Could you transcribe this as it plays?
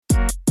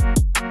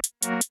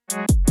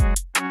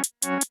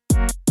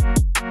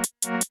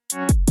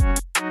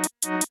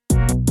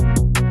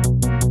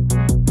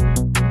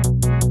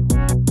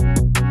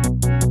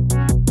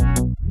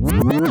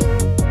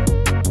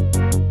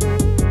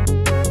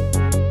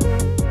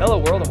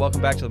world, and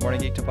welcome back to the Morning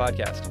Geekdom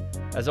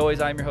podcast. As always,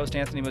 I am your host,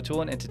 Anthony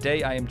Matulin, and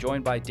today I am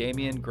joined by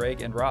Damien,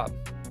 Greg, and Rob.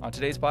 On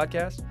today's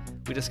podcast,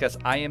 we discuss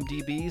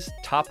IMDb's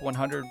top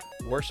 100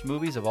 worst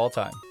movies of all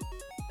time.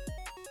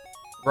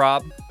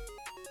 Rob,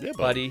 yeah,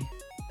 buddy,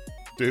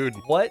 dude,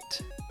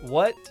 what,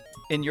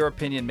 in your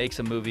opinion, makes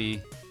a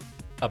movie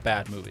a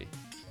bad movie?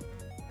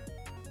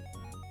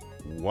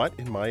 What,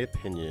 in my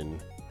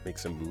opinion,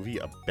 makes a movie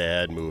a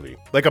bad movie?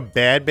 Like a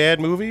bad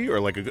movie, or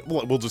like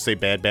we'll just say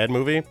bad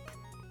movie.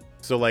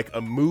 So like a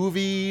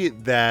movie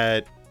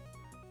that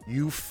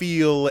you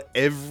feel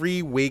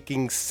every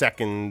waking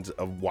second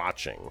of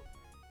watching,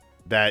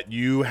 that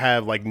you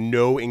have like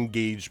no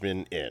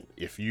engagement in.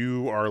 If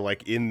you are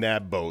like in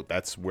that boat,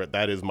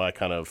 that is my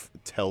kind of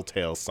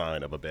telltale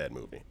sign of a bad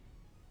movie.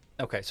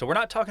 Okay, so we're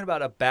not talking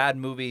about a bad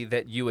movie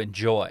that you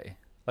enjoy.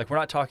 Like, we're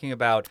not talking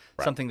about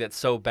something that's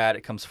so bad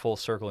it comes full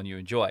circle and you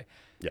enjoy.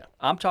 Yeah.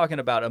 I'm talking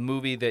about a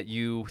movie that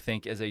you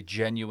think is a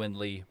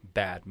genuinely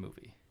bad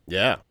movie.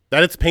 Yeah.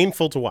 That it's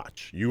painful to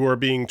watch. You are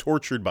being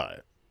tortured by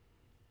it.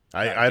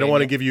 I don't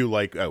want to give you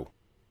like, No,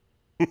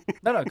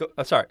 go,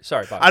 sorry,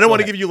 Bob. I don't want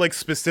to give you like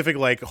specific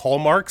like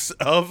hallmarks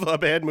of a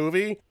bad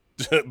movie,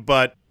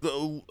 but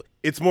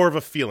it's more of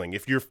a feeling.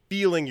 If you're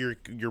feeling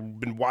you've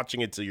been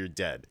watching it till you're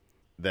dead,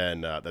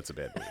 then that's a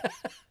bad movie.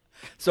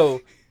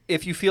 So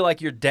if you feel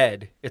like you're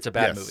dead, it's a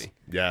bad movie.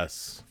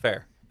 Yes.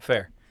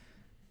 Fair.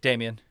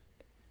 Damien.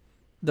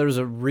 There's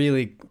a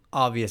really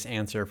obvious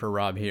answer for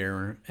Rob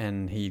here,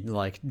 and he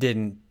like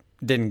didn't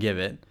give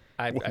it.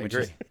 I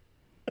agree.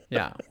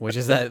 Which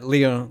is that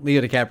Leo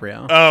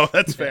DiCaprio. Oh,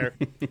 that's fair.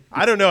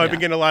 I don't know. I've been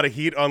getting a lot of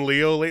heat on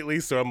Leo lately,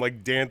 so I'm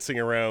like dancing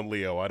around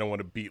Leo. I don't want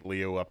to beat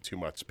Leo up too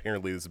much.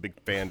 Apparently, there's a big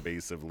fan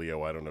base of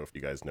Leo. I don't know if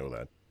you guys know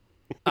that.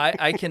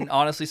 I can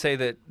honestly say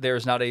that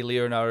there's not a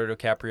Leonardo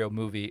DiCaprio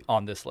movie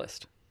on this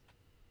list.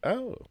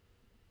 Oh.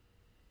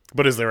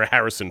 But is there a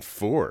Harrison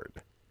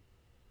Ford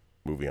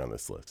movie on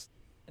this list?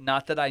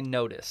 Not that I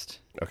noticed.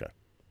 Okay.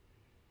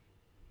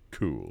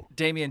 Cool.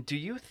 Damien, do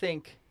you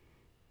think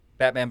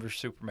Batman vs.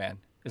 Superman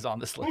is on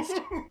this list?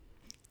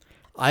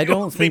 I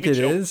don't think it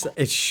is.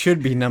 It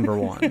should be number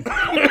one.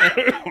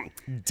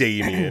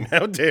 Damien,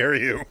 how dare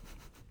you?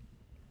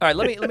 All right,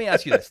 let me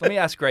ask you this. Let me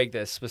ask Greg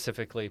this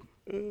specifically.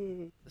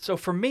 So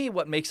for me,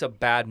 what makes a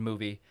bad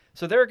movie,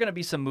 so there are going to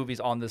be some movies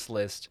on this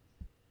list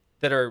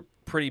that are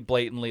pretty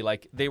blatantly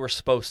like they were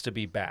supposed to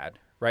be bad,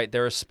 right?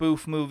 They're a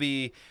spoof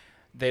movie.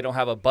 They don't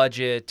have a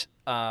budget.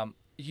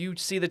 You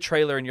see the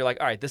trailer and you're like,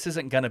 all right, this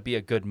isn't going to be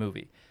a good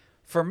movie.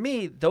 For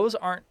me, those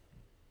aren't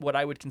what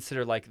I would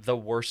consider like the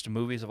worst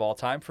movies of all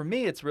time. For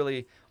me, it's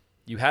really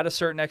you had a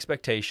certain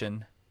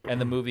expectation and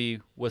the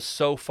movie was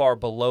so far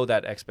below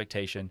that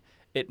expectation,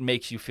 it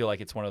makes you feel like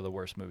it's one of the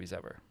worst movies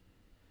ever.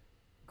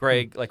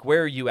 Greg, like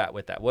where are you at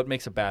with that? What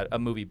makes a bad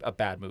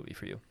movie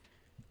for you?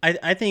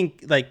 I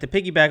think, like, to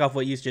piggyback off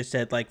what you just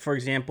said, like, for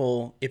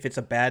example, if it's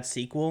a bad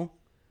sequel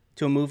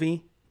to a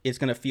movie, it's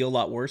going to feel a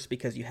lot worse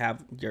because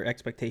your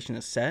expectation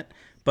is set.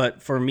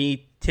 But for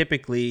me,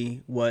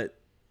 typically, what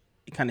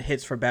kind of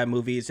hits for bad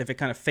movies, if it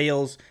kind of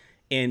fails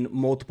in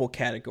multiple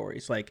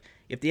categories, like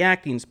if the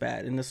acting's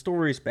bad and the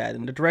story's bad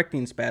and the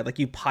directing's bad, like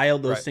you pile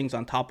those things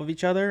on top of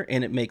each other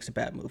and it makes a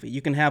bad movie.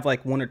 You can have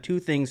like one or two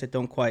things that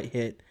don't quite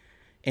hit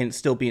and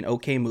still be an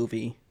okay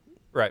movie.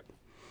 Right.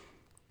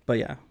 But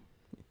yeah.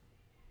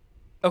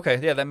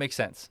 Okay, yeah, that makes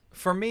sense.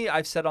 For me,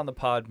 I've said on the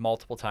pod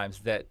multiple times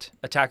that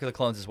Attack of the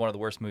Clones is one of the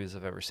worst movies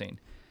I've ever seen.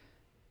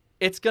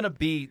 It's going to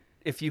be,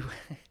 if you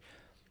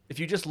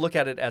just look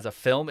at it as a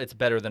film, it's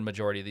better than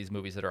majority of these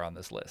movies that are on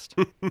this list.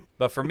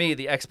 But for me,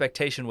 the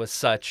expectation was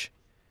such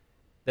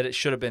that it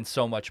should have been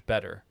so much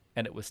better,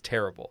 and it was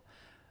terrible.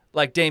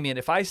 Like, Damien,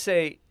 if I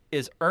say,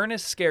 is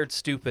Ernest Scared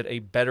Stupid a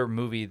better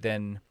movie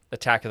than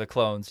Attack of the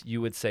Clones,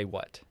 you would say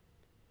what?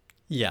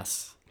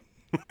 Yes.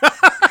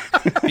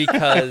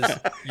 Because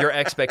your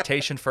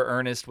expectation for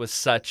Ernest was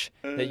such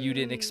that you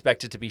didn't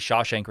expect it to be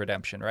Shawshank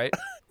Redemption, right?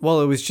 Well,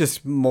 it was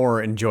just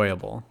more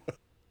enjoyable.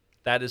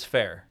 That is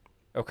fair.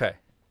 Okay.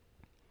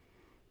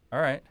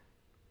 All right.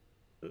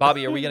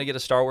 Bobby, are we going to get a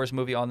Star Wars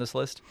movie on this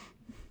list?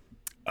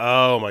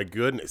 Oh, my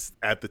goodness.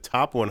 At the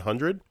top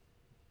 100?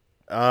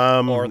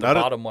 Or the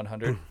bottom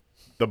 100?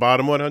 The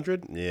bottom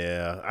 100?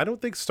 Yeah. I don't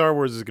think Star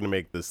Wars is going to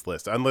make this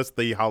list, unless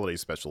the holiday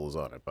special is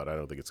on it, but I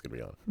don't think it's going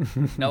to be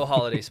on. No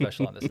holiday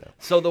special on this.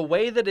 So the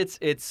way that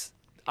it's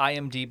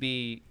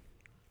IMDb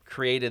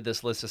created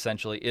this list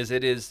essentially is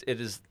it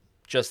is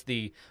just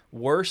the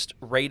worst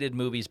rated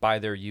movies by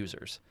their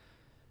users.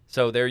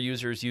 So their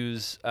users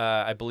use,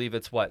 I believe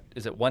it's what?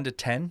 Is it 1 to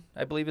 10,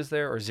 I believe is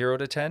there, or 0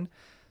 to 10?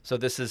 So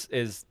this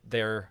is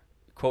their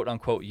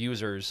quote-unquote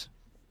users,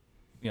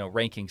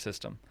 ranking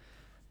system.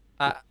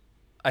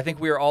 I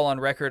think we are all on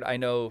record. I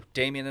know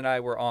Damien and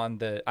I were on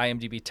the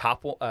IMDb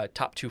top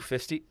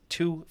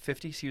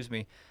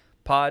 250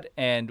 pod,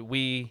 and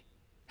we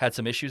had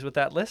some issues with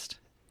that list,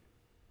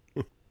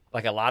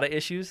 like a lot of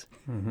issues,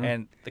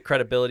 and the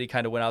credibility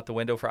kind of went out the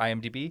window for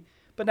IMDb.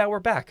 But now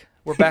we're back.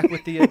 We're back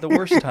with the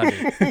worst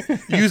 100.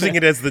 Using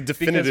it as the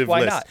definitive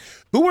why list. not?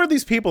 Who are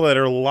these people that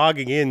are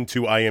logging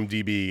into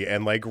IMDb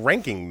and like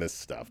ranking this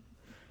stuff?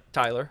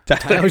 Tyler.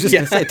 I was just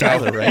gonna say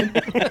Tyler, right?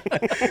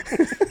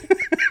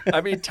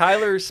 I mean,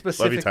 Tyler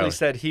specifically Tyler.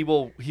 said he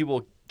will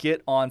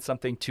get on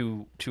something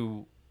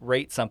to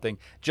rate something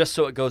just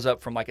so it goes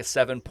up from like a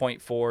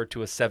 7.4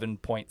 to a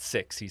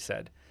 7.6. He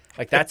said,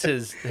 like that's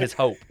his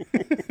hope.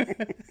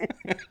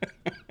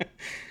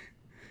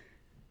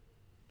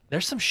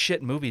 There's some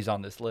shit movies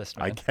on this list,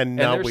 man. I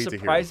cannot and wait to there's hear them.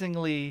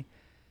 surprisingly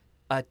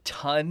a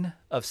ton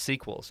of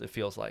sequels. It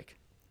feels like.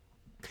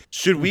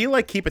 Should we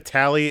like keep a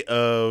tally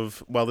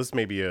of? Well, this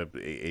may be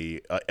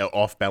a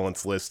off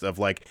balance list of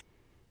like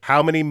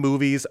how many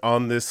movies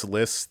on this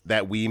list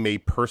that we may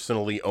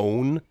personally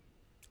own,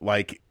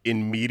 like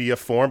in media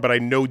form. But I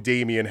know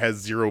Damien has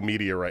 0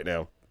 media right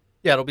now.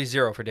 Yeah, it'll be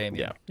 0 for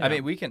Damien. Yeah. I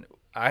mean, we can.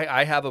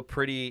 I have a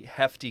pretty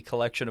hefty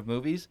collection of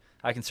movies.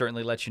 I can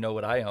certainly let you know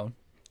what I own.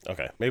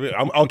 Okay, maybe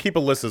I'll keep a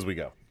list as we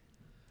go.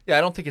 Yeah,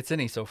 I don't think it's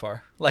any so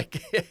far. Like,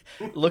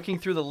 looking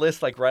through the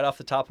list, like right off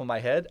the top of my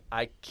head,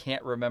 I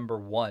can't remember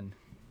one.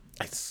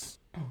 Nice.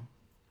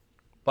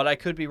 But I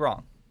could be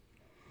wrong.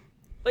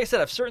 Like I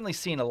said, I've certainly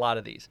seen a lot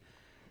of these.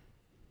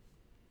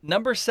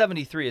 Number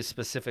 73 is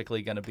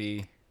specifically going to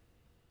be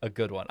a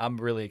good one. I'm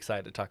really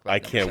excited to talk about. I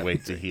can't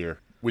wait to hear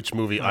which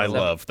movie I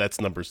love.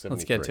 That's number 73.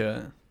 Let's get to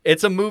it.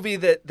 It's a movie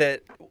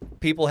that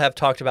people have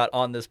talked about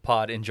on this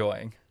pod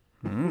enjoying.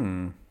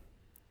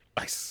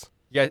 Nice.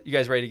 You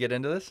guys ready to get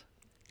into this?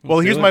 Well,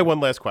 here's my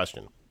one last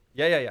question.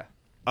 Yeah.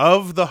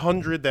 Of the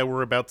 100 that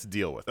we're about to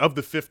deal with, of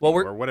the 50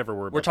 or whatever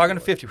we're talking to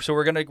 50. So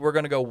we're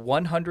gonna go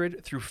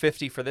 100 through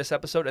 50 for this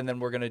episode, and then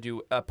we're gonna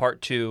do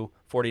part 2,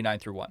 49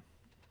 through 1.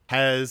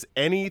 Has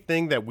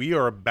anything that we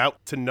are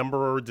about to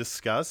number or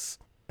discuss,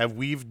 have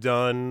we've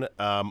done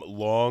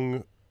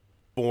long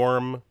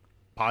form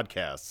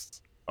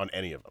podcasts on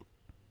any of them?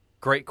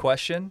 Great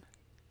question.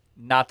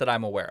 Not that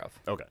I'm aware of.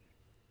 Okay.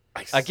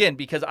 Nice. Again,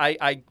 because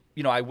I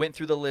went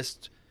through the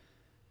list.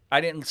 I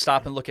didn't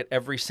stop and look at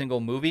every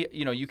single movie.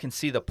 You know, you can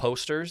see the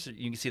posters.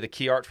 You can see the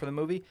key art for the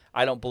movie.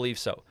 I don't believe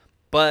so.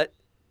 But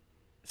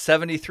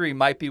 73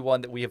 might be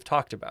one that we have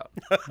talked about.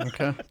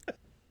 Okay.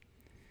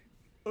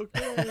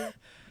 Okay.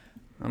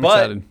 I'm But-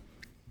 excited.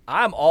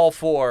 I'm all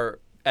for,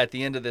 at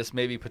the end of this,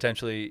 maybe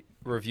potentially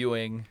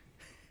reviewing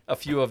a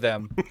few of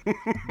them,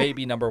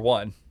 maybe number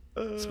 1,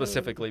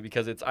 specifically,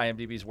 because it's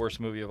IMDb's worst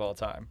movie of all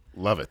time.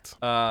 Love it.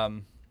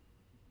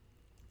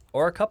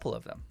 Or a couple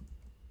of them.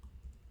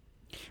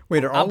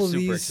 Wait, are all I'm of super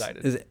these?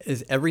 excited.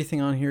 Is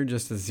everything on here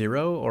just a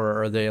 0,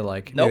 or are they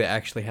like? Nope. Do they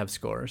actually have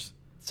scores?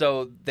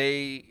 So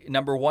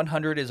number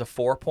 100 is a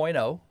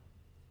 4.0,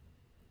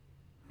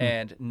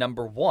 and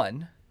number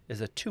 1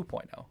 is a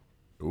 2.0.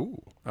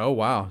 Ooh. Oh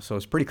wow, so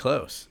it's pretty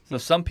close. So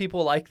some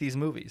people like these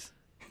movies.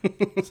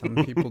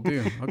 Some people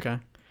do. Okay.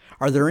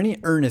 Are there any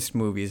Ernest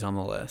movies on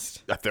the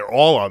list? They're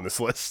all on this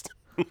list.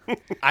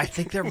 I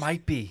think there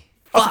might be.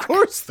 Of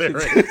course there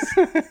is.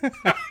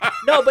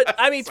 No, but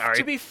I mean, Sorry.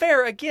 to be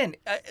fair, again,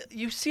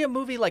 you see a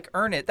movie like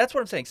Ernest. That's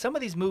what I'm saying. Some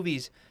of these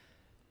movies,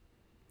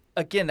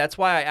 again, that's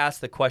why I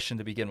asked the question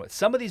to begin with.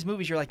 Some of these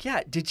movies, you're like,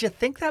 yeah, did you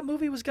think that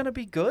movie was going to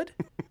be good?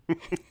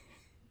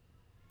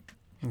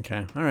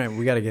 Okay. All right,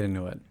 we got to get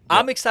into it.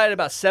 I'm excited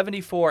about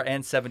 74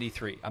 and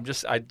 73.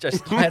 I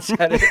just glanced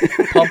at it,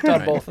 pumped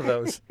on both of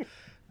those.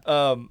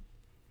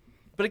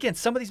 But again,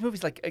 some of these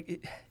movies,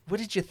 like, what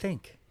did you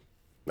think?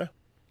 Yeah.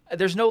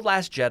 There's no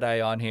Last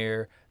Jedi on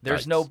here.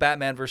 There's no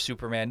Batman vs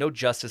Superman, no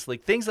Justice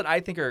League. Things that I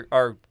think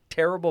are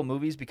terrible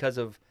movies because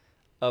of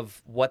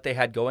what they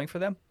had going for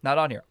them. Not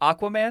on here.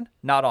 Aquaman,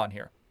 not on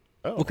here.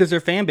 Well, because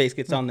their fan base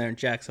gets on there and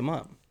jacks them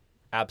up.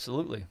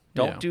 Absolutely.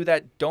 Don't Yeah. do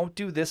that. Don't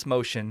do this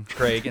motion,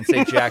 Craig, and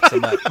say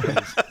Jackson up.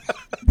 Please.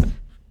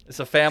 It's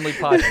a family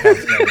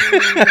podcast,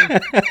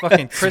 man.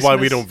 Fucking Christmas. That's why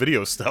we don't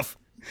video stuff.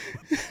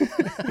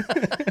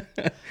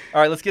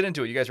 All right, let's get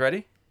into it. You guys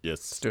ready? Yes.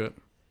 Let's do it.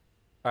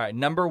 All right,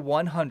 number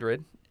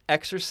 100,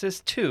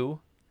 Exorcist 2,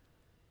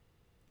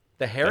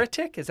 The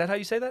Heretic? Is that how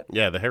you say that?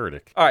 Yeah, The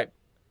Heretic. All right,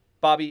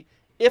 Bobby,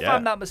 if Yeah.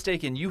 I'm not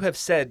mistaken, you have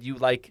said you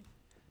like,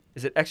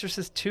 is it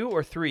Exorcist 2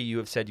 or 3 you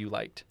have said you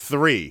liked?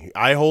 3.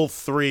 I hold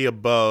 3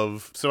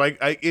 above. So I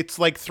it's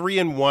like 3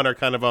 and 1 are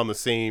kind of on the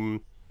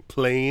same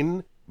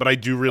plane, but I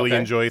do really Okay.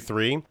 enjoy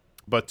 3.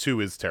 But 2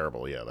 is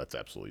terrible. Yeah, that's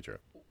absolutely true.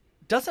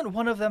 Doesn't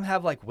one of them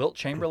have like Wilt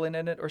Chamberlain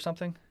in it or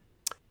something?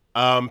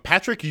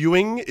 Patrick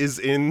Ewing is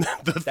in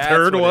the That's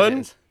third what it one.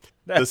 is.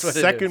 That's The what it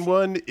second is.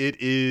 one, it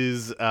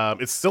is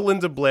it's still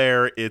Linda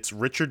Blair, it's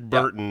Richard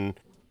Burton,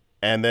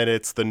 and then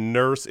it's the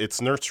nurse.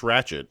 It's Nurse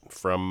Ratched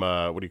from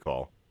what do you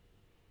call?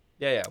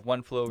 Yeah,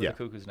 One Flew Over Yeah. the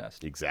Cuckoo's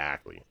Nest.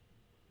 Exactly.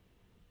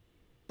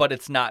 But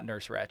it's not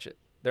Nurse Ratched.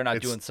 They're not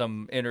It's- doing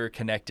some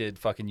interconnected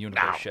fucking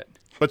universe shit.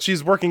 But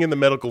she's working in the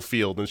medical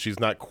field, and she's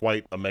not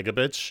quite a mega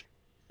bitch.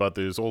 But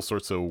there's all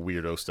sorts of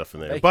weirdo stuff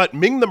in there. Hey. But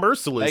Ming the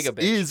Merciless Mega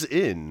bitch. is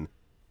in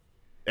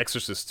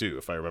Exorcist 2,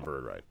 if I remember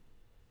it right.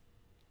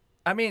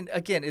 I mean,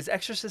 again, is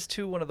Exorcist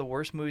 2 one of the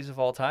worst movies of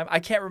all time? I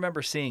can't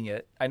remember seeing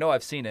it. I know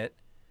I've seen it,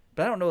 but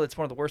but I don't know that it's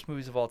one of the worst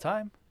movies of all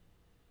time.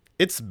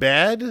 It's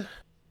bad.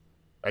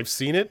 I've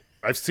seen it.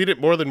 I've seen it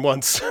more than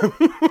once.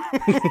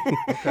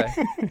 Okay.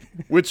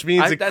 Which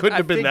means it couldn't I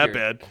have been that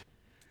figured. bad.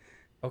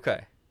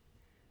 Okay.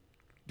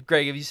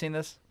 Greg, have you seen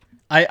this?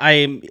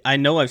 I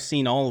know I've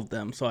seen all of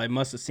them, so I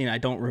must have seen. I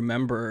don't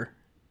remember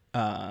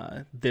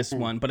this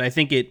one, but I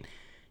think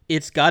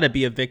it's got to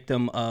be a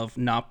victim of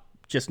not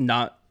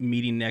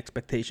meeting the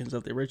expectations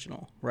of the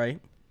original, right?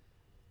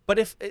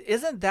 But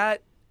isn't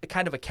that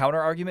kind of a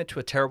counter argument to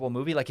a terrible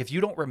movie? Like, if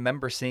you don't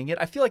remember seeing it,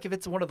 I feel like if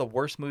it's one of the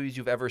worst movies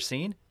you've ever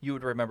seen, you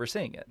would remember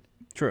seeing it.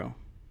 True.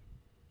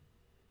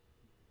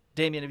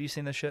 Damien, have you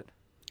seen this shit?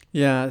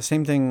 Yeah,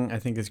 same thing I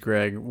think as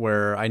Greg,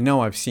 where I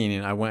know I've seen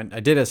it. I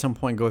did at some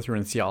point go through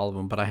and see all of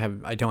them, but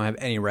I don't have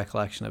any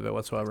recollection of it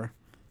whatsoever.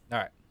 All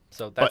right.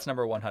 So that's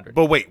number 100.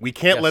 But wait, we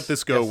can't Yes, let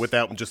this go yes.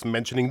 without just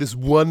mentioning this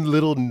one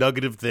little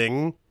nugget of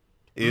thing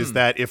is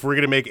that if we're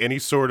going to make any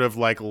sort of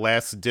like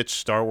last-ditch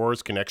Star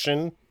Wars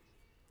connection,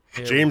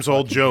 James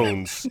Earl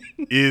Jones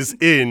is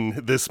in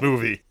this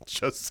movie.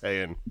 Just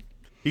saying.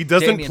 He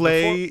doesn't Damien,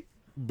 play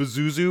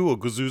Bazuzu or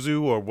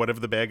Gazuzu or whatever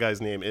the bad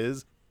guy's name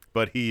is,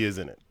 but he is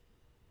in it.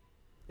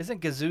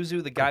 Isn't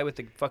Gazuzu the guy with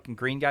the fucking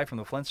green guy from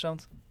the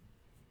Flintstones?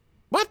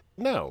 What?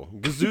 No.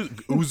 Uzuzu,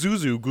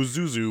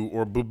 Guzuzu,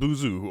 or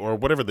Bubuzu, or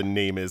whatever the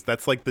name is.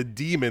 That's like the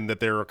demon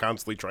that they're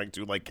constantly trying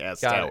to like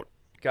cast out.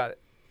 Got it.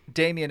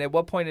 Damien, at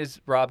what point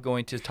is Rob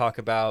going to talk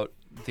about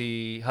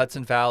the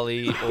Hudson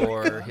Valley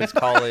or his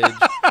college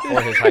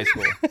or his high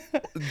school?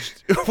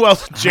 Well,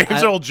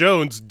 James Earl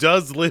Jones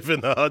does live in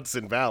the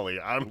Hudson Valley.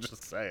 I'm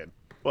just saying.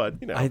 But,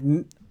 you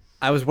know.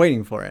 I was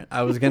waiting for it.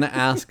 I was gonna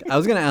ask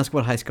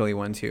what high school he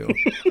went to.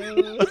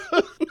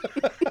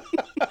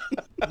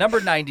 Number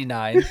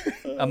 99,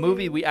 a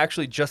movie we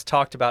actually just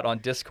talked about on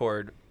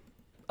Discord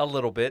a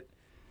little bit,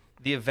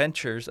 The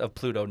Adventures of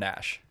Pluto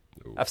Nash.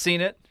 Ooh. I've seen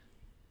it.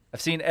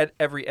 I've seen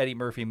every Eddie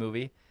Murphy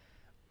movie.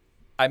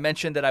 I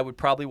mentioned that I would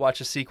probably watch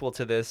a sequel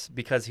to this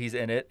because he's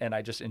in it and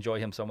I just enjoy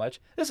him so much.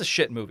 This is a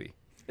shit movie.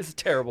 It's a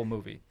terrible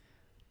movie.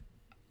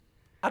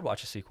 I'd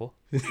watch a sequel.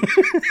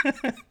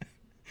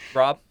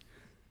 Rob?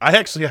 I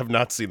actually have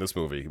not seen this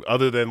movie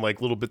other than like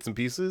little bits and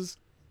pieces,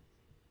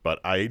 but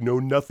I know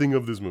nothing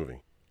of this movie.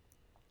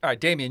 All right,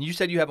 Damien, you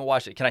said you haven't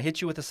watched it. Can I hit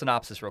you with a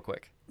synopsis real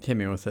quick? Hit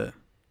me with it.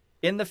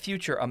 In the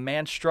future, a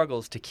man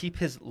struggles to keep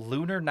his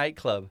lunar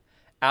nightclub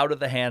out of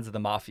the hands of the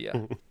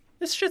mafia.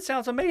 This shit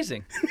sounds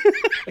amazing.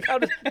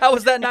 Like, how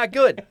is that not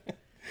good?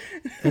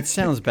 It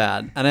sounds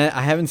bad. And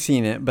I haven't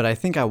seen it, but I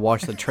think I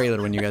watched the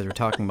trailer when you guys were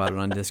talking about it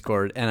on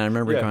Discord, and I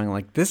remember going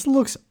like, this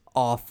looks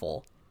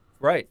awful.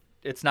 Right.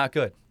 It's not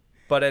good.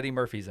 But Eddie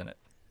Murphy's in it.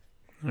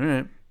 All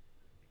right.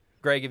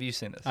 Greg, have you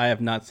seen this? I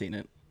have not seen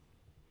it.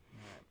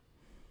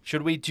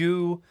 Should we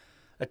do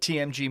a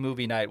TMG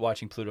movie night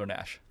watching Pluto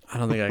Nash? I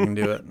don't think I can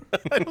do it.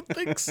 I don't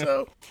think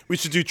so. We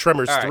should do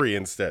Tremors 3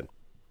 instead.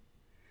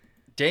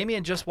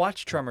 Damien just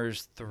watched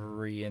Tremors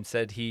 3 and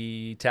said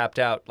he tapped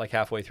out like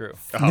halfway through.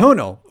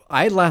 No.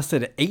 I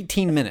lasted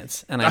 18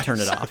 minutes and I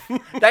turned it off.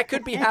 That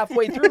could be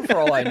halfway through for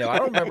all I know. I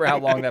don't remember how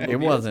long that movie It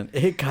wasn't.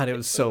 It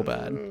was so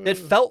bad. It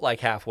felt like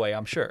halfway,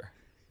 I'm sure.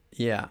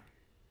 Yeah.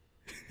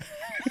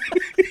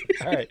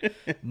 All right.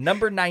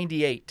 Number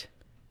 98,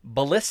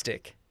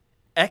 Ballistic,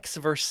 X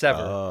vs.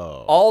 Sever.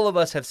 Oh. All of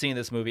us have seen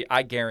this movie.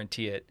 I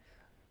guarantee it.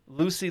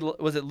 Lucy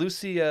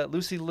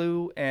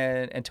Liu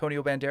and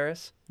Antonio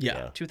Banderas?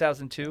 Yeah.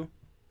 2002?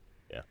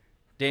 Yeah.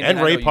 Damien, And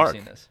I know Ray you've Park.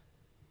 seen this.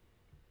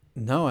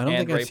 No, I don't And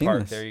think Ray I've seen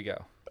Park. this. There you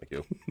go. Thank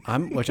you.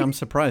 I'm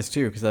surprised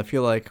too, because I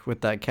feel like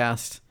with that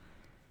cast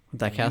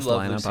love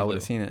lineup, Lucy I would Liu.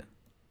 have seen it.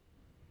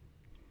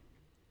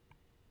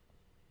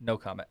 No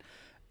comment.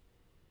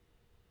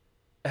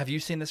 Have you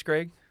seen this,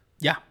 Greg?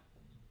 Yeah.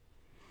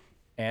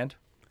 And?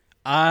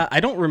 I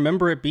don't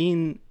remember it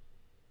being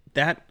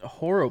that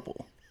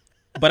horrible,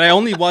 but I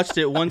only watched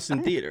it once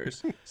in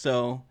theaters.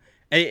 So,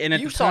 and at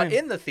You the saw time, it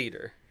in the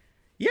theater.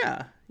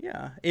 Yeah.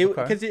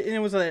 Because Okay. it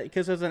was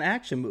because it was an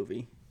action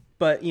movie.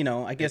 But you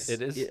know, I guess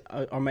It is.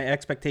 Are my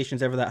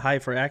expectations ever that high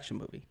for an action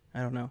movie? I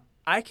don't know.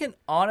 I can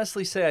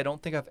honestly say I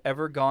don't think I've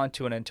ever gone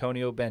to an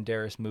Antonio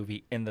Banderas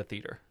movie in the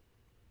theater.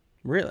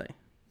 Really?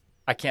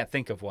 I can't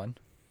think of one.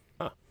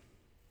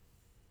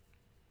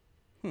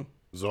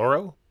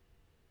 Zorro?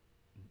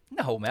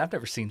 No, man, I've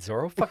never seen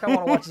Zorro. Fuck, I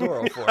want to watch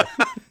Zorro for.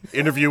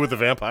 Interview with the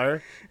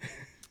Vampire?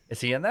 Is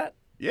he in that?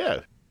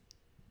 Yeah.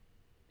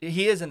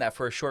 He is in that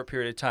for a short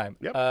period of time.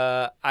 Yep.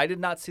 I did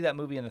not see that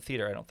movie in the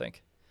theater, I don't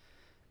think.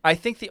 I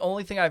think the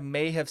only thing I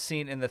may have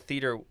seen in the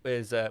theater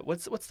is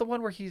what's the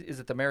one where is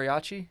it the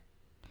mariachi?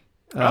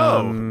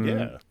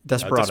 Yeah.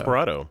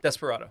 Desperado.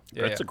 Desperado.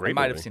 Yeah, That's a great I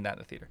might have movie. seen that in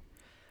the theater.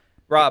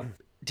 Rob,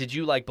 did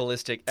you like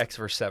Ballistic X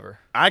vs. Sever?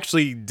 I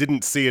actually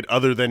didn't see it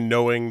other than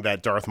knowing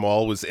that Darth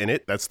Maul was in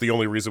it. That's the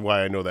only reason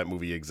why I know that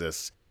movie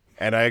exists.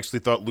 And I actually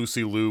thought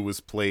Lucy Liu was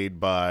played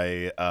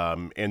by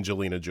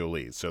Angelina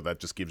Jolie. So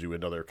that just gives you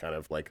another kind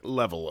of like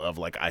level of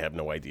like, I have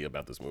no idea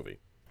about this movie.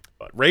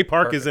 But Ray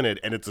Park is in it,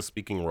 and it's a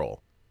speaking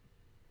role.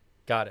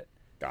 Got it.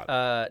 Got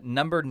it.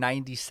 Number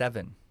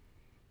 97,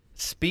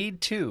 Speed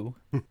 2,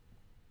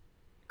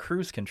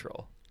 Cruise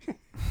Control.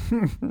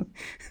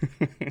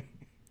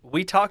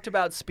 We talked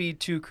about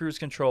Speed 2 Cruise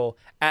Control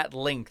at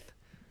length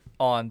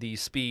on the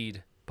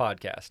Speed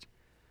podcast.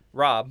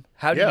 Rob,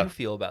 how do you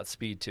feel about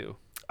Speed 2?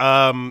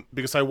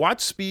 Because I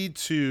watched Speed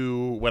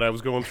 2 when I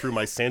was going through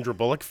my Sandra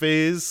Bullock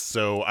phase,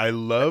 so I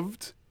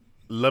loved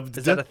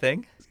Is that a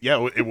thing?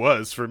 Yeah, it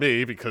was for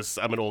me because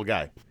I'm an old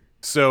guy.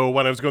 So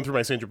when I was going through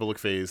my Sandra Bullock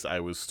phase, I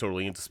was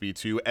totally into Speed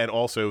 2, and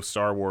also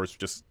Star Wars,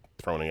 just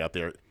throwing it out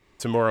there.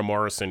 Tamora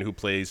Morrison, who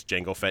plays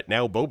Jango Fett,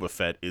 now Boba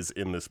Fett, is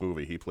in this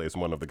movie. He plays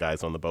one of the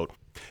guys on the boat.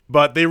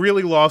 But they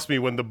really lost me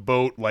when the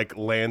boat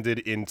landed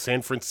in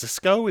San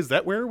Francisco. Is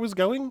that where it was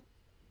going?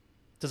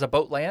 Does a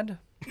boat land?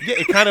 Yeah,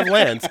 it kind of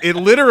lands. It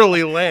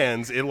literally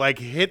lands. It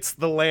hits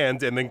the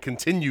land and then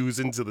continues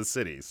into the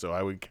city. So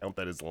I would count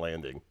that as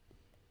landing.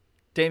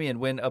 Damien,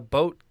 when a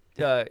boat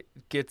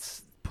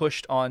gets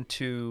pushed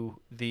onto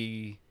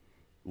the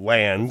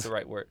Land. What's the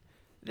right word?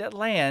 That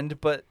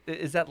land, but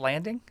is that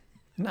landing?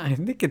 No, I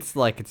think it's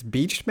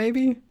beached,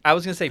 maybe. I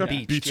was gonna say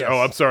beach. Yes. Oh,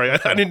 I'm sorry.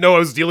 I didn't know I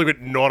was dealing with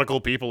nautical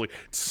people.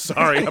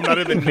 Sorry, I'm not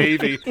in the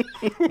Navy.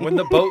 When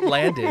the boat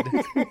landed,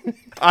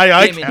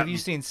 Damien, have you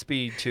seen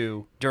Speed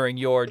 2 during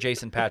your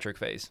Jason Patrick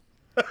phase?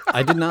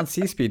 I did not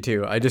see Speed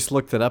 2. I just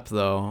looked it up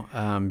though,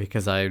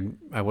 because I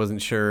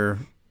wasn't sure.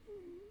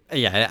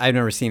 Yeah, I've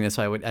never seen it,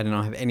 so I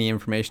don't have any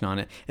information on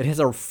it. It has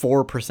a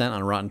 4%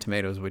 on Rotten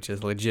Tomatoes, which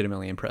is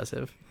legitimately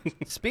impressive.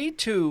 Speed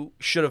 2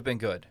 should have been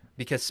good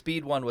because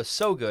Speed 1 was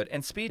so good,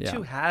 and Speed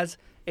 2 has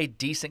a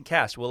decent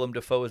cast. Willem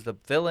Dafoe is the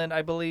villain,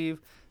 I believe.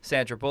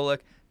 Sandra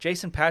Bullock.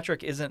 Jason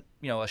Patrick isn't,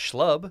 a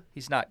schlub.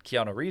 He's not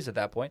Keanu Reeves at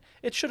that point.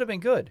 It should have been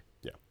good.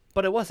 Yeah.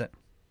 But it wasn't.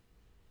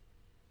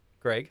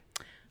 Greg?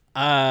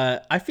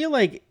 I feel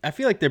like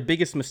their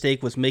biggest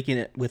mistake was making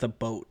it with a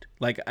boat.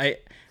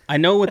 I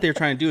know what they're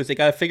trying to do is they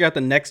got to figure out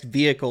the next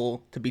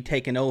vehicle to be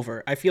taken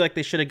over. I feel like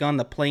they should have gone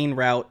the plane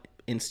route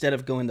instead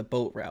of going the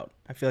boat route.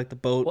 I feel like the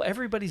boat. Well,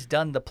 everybody's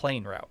done the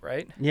plane route,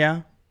 right?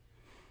 Yeah.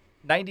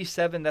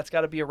 97, that's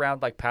got to be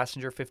around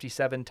Passenger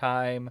 57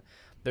 time.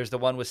 There's the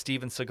one with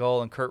Steven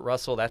Seagal and Kurt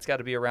Russell. That's got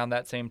to be around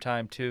that same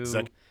time too.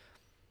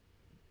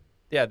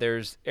 Yeah,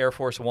 there's Air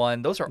Force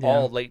One. Those are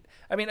all late.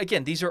 I mean,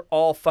 again, these are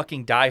all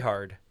fucking Die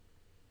Hard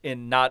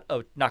in not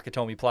a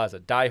Nakatomi Plaza.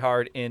 Die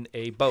Hard in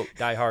a boat.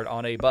 Die Hard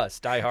on a bus.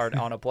 Die Hard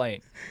on a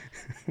plane.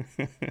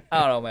 I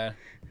don't know, man.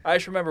 I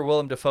just remember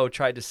Willem Dafoe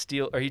tried to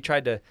steal, or he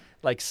tried to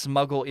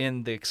smuggle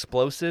in the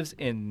explosives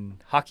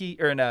in hockey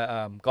or in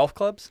golf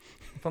clubs,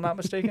 if I'm not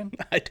mistaken.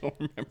 I don't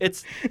remember.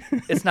 It's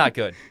not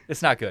good.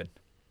 It's not good.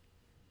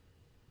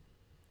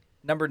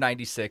 Number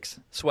 96,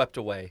 Swept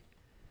Away.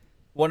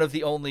 One of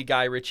the only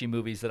Guy Ritchie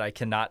movies that I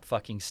cannot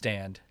fucking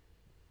stand.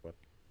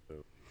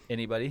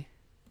 Anybody?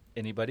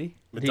 Madonna?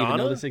 I didn't even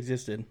know this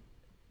existed.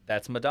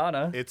 That's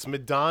Madonna. It's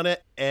Madonna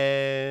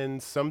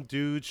and some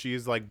dude.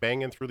 She's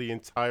banging through the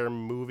entire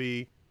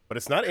movie, but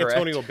it's not Correct.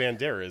 Antonio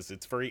Banderas.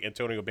 It's very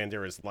Antonio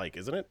Banderas-like,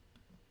 isn't it?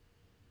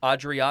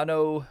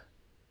 Adriano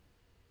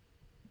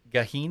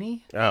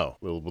Gahini? Oh,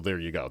 well, there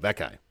you go. That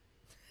guy.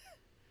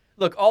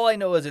 Look, all I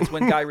know is it's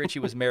when Guy Ritchie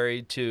was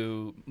married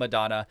to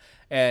Madonna,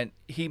 and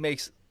he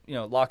makes,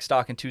 Lock,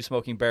 Stock, and Two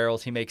Smoking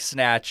Barrels. He makes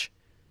Snatch,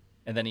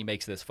 and then he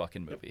makes this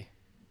fucking movie.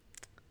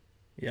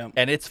 Yeah.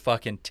 And it's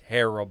fucking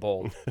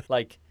terrible.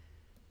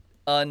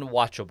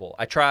 Unwatchable.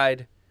 I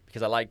tried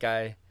because I like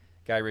Guy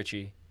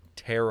Ritchie.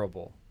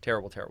 Terrible.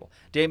 Terrible, terrible.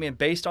 Damien,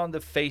 based on the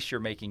face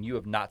you're making, you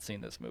have not seen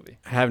this movie.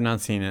 I have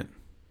not seen it.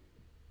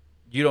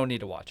 You don't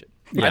need to watch it.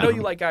 Yeah. I know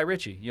you like Guy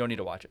Ritchie. You don't need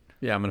to watch it.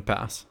 Yeah, I'm going to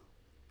pass.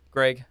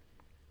 Greg?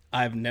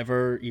 I've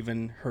never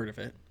even heard of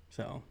it,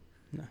 so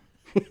no.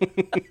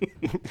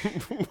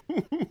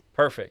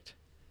 Perfect.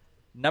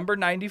 Number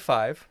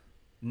 95,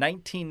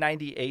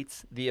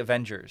 1998's The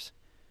Avengers.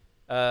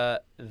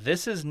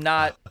 This is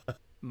not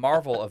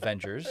Marvel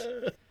Avengers.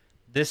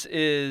 This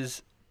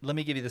is, let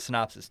me give you the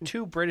synopsis.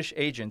 2 British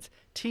agents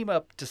team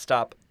up to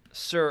stop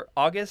Sir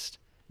August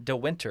de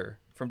Winter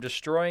from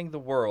destroying the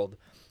world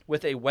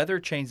with a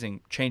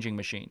weather-changing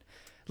machine.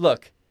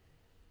 Look,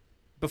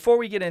 before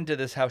we get into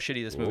this, how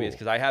shitty this movie is,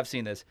 because I have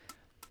seen this,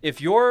 if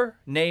your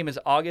name is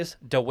August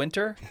de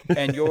Winter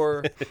and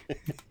your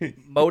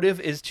motive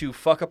is to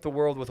fuck up the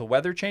world with a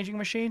weather-changing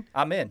machine,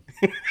 I'm in.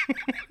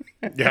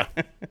 Yeah.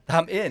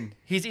 I'm in.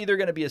 He's either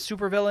going to be a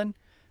supervillain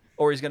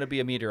or he's going to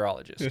be a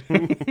meteorologist.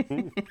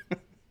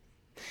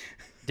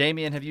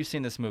 Damien, have you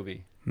seen this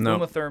movie? No.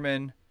 Uma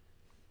Thurman,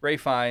 Ray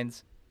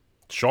Fiennes,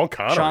 Sean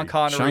Connery. Sean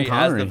Connery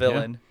as the yeah.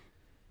 villain.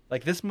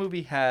 This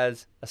movie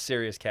has a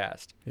serious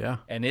cast. Yeah.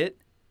 And it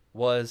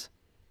was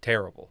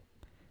terrible.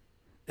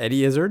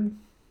 Eddie Izzard?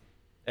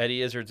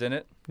 Eddie Izzard's in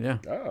it. Yeah.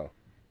 Oh.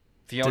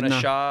 Fiona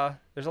Shaw.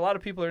 There's a lot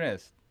of people in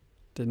this.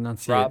 Did not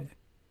see Rob? it.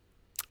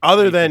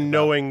 Other than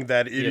knowing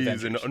that it The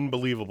is an Avengers?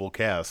 unbelievable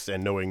cast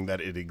and knowing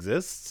that it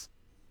exists,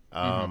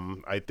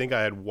 I think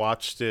I had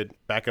watched it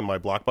back in my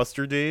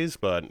Blockbuster days,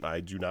 but I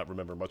do not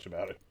remember much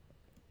about it.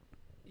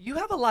 You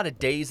have a lot of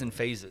days and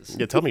phases.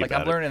 Yeah, tell me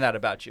about I'm it. learning that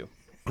about you.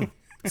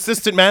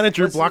 Assistant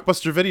manager,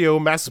 Blockbuster Video,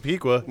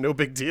 Massapequa, no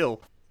big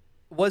deal.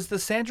 Was the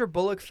Sandra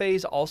Bullock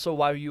phase also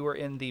while you were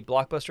in the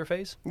blockbuster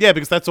phase? Yeah,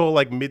 because that's all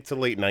like mid to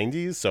late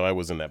 90s, so I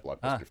was in that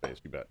blockbuster phase,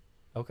 you bet.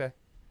 Okay.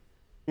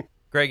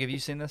 Greg, have you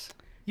seen this?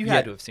 You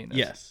had to have seen this.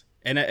 Yes.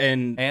 And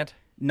And?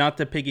 not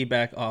to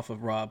piggyback off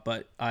of Rob,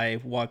 but I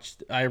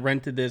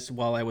rented this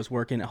while I was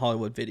working at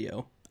Hollywood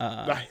Video.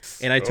 Nice.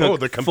 And I the took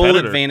full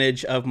competitor.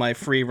 advantage of my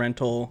free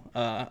rental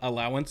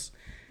allowance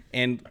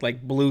and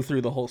like blew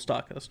through the whole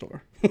stock of the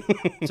store.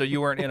 So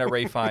you weren't in a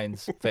Ray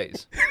Fiennes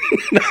phase?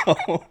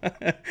 No.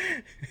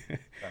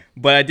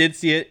 But I did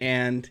see it,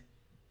 and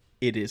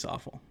it is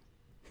awful.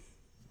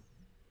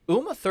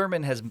 Uma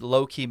Thurman has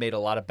low-key made a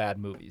lot of bad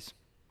movies.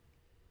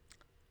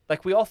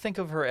 Like, we all think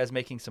of her as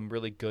making some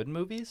really good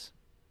movies.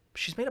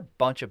 She's made a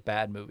bunch of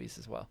bad movies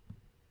as well.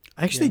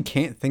 I actually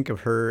can't think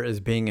of her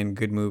as being in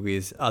good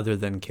movies other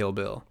than Kill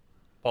Bill.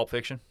 Pulp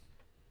Fiction?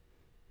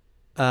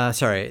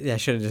 Sorry, I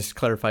should have just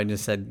clarified and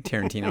just said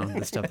Tarantino,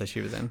 the stuff that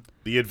she was in.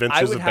 The I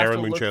Adventures would of have Baron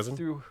to look Munchausen.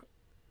 through.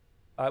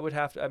 I would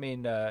have to. I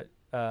mean,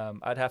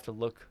 I'd have to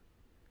look.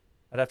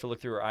 I'd have to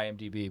look through her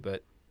IMDb,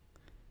 but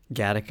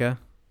Gattaca.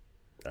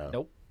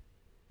 nope.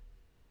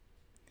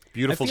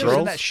 Beautiful She was in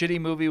Girls. that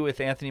shitty movie with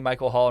Anthony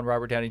Michael Hall and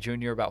Robert Downey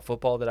Jr. about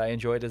football that I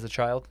enjoyed as a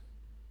child.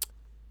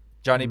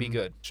 Johnny Be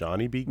Good.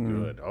 Johnny Be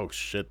Good. Oh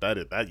shit,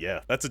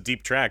 yeah, that's a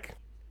deep track.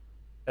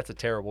 That's a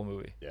terrible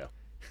movie. Yeah.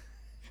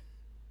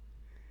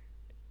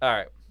 All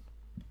right.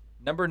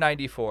 Number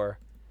 94,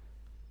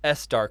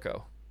 S.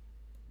 Darko.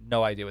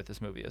 No idea what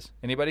this movie is.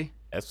 Anybody?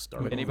 S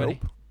star. Anybody?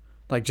 Nope.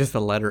 Like just the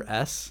letter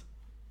S?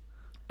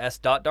 S.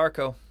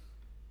 Darko.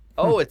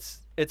 Oh, it's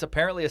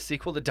apparently a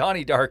sequel to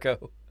Donnie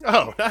Darko.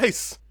 Oh,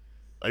 nice.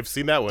 I've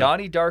seen that one.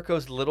 Donnie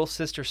Darko's little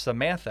sister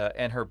Samantha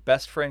and her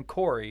best friend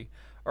Corey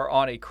are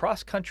on a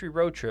cross-country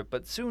road trip,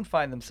 but soon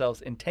find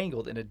themselves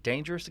entangled in a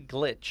dangerous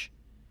glitch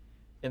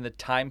in the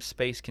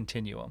time-space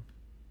continuum.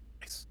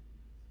 Nice.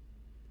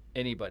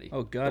 Anybody?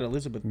 Oh, God,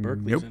 Elizabeth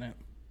Berkley's Nope.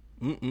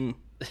 in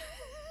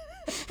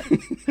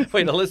it.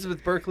 Wait,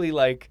 Elizabeth Berkley,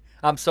 like,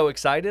 I'm so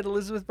excited,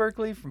 Elizabeth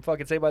Berkley from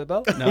fucking Saved by the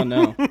Bell?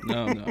 No.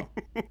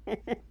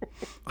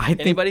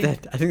 Anybody? I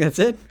think that's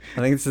it. I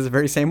think this is the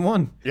very same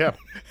one. Yeah.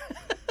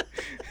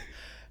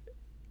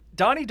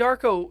 Donnie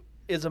Darko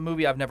is a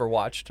movie I've never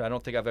watched. I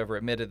don't think I've ever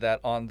admitted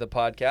that on the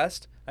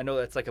podcast. I know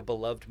that's like a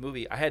beloved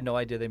movie. I had no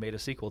idea they made a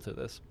sequel to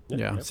this.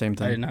 Yeah, same I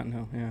thing. did not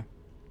know, yeah.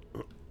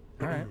 All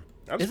right.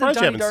 I'm Isn't surprised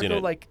you Donnie haven't seen Darko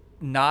it. like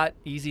not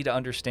easy to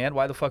understand?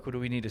 Why the fuck would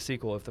we need a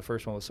sequel if the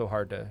first one was so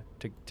hard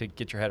to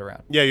get your head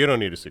around? Yeah, you don't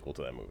need a sequel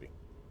to that movie.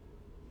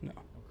 No.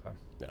 Okay.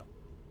 No.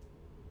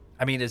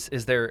 I mean, is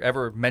there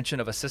ever mention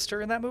of a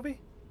sister in that movie?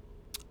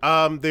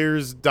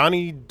 There's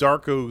Donnie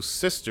Darko's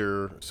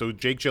sister, so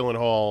Jake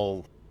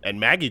Gyllenhaal and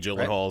Maggie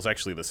Gyllenhaal is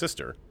actually the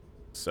sister.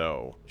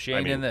 So She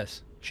ain't in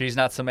this. She's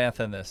not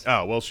Samantha in this.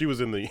 Oh well, she was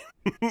in the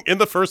in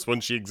the first one.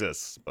 She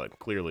exists, but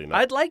clearly not.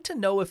 I'd like to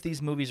know if these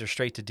movies are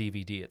straight to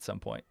DVD at some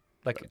point.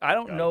 Like, I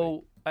don't Gotta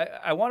know.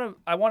 I want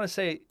to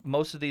say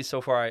most of these so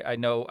far I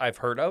know I've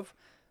heard of.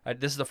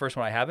 This is the first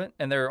one I haven't,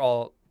 and they're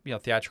all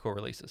theatrical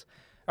releases.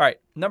 All right,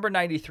 number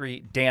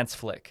 93, Dance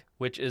Flick,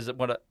 which is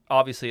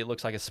obviously it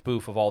looks like a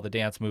spoof of all the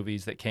dance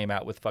movies that came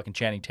out with fucking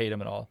Channing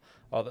Tatum and all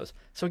those.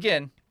 So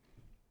again,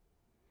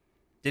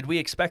 did we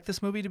expect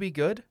this movie to be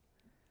good?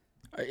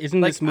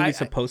 Isn't this movie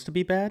supposed to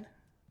be bad?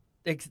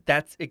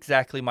 That's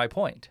exactly my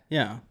point.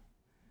 Yeah.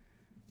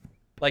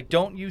 Like,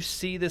 don't you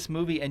see this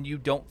movie and you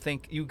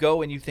think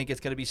it's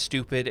going to be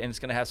stupid and it's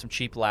going to have some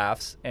cheap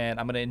laughs and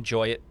I'm going to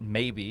enjoy it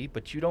maybe,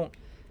 but you don't.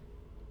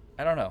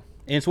 I don't know.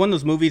 And it's one of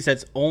those movies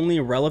that's only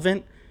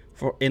relevant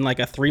in like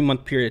a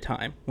 3-month period of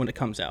time when it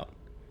comes out.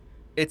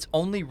 It's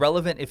only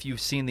relevant if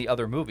you've seen the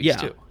other movies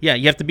too. Yeah,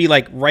 you have to be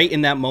like right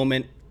in that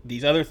moment.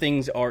 These other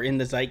things are in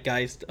the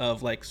zeitgeist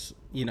of like,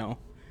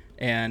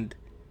 and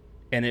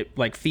it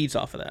like feeds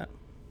off of that.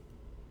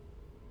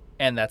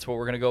 And that's what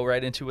we're going to go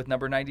right into with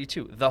number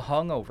 92, The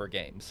Hungover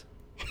Games.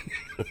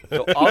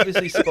 So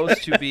obviously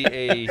supposed to be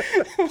a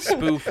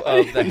spoof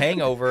of The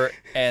Hangover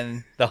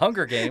and The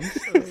Hunger Games.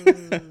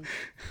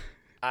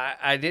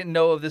 I didn't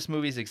know of this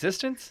movie's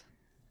existence.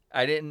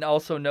 I didn't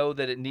also know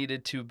that it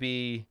needed to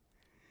be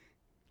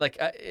like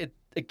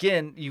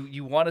again,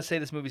 you want to say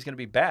this movie's going to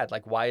be bad.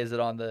 Like, why is it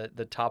on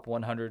the top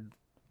 100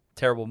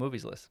 terrible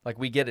movies list? Like,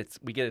 we get it's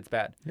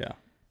bad. Yeah.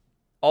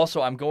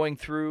 Also, I'm going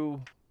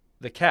through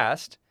the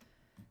cast,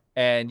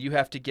 and you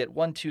have to get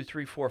 1, 2,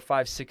 3, 4,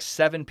 5, 6,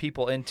 7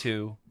 people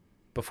into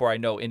before I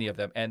know any of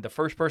them. And the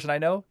first person I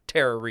know,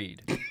 Tara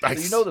Reid. Nice.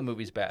 So you know the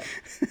movie's bad.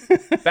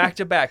 Back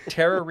to back,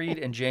 Tara Reid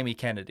and Jamie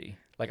Kennedy.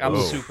 Like, I'm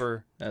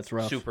That's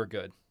rough. super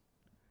good.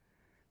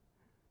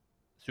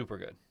 Super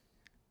good.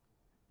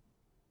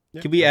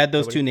 Yeah. Can we add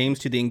those two names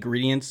to the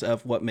ingredients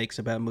of what makes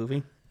a bad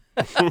movie?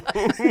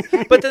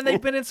 But then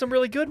they've been in some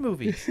really good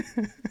movies.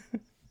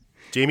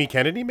 Jamie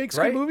Kennedy makes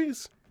Right? good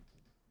movies.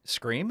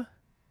 Scream?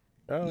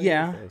 Oh,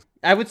 Yeah.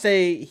 I would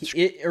say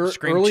Scream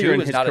earlier 2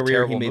 in is his not a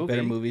career he terrible made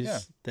better movie. movies Yeah.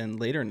 than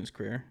later in his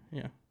career.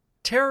 Yeah.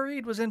 Tara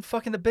Reid was in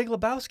fucking The Big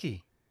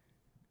Lebowski.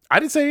 I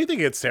didn't say anything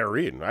against Tara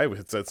Reid. I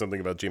had said something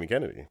about Jamie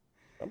Kennedy.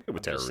 I'm good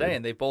with Tara Just Reid.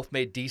 saying, they both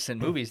made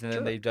decent movies, and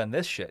then they've done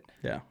this shit.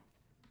 Yeah.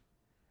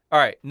 All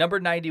right, number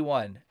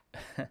 91.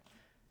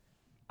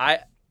 I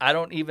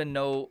don't even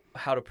know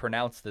how to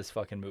pronounce this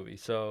fucking movie.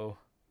 So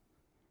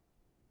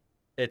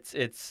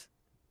it's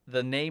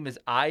the name is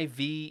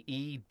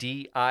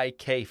IVEDIK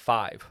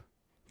 5.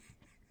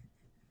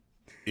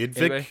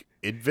 Anybody?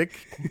 Idvik.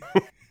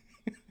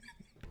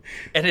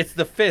 And it's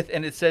the 5th,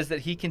 and it says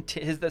that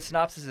the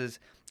synopsis is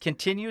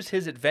continues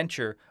his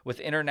adventure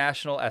with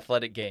international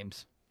athletic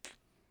games.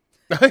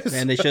 Nice.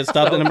 Man, they should have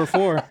stopped at number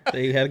 4.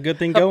 They had a good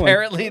thing going.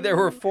 Apparently, there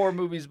were 4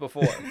 movies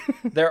before.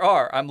 There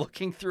are. I'm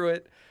looking through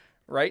it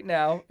right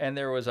now, and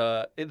there was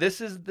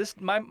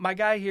my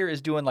guy here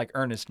is doing like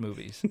earnest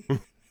movies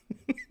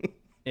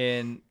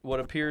in what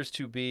appears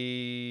to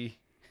be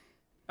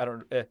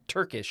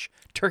Turkish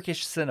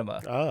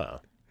cinema.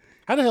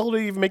 How the hell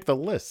did he even make the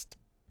list?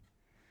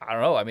 I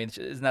don't know. I mean,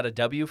 isn't that a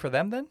W for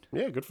them then?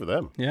 Yeah, good for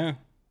them. Yeah.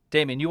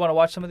 Damien, you want to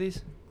watch some of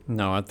these?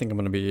 No, I think I'm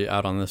going to be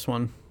out on this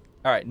one.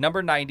 All right,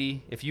 number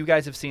 90. If you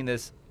guys have seen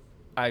this,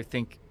 I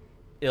think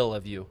ill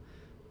of you.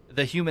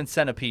 The Human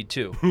Centipede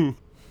 2.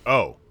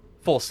 Oh.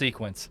 Full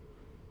sequence.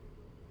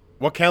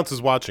 What counts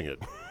as watching it?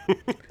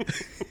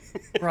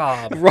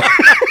 Rob.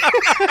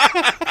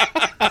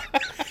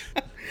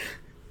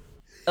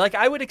 Like,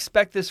 I would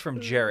expect this from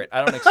Jarrett.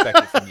 I don't expect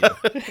it from you.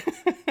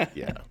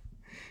 Yeah.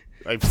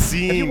 I've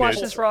seen Have you watched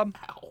it. this, Rob?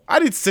 I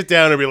didn't sit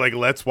down and be like,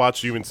 let's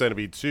watch Human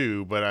Centipede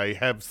 2, but I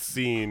have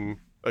seen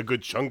a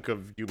good chunk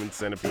of Human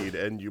Centipede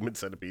and Human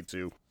Centipede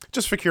 2,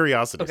 just for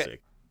curiosity's Okay.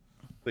 sake.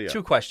 So, yeah.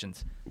 2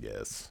 questions.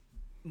 Yes.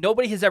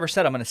 Nobody has ever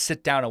said I'm going to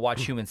sit down and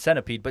watch Human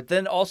Centipede, but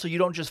then also you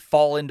don't just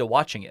fall into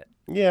watching it.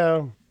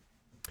 Yeah.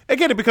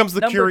 Again, it becomes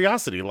the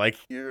curiosity. Like,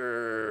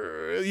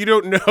 you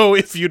don't know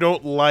if you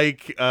don't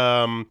like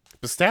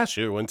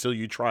pistachio until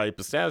you try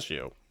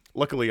pistachio.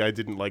 Luckily, I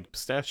didn't like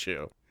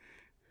pistachio.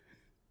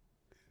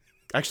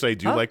 Actually, I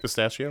do like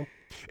pistachio.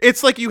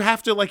 It's like you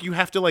have to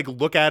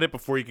look at it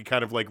before you can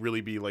kind of like really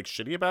be like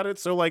shitty about it.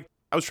 So like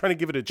I was trying to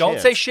give it a Don't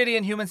chance. say shitty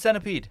in Human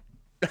Centipede.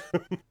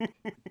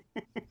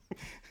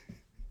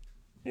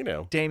 You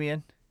know.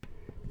 Damien.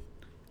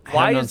 I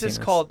Why have not is this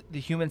seen called the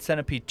Human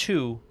Centipede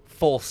 2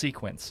 full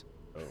sequence?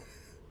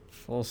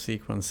 Full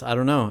sequence. I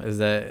don't know. Is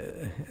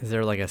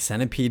there like a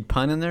centipede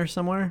pun in there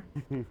somewhere?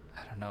 I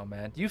don't know,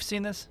 man. You've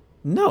seen this?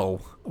 No.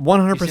 You've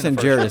 100% seen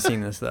the Jared first has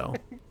seen this though.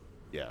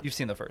 Yeah. You've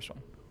seen the first one.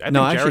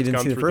 No, I think actually Jared's didn't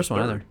gone see the through first one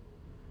third. either.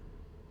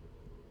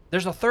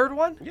 There's a third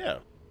one? Yeah.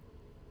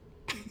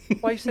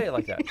 Why you say it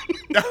like that?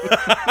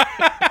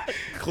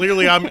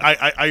 Clearly,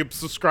 I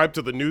subscribe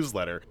to the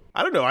newsletter.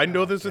 I don't know. I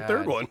know there's a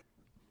third God. one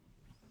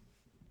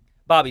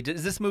Bobby,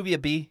 is this movie a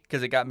B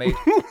because it got made?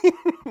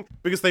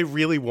 because they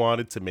really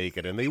wanted to make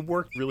it and they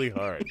worked really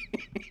hard.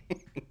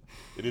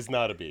 It is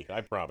not a B.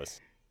 I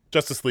promise.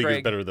 Justice League is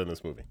Greg. better than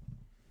this movie.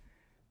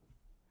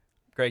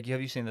 Greg,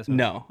 have you seen this movie?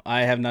 No,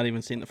 I have not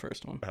even seen the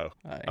first one. Oh,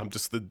 I'm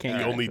just the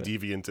can't only connect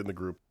it. deviant in the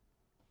group.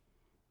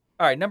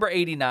 All right, number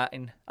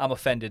 89. I'm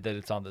offended that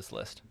it's on this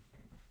list.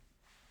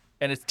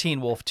 And it's Teen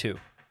Wolf 2.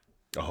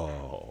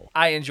 Oh,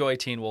 I enjoy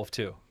Teen Wolf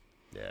 2.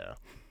 yeah.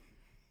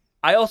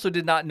 I also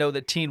did not know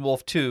that Teen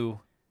Wolf 2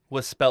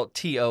 was spelt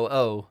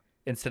T-O-O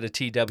instead of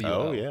T-W-O.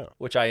 Oh, yeah.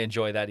 Which I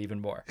enjoy that even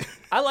more.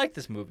 I like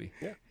this movie.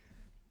 Yeah.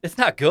 It's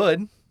not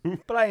good,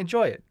 but I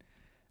enjoy it.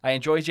 I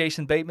enjoy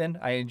Jason Bateman.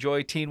 I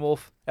enjoy Teen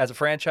Wolf as a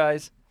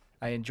franchise.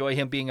 I enjoy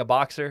him being a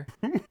boxer.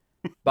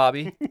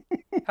 Bobby,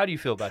 how do you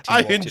feel about Teen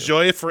I Wolf 2?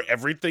 enjoy it for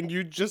everything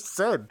you just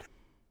said.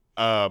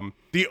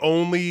 The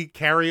only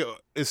carry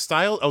is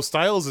Styles. Oh,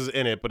 Styles is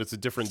in it, but it's a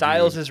different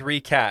Styles dude. is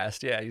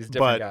recast. Yeah, he's a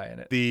But different guy in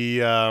it.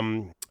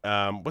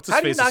 the what's his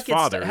face's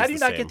father? How do you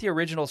not get the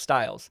original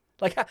Styles?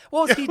 Like,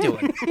 what was he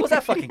doing? What was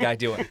that fucking guy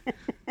doing?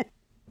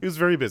 He was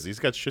very busy. He's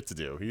got shit to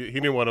do. He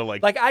didn't want to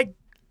like. Like,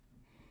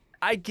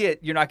 I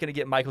get you're not going to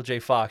get Michael J.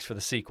 Fox for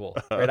the sequel,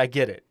 right? I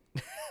get it,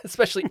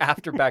 especially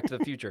after Back to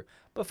the Future.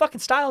 But fucking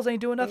Styles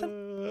ain't doing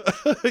nothing.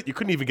 You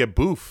couldn't even get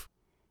Boof.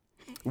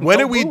 When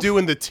No are we Boof.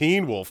 doing the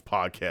Teen Wolf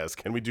podcast?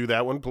 Can we do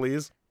that one,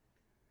 please?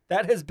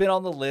 That has been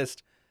on the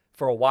list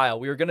for a while.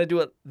 We were going to do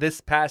it this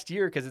past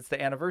year because it's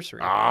the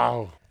anniversary.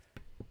 Oh,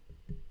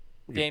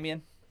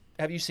 Damien,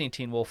 have you seen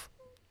Teen Wolf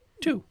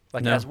 2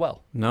 No. as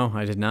well? No,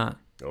 I did not.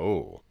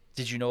 oh.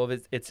 Did you know of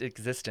its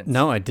existence?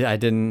 No, I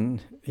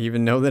didn't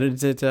even know that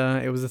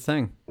it was a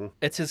thing.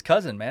 It's his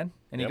cousin, man,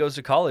 and he Yep. goes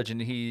to college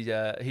and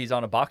he's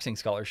on a boxing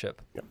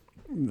scholarship.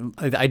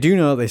 I do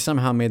know they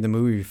somehow made the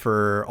movie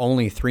for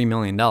only $3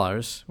 million,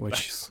 which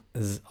Nice.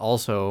 is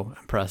also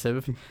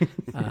impressive.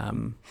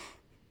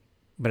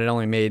 But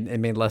it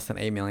made less than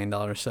 $8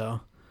 million.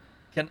 So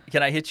Can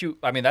I hit you?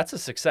 I mean, that's a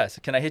success.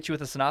 Can I hit you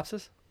with a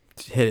synopsis?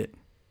 hit it.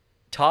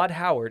 Todd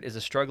Howard is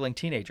a struggling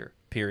teenager,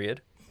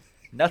 period.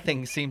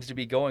 Nothing seems to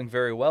be going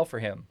very well for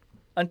him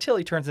until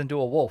he turns into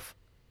a wolf.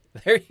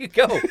 There you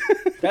go.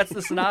 That's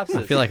the synopsis.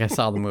 I feel like I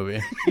saw the movie.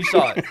 You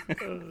saw it.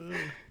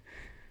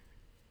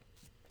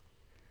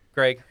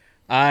 Greg,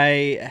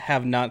 I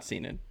have not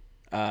seen it.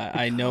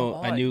 I Come knew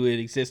on. it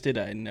existed.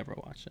 I never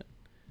watched it.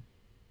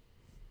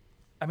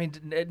 I mean,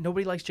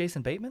 nobody likes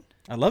Jason Bateman.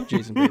 I love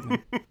Jason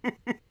Bateman.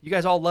 You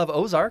guys all love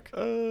Ozark.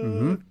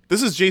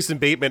 This is Jason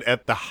Bateman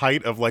at the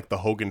height of like the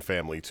Hogan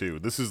family too.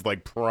 This is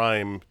like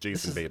prime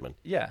Jason Bateman.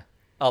 Yeah,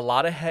 a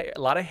lot of hair,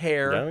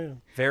 Yeah, yeah.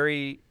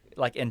 very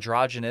like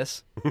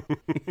androgynous.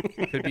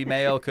 Could be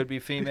male, could be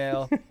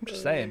female. I'm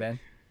just saying, man.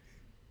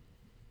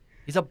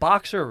 He's a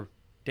boxer,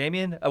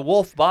 Damien, a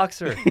wolf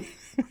boxer.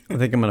 I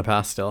think I'm gonna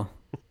pass still.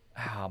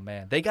 Oh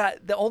man, they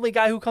got the only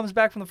guy who comes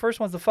back from the first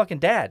one's the fucking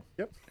dad.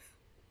 Yep.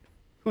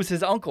 Who's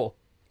his uncle?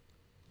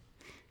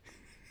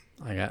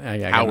 I got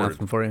Howard.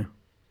 nothing for you.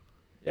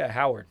 Yeah,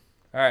 Howard.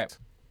 All right.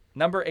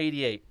 Number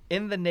 88.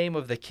 In the Name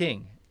of the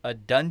King, a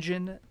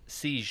dungeon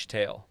siege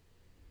tale.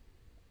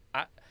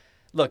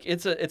 Look,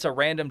 it's a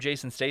random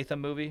Jason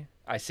Statham movie.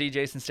 I see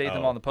Jason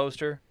Statham on the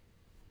poster.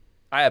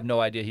 I have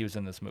no idea he was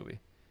in this movie.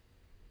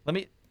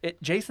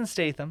 Jason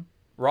Statham,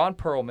 Ron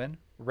Perlman,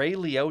 Ray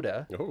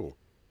Liotta, Oh.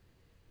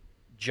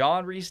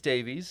 John Rhys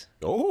Davies,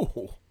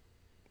 Oh.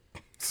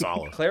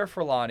 Solid. Claire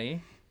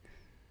Forlani,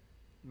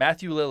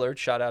 Matthew Lillard,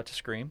 shout out to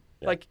Scream.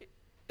 Yeah. Like,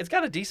 it's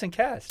got a decent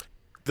cast.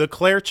 The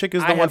Claire chick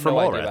is the I one have from no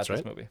idea Mallrats, about right?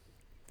 this movie.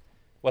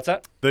 What's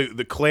that?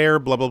 The Claire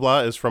blah blah blah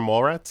is from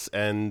Mallrats,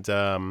 and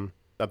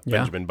not Yeah.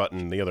 Benjamin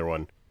Button, the other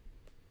one,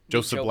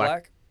 Joseph Joe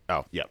Black.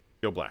 Oh yeah,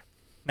 Joe Black.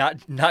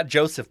 Not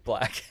Joseph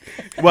Black.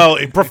 Well,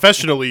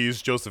 professionally,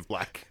 he's Joseph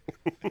Black.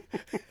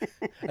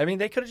 I mean,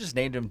 they could have just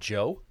named him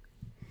Joe.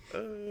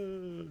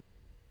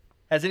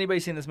 Has anybody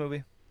seen this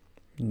movie?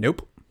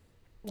 Nope.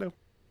 No.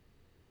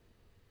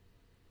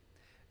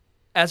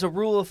 As a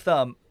rule of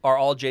thumb, are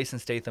all Jason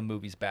Statham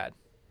movies bad,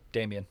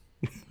 Damien?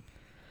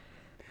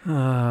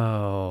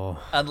 Oh.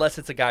 Unless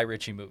it's a Guy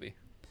Ritchie movie.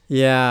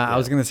 Yeah, I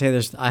was gonna say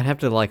I'd have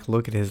to like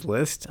look at his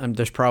list.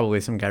 There's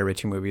probably some Guy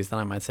Ritchie movies that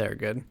I might say are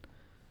good.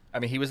 I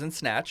mean, he was in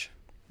Snatch.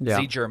 Yeah.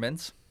 See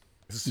Germans.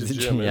 This is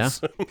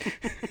Germans.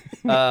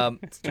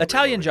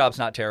 Italian Job's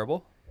not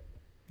terrible.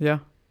 Yeah.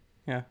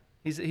 Yeah.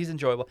 He's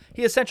enjoyable.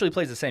 He essentially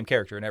plays the same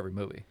character in every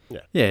movie.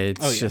 Yeah,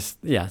 it's Oh, yeah. just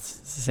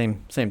it's the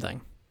same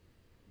thing.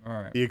 All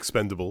right. The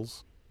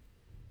Expendables.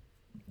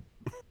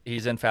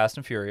 He's in Fast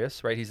and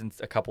Furious, right? He's in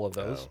a couple of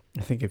those.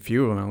 I think a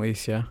few of them at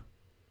least, yeah.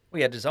 Well,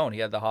 he had his own. He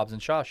had the Hobbs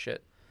and Shaw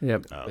shit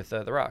Yep. with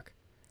The Rock.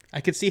 I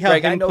could see how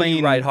Greg, I him know playing.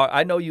 you ride hard.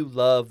 I know you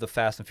love the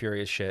Fast and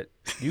Furious shit.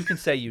 You can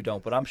say you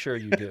don't, but I'm sure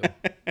you do.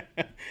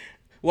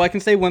 Well, I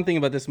can say one thing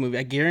about this movie.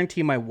 I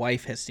guarantee my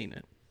wife has seen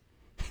it.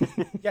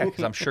 Yeah,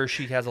 because I'm sure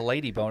she has a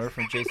lady boner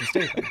from Jason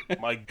Statham.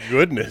 My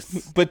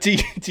goodness. But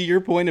to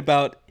your point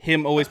about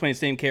him always playing the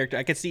same character,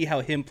 I could see how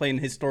him playing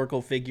a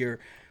historical figure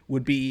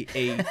would be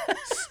a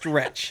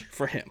stretch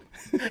for him.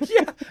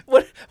 Yeah.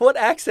 What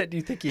accent do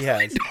you think he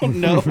has?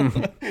 No,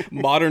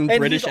 modern And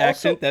British he's also-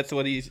 accent. That's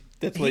what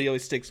he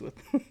always sticks with.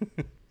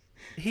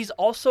 He's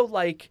also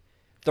like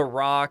The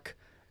Rock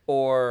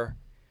or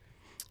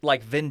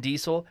like Vin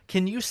Diesel.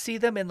 Can you see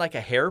them in like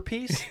a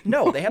hairpiece?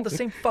 No, they have the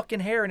same fucking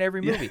hair in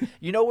every movie.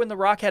 You know when The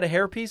Rock had a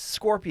hairpiece?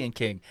 Scorpion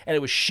King, and it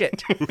was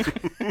shit.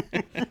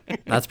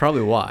 That's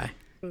probably why.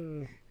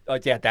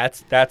 Yeah,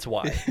 that's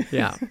why.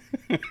 Yeah.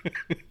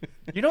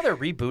 You know they're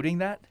rebooting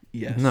that?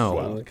 Yes. No.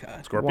 Oh,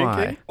 God. Scorpion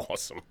Why? King?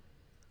 Awesome.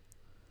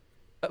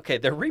 Okay,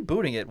 they're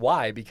rebooting it.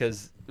 Why?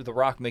 Because The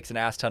Rock makes an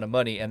ass ton of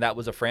money, and that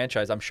was a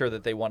franchise I'm sure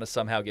that they want to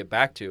somehow get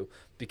back to.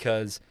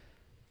 Because,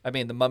 I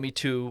mean, The Mummy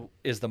 2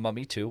 is The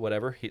Mummy 2,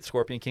 whatever.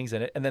 Scorpion King's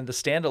in it. And then the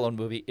standalone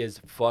movie is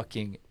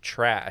fucking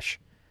trash.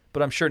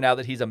 But I'm sure now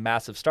that he's a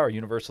massive star,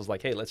 Universal's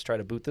like, hey, let's try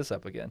to boot this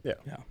up again. Yeah.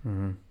 Yeah.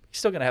 He's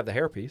still going to have the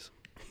hairpiece.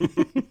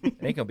 It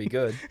ain't going to be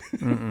good.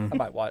 I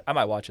might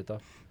watch it, though.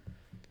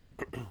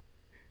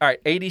 All right,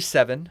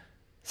 87,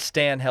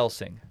 Stan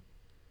Helsing.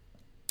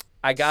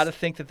 I got to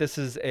think that this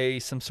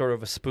is some sort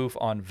of a spoof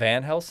on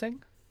Van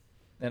Helsing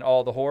and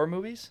all the horror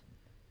movies.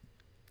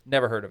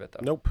 Never heard of it,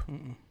 though. Nope.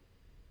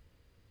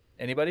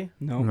 Anybody?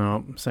 No.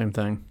 No, same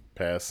thing.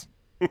 Pass.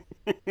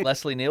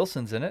 Leslie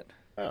Nielsen's in it.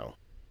 Oh.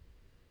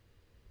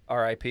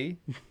 R.I.P.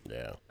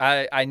 Yeah.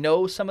 I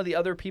know some of the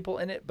other people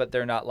in it, but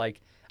they're not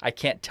like, I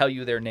can't tell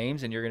you their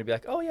names, and you're going to be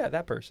like, oh, yeah,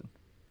 that person.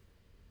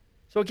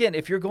 So, again,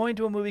 if you're going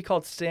to a movie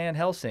called Stan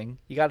Helsing,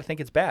 you got to think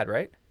it's bad,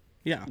 right?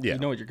 Yeah. Yeah. You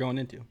know what you're going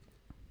into.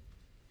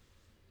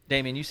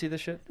 Damien, you see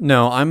this shit?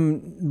 No,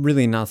 I'm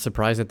really not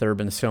surprised that there have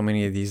been so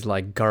many of these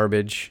like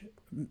garbage,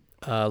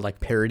 like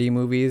parody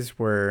movies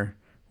where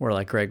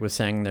like Greg was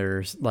saying,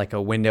 there's like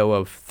a window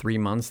of 3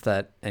 months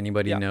that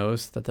anybody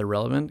knows that they're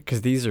relevant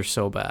because these are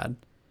so bad.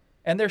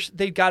 And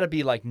they've got to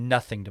be like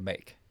nothing to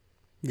make.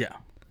 Yeah.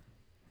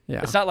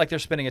 Yeah. It's not like they're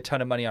spending a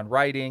ton of money on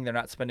writing. They're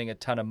not spending a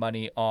ton of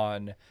money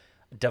on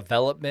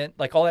development.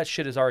 Like all that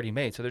shit is already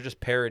made. So they're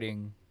just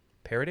parroting?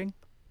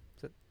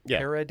 Is it Yeah.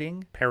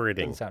 Parroting?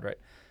 Parroting. Doesn't sound right.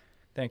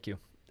 Thank you.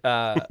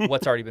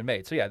 What's already been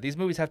made. So yeah, these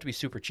movies have to be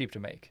super cheap to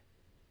make.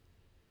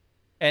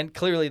 And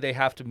clearly they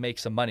have to make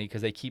some money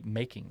because they keep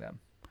making them.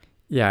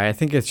 Yeah, I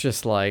think it's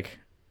just like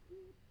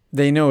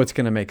they know it's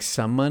going to make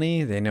some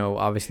money. They know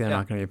obviously they're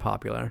not going to be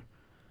popular.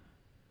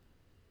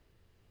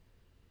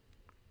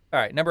 All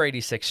right, number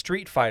 86,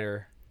 Street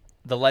Fighter,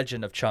 The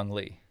Legend of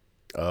Chun-Li.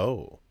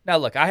 Oh. Now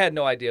look, I had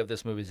no idea of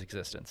this movie's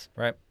existence,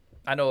 right?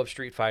 I know of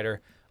Street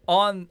Fighter.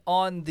 On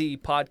the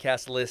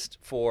podcast list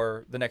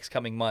for the next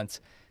coming months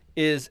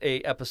is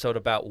a episode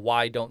about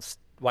why don't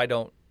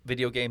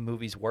video game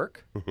movies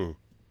work.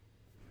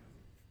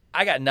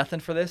 I got nothing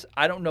for this.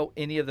 I don't know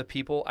any of the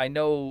people. I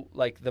know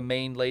like the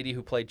main lady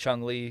who played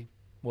Chun-Li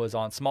was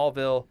on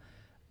Smallville.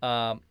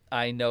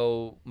 I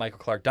know Michael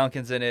Clark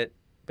Duncan's in it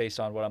based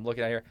on what I'm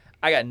looking at here.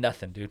 I got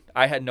nothing, dude.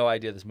 I had no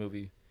idea this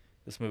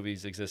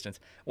movie's existence.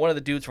 One of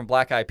the dudes from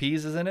Black Eyed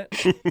Peas is in it.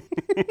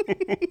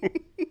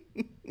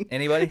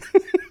 Anybody?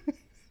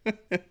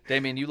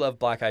 Damien, you love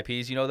Black Eyed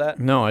Peas. You know that?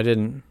 No, I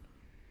didn't.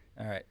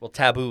 All right. Well,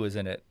 Taboo is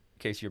in it, in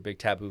case you're a big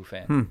Taboo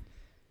fan.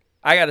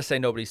 I got to say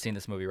nobody's seen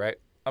this movie, right?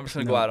 I'm just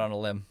going to go out on a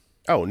limb.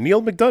 Oh,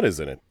 Neil McDonough is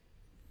in it.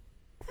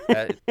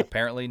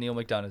 Apparently, Neil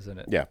McDonough is in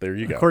it. Yeah, there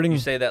you go. According You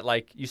say that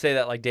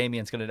like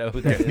Damien's going to know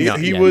who that is. He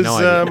Yeah, was no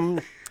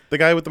idea. the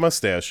guy with the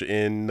mustache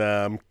in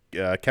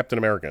Captain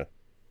America,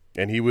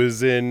 and he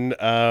was in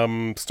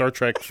Star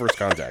Trek: First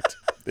Contact.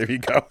 There you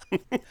go.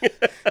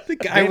 The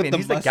guy with Damien, the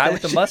he's mustache. the guy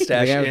with the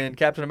mustache The guy- in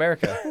Captain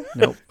America.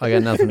 Nope, I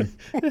got nothing.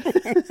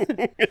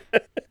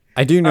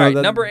 I do know All right,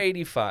 that number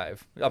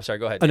 85. I'm sorry,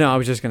 go ahead. Oh, no, I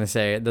was just going to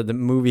say that the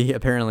movie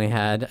apparently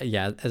had,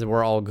 as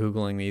we're all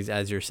Googling these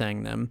as you're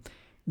saying them,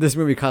 this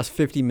movie cost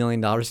 $50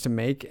 million to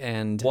make.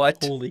 And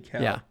What? Holy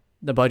cow. yeah,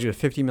 the budget was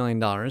 $50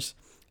 million.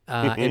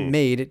 It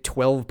made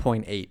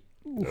 12.8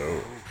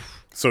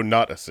 So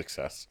not a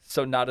success.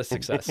 So not a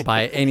success.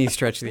 by any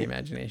stretch of the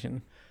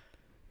imagination.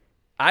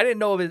 I didn't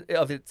know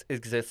of its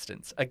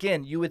existence.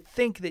 Again, you would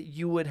think that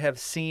you would have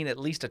seen at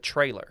least a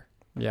trailer.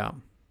 Yeah.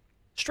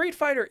 Street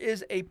Fighter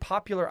is a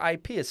popular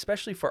IP,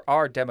 especially for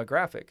our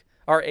demographic,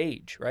 our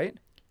age, right?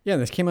 Yeah,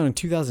 and this came out in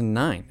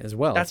 2009 as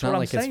well. That's it's not what I'm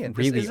like saying. it's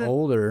This really isn't-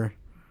 old or...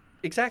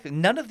 Exactly.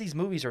 None of these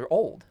movies are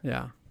old.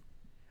 Yeah.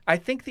 I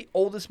think the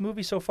oldest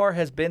movie so far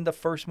has been the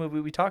first movie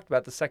we talked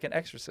about, The Second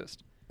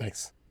Exorcist.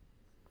 Nice.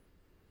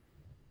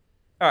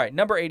 All right,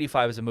 number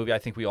 85 is a movie I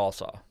think we all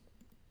saw.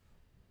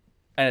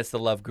 And it's The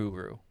Love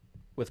Guru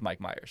with Mike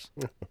Myers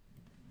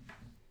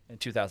in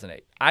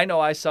 2008. I know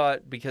I saw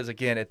it because,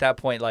 again, at that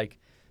point, like,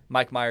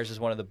 Mike Myers is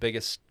one of the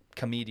biggest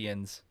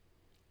comedians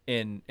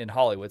in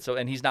Hollywood.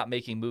 And he's not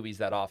making movies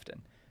that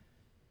often.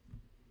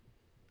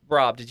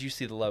 Rob, did you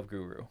see The Love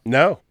Guru?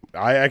 No,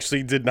 I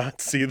actually did not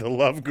see The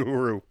Love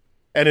Guru,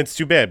 and it's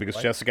too bad because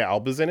What? Jessica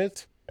Alba's in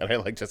it, and I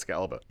like Jessica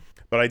Alba,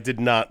 but I did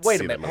not. Wait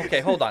see a minute. that movie. Okay,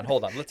 hold on.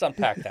 Let's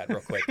unpack that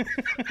real quick.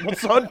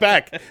 Let's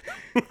unpack.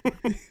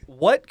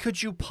 What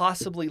could you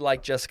possibly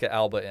like Jessica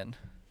Alba in?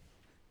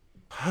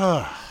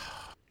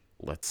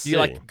 Let's Do see. you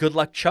like Good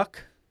Luck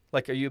Chuck?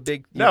 Like, are you a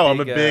big? No, I'm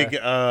a big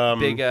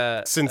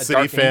Sin a City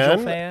Dark Angel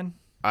fan. fan.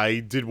 I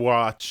did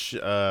watch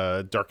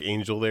Dark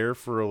Angel there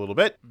for a little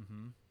bit.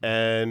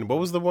 And what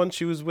was the one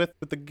she was with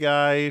the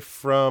guy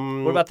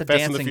from What about the Fast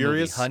dancing and the movie,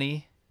 Furious?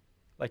 Honey?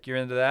 Like, you're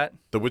into that?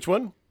 The which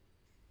one?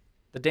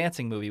 The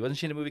dancing movie. Wasn't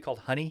she in a movie called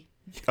Honey?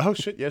 Oh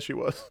shit, yeah, she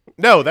was.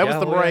 No, that was Yeah,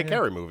 the well, Mariah yeah.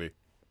 Carey movie.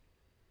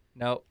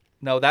 No,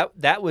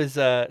 that was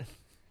that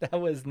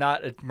was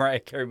not a Mariah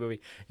Carey movie.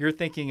 You're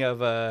thinking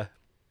of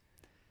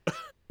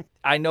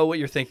I know what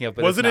you're thinking of,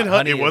 but Wasn't it's it not.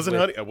 Honey? It is wasn't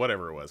with Honey.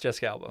 Whatever it was.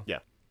 Jessica Alba. Yeah.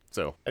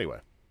 So anyway.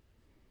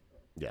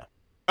 Yeah.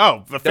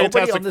 Oh, the Nobody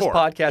Fantastic on this Four.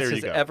 podcast There you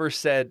has go. ever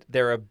said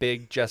they're a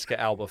big Jessica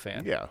Alba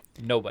fan. Yeah.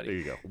 Nobody. There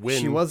you go. Win.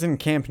 She was in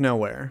Camp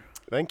Nowhere.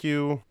 Thank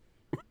you.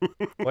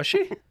 Was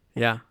she?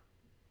 Yeah.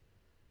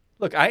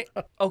 Look,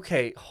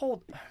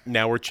 hold.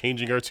 Now we're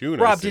changing our tune.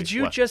 I Rob, see. did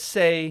you What? just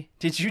say?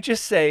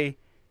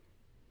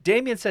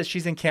 Damien says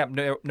she's in Camp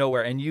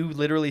Nowhere, and you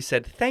literally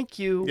said thank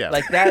you. Yeah.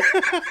 Like that.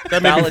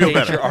 That made me feel validates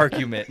better. your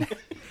argument.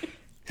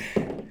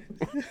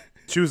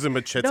 Choose a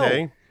machete.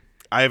 No.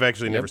 I have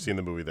actually never seen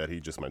the movie that he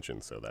just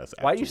mentioned, so that's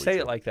Why do you actually say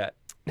true. it like that?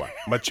 What?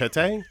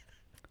 Machete?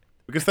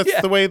 Because that's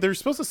Yeah. the way they're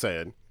supposed to say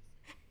it.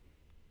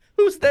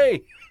 Who's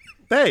they?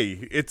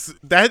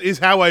 That is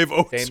how I've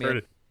always Damien. heard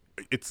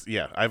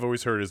it. I've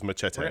always heard it as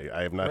machete.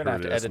 I have We're not gonna have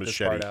heard it to as edit this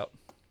machete. part out.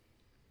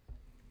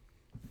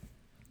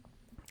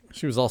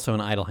 She was also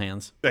in Idle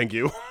Hands. Thank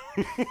you.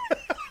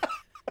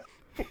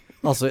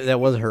 Also, that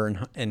was her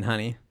in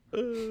Honey.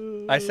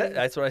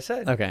 That's what I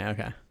said.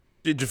 Okay.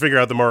 Did you figure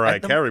out the Mariah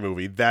At the- Carey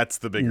movie? That's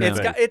the bigger No.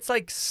 thing. It's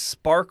like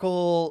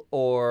Sparkle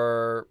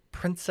or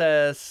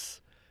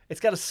Princess. It's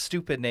got a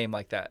stupid name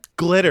like that.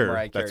 Glitter.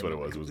 Mariah Carey That's what it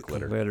movie. was. It was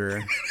glitter.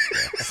 Glitter.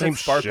 I Same said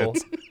Sparkle.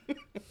 shit.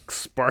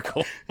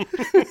 Sparkle.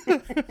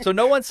 So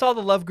no one saw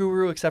The Love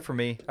Guru except for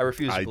me. I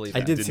refuse to believe I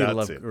that. did see The not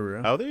Love see it.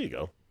 Guru. Oh, there you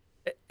go.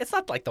 It's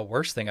not like the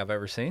worst thing I've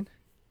ever seen.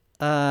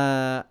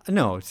 No,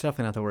 it's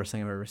definitely not the worst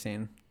thing I've ever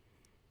seen.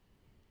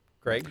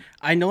 Greg?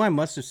 I know I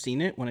must have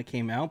seen it when it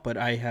came out, but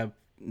I have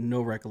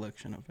no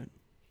recollection of it.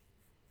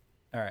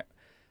 All right.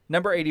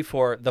 Number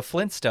 84, The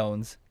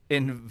Flintstones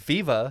in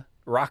Viva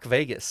Rock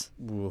Vegas.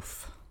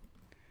 Woof.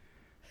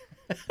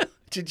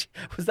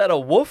 Was that a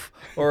woof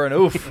or an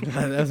oof?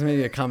 That was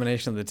maybe a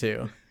combination of the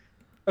two.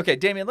 Okay,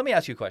 Damien, let me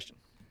ask you a question.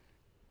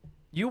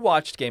 You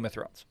watched Game of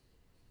Thrones.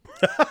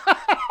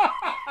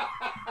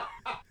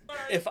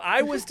 If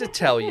I was to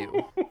tell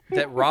you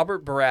that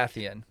Robert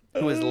Baratheon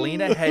who is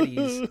Lena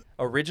Headey's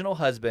original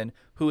husband,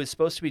 who is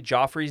supposed to be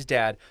Joffrey's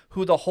dad,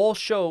 who the whole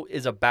show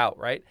is about,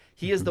 right?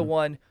 He is the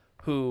one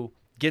who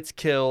gets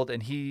killed,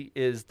 and he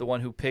is the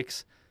one who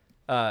picks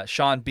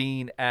Sean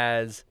Bean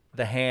as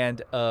the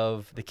hand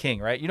of the king,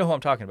 right? You know who I'm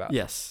talking about.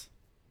 Yes.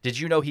 Did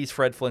you know he's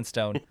Fred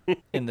Flintstone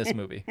in this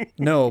movie?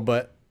 No,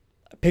 but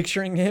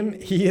picturing him,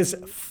 he is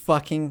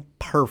fucking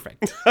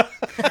perfect.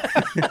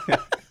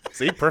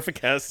 See, perfect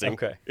casting.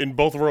 Okay. In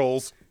both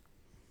roles.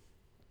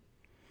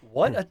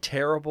 What a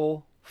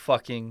terrible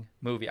fucking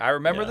movie. I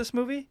remember Yeah. this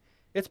movie.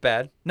 It's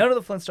bad. None of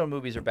the Flintstone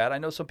movies are bad. I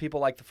know some people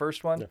like the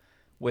first one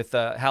with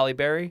Halle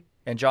Berry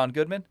and John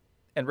Goodman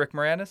and Rick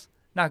Moranis.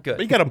 Not good.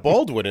 But you got a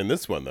Baldwin in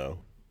this one, though.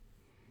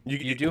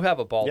 You do have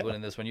a Baldwin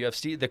in this one. You have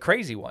the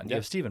crazy one. You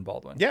have Stephen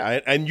Baldwin. Yeah,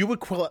 and you would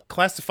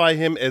classify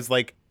him as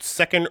like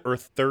second or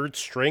third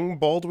string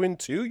Baldwin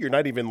too. You're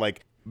not even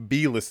like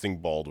B-listing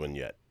Baldwin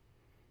yet.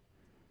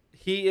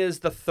 He is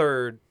the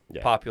third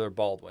popular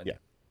Baldwin. Yeah.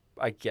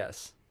 I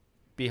guess.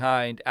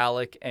 Behind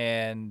Alec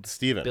and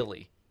Steven.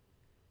 Billy.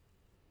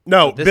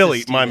 No, This Billy.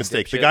 is My Steven,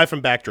 mistake. The dipshit. guy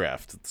from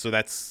Backdraft. So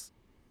that's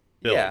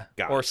Billy. Yeah.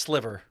 Got Or it.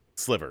 Sliver.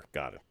 Sliver.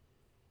 Got it.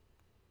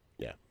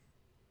 Yeah.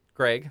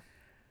 Greg.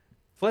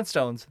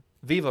 Flintstones.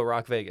 Viva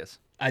Rock Vegas.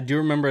 I do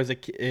remember as a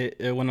kid,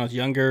 when I was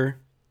younger,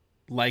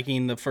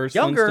 liking the first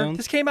Younger. Flintstones.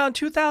 This came out in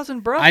 2000,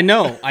 bro. I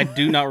know. I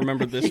do not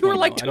remember this You were one.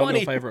 like though. I don't know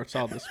 20. if I ever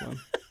saw this one.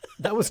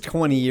 That was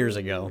 20 years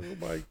ago.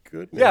 Oh my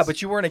goodness. Yeah,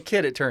 but you weren't a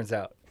kid, it turns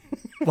out.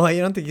 Well, I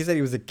don't think he said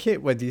he was a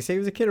kid. What, did he say he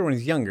was a kid or when he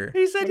was younger?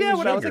 He said, When he yeah, was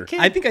when I was a younger. kid.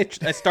 I think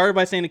I started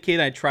by saying a kid.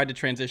 I tried to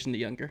transition to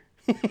younger.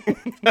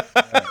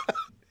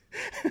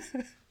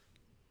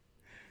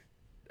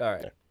 All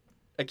right.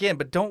 Again,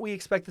 but don't we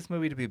expect this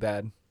movie to be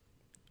bad?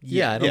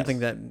 Yeah, I don't Yes. think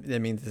that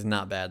means it's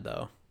not bad,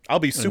 though. I'll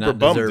be Or super not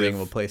bummed deserving of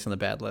a if place on the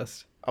bad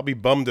list. I'll be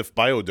bummed if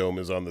Biodome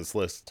is on this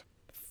list.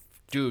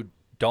 Dude,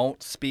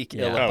 don't speak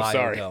ill Yeah. of Oh,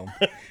 sorry. Biodome.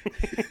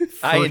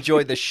 I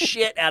enjoyed the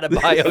shit out of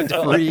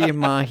Biodome. Free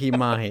mahi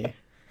mahi.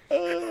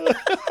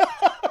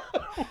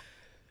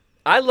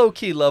 I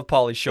low-key love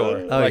Pauly Shore.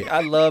 Oh, like, yeah.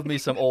 I love me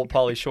some old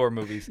Pauly Shore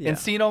movies. Yeah.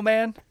 Encino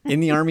Man, In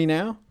the army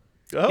now?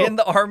 Oh, in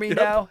the army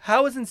now.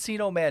 How has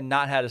Encino Man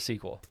not had a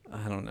sequel?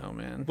 I don't know,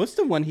 man. What's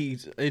the one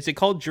is it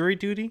called Jury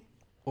Duty?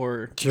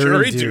 Or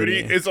Jury Duty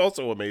is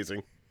also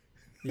amazing.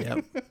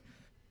 Yep.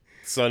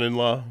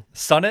 Son-in-law.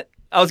 Son It?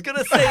 I was going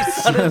to say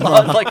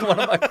Son-in-Law is like one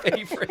of my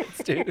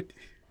favorites, dude.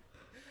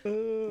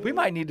 We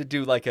might need to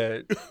do like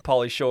a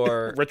Pauly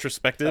Shore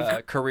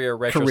Retrospective. career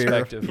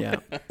retrospective. Yeah.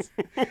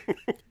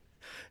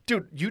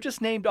 Dude, you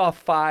just named off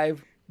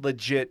 5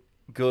 legit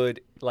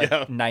good like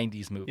Yeah.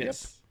 90s movies.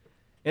 yes.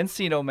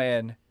 Encino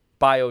Man,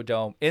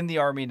 Biodome, In the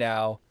Army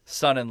Now,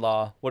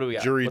 Son-in-Law. What do we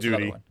got? Jury What's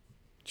another Duty. one?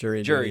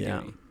 Jury Jury duty. Yeah.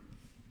 Duty.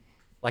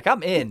 Like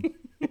I'm in.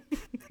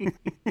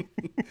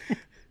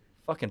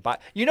 Fucking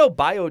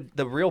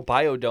the real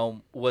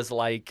Biodome was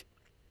like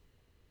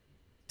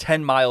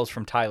 10 miles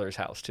from Tyler's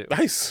house too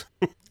Nice.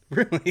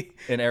 Really?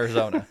 in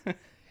Arizona.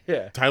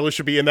 Yeah. Tyler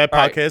should be in that All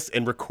right. podcast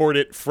and record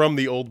it from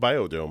the old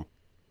Biodome.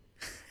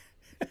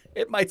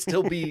 It might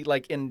still be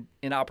like in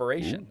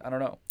operation. I don't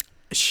know.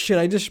 Shit,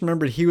 I just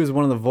remembered he was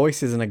one of the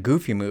voices in a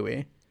Goofy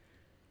movie.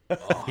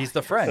 He's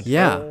the friend.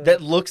 Yeah.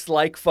 That looks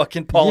like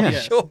fucking Pauly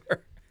Yes. Shore.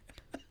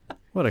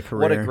 What a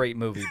career. What a great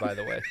movie, by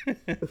the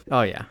way.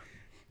 Oh, yeah.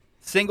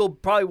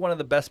 Probably one of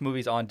the best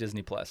movies on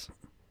Disney Plus.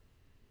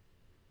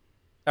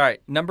 All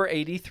right, number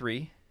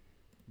 83,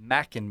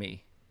 Mac and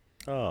Me.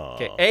 Oh.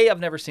 Okay, A, I've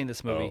never seen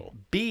this movie. Oh.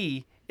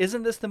 B,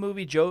 isn't this the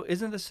movie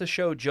Isn't this the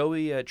show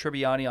Joey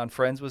Tribbiani on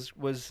Friends was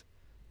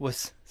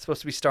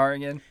supposed to be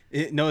starring in?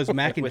 No, it's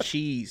mac and With-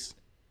 cheese.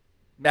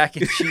 Mac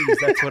and cheese,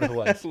 that's what it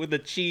was. With the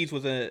cheese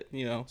was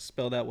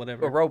spelled out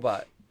whatever. A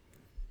robot.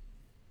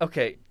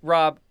 Okay,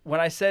 Rob, when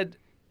I said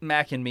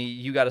Mac and Me,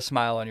 you got a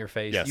smile on your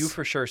face. Yes. You've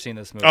for sure seen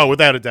this movie. Oh,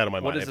 without a doubt in my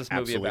What mind. is this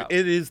movie Absolutely. about?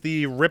 It is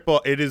the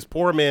rip-off. It is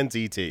Poor Man's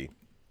E.T.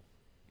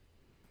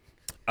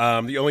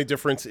 The only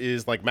difference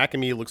is like Mac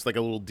and Me looks like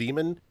a little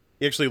demon.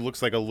 He actually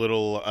looks like a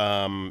little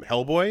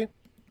Hellboy.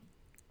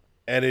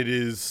 And it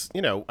is,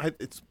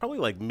 it's probably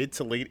like mid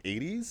to late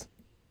 80s.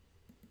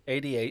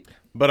 88.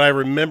 But I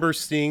remember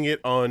seeing it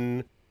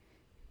on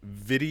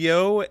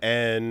video,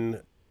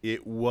 and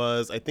it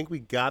was, I think we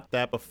got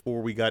that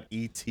before we got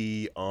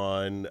E.T.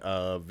 on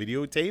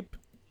videotape.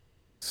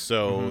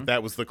 So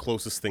that was the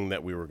closest thing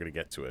that we were going to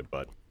get to it.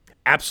 But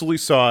absolutely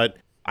saw it.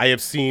 I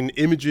have seen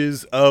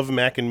images of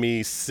Mac and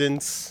Me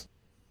since,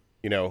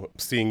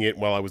 seeing it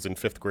while I was in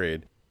 5th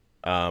grade.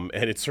 And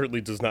it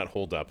certainly does not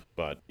hold up.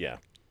 But yeah,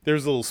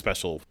 there's a little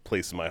special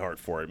place in my heart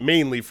for it,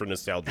 mainly for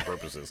nostalgia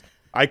purposes.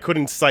 I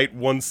couldn't cite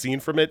one scene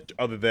from it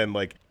other than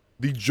like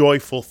the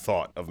joyful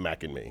thought of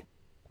Mac and Me.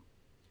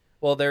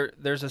 Well,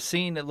 there's a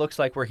scene it looks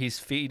like where he's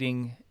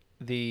feeding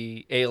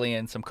the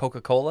alien some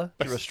Coca-Cola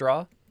through a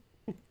straw.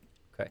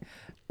 Okay.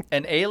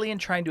 An alien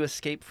trying to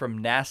escape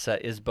from NASA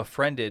is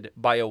befriended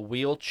by a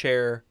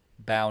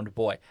wheelchair-bound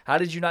boy. How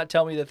did you not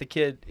tell me that the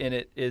kid in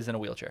it is in a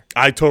wheelchair?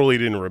 I totally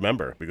didn't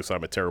remember because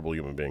I'm a terrible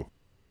human being.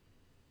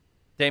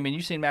 Damon,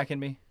 you seen Mac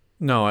and Me?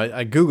 No,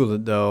 I googled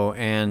it though,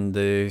 and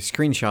the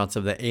screenshots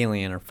of the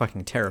alien are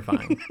fucking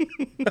terrifying.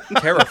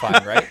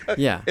 Terrifying, right?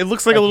 Yeah, It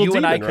looks like a little you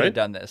demon, and I could right? have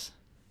done this.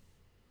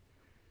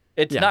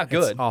 It's Yeah, not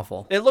good. it's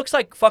awful. It looks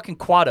like fucking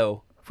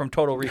Quado from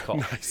Total Recall.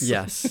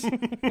 Yes.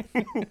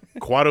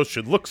 Quado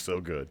should look so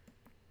good.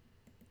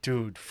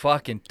 Dude,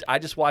 fucking. I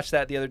just watched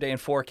that the other day in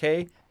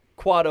 4K.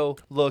 Quado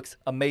looks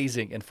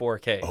amazing in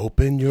 4K.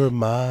 Open your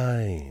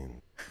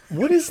mind.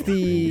 What is Your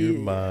the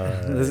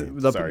mind.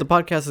 the, Sorry. the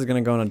podcast is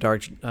going to go in a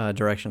dark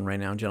direction right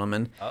now,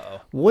 gentlemen.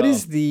 Uh-oh. What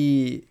is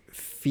the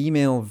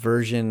female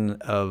version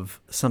of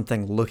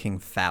something looking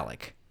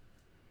phallic?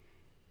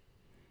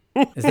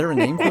 Is there a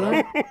name for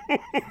that?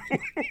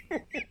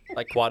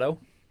 Like Quado?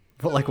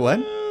 Like what?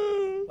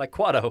 Like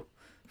Quado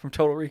from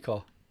Total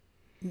Recall.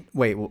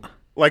 Wait,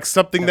 Like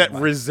something that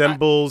mind.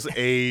 resembles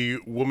a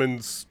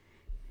woman's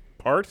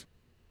part?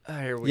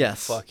 Here we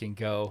Yes. fucking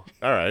go.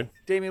 All right.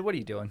 Damien, what are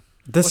you doing?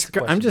 this What's the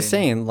I'm question, just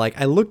Damien? saying, like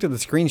I looked at the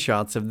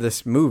screenshots of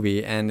this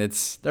movie and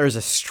there's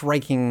a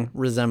striking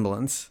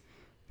resemblance.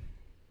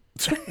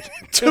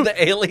 To the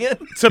alien?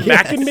 To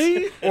Mac and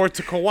Me or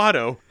to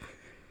Kawado?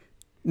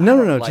 No, I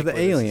don't to like the where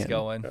this is alien.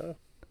 going.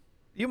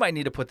 You might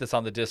need to put this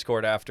on the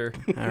Discord after.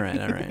 All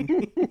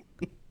right.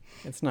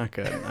 It's not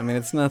good. I mean,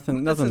 it's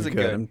nothing. Nothing's isn't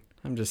good. good.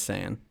 I'm just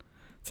saying.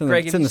 It's in,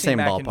 Greg, it's have in you the seen same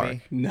Mac and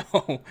ballpark. Me?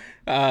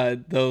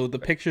 No. Though the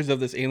pictures of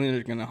this alien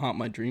are gonna haunt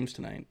my dreams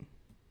tonight.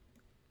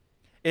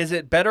 Is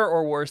it better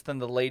or worse than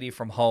the lady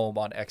from Home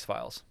on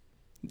X-Files?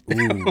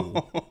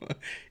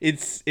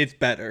 It's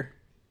better.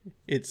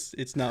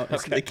 It's not.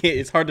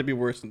 It's hard to be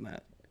worse than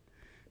that.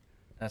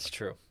 That's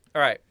true.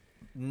 All right.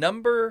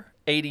 Number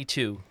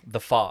 82, The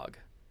Fog.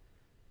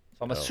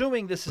 So I'm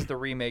assuming this is the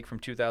remake from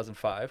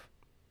 2005.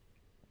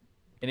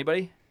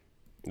 Anybody?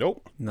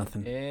 Nope.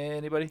 Nothing.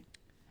 Anybody?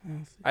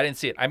 I didn't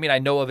see it. I mean, I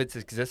know of its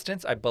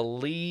existence. I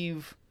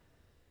believe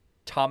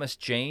Thomas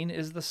Jane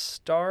is the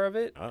star of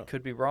it. Oh.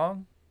 Could be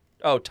wrong.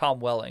 Oh, Tom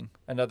Welling,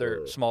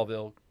 another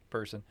Smallville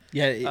person.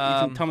 Yeah,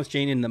 isn't Thomas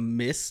Jane in The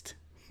Mist?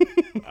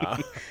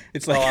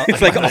 It's like Oh, it's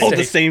my like all the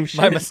mistake. same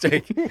shit. My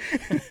mistake.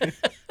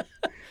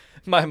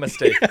 My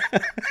mistake.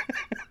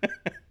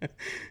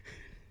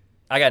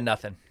 I got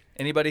nothing.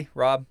 Anybody?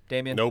 Rob?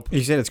 Damien? Nope.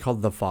 You said it's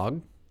called The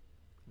Fog?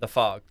 The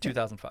Fog,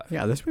 2005.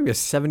 Yeah, this movie is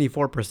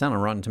 74% on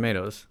Rotten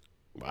Tomatoes.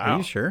 Wow. Are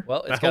you sure?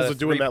 Well, it's The hell's got a it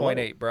doing that low?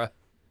 3.8, bruh.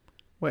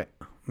 Wait,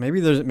 maybe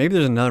there's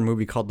another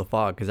movie called The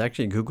Fog because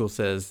actually Google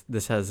says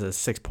this has a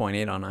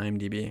 6.8 on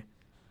IMDb.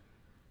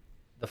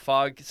 The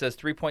Fog says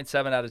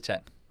 3.7 out of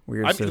 10.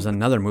 Weird. I'm- So there's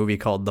another movie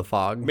called The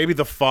Fog. Maybe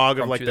the fog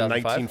of From like the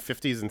 2005?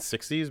 1950s and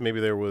 60s. Maybe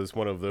there was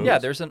one of those. Yeah,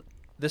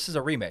 this is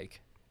a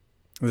remake.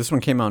 This one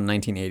came out in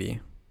 1980.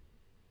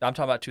 I'm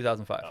talking about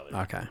 2005.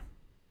 Okay.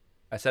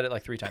 I said it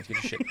like 3 times.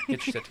 Get your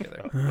shit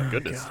together. My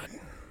goodness.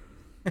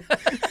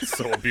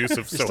 So abusive,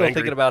 You're so still angry.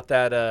 thinking about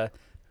that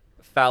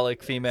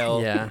phallic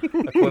female Yeah.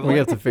 equivalent? We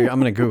have to figure. I'm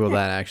gonna Google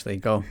that actually.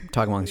 Go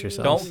talk amongst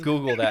yourselves. Don't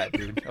Google that,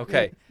 dude.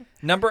 Okay.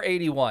 Number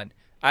 81.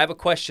 I have a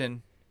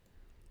question.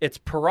 It's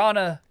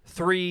Piranha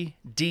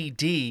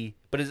 3DD,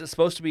 but is it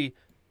supposed to be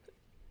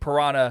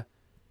Piranha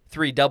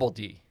 3 double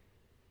D?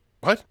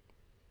 What?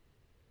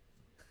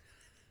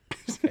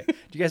 Okay.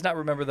 Do you guys not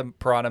remember the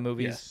Piranha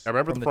movies? Yes. I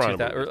remember from the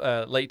Piranha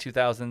movies. late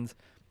 2000s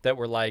that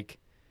were like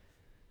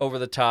over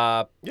the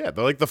top. Yeah,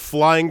 they're like the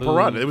flying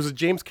piranha. Ooh. It was a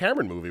James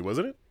Cameron movie,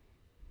 wasn't it?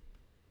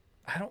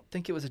 I don't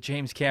think it was a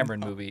James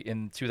Cameron movie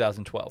in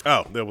 2012.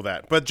 Oh, well,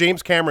 that. But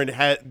James Cameron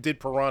did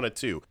Piranha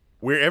too.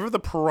 Wherever the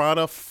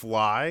piranha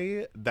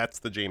fly, that's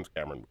the James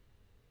Cameron movie.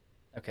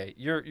 Okay,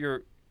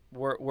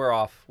 we're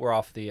off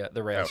the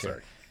Oh, rails here.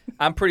 sorry.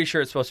 I'm pretty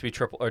sure it's supposed to be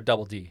triple or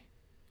double D.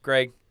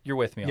 Greg, you're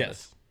with me on Yes.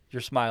 this.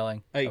 You're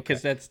smiling.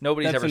 Because Okay.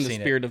 Nobody's that's ever in the seen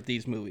spirit of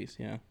these movies.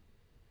 Yeah.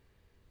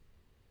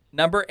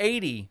 Number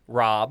 80,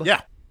 Rob.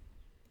 Yeah.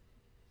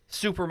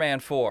 Superman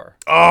 4.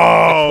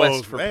 Oh,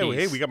 Quest for hey,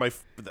 Peace. we got my.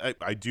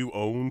 I do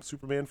own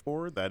Superman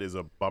 4. That is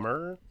a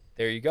bummer.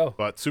 There you go.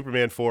 But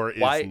Superman 4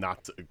 is Why-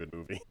 not a good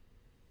movie.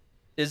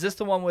 Is this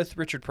the one with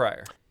Richard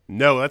Pryor?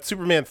 No, that's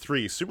Superman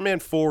 3. Superman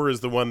 4 is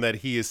the one that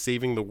he is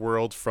saving the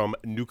world from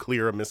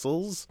nuclear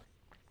missiles.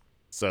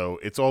 So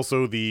it's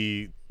also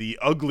the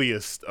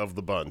ugliest of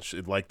the bunch.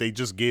 Like they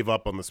just gave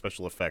up on the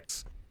special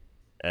effects,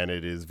 and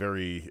it is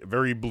very,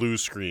 very blue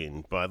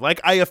screen. But like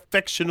I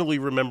affectionately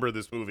remember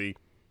this movie,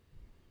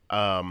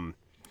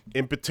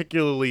 in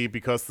particularly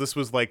because this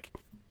was like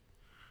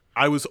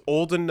I was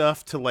old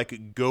enough to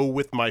like go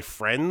with my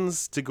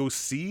friends to go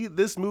see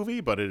this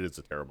movie, but it is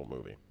a terrible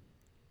movie.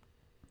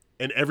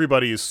 And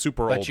everybody is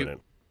super But old you- in it.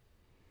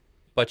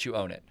 But you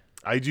own it.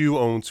 I do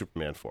own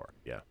Superman 4.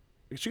 Yeah.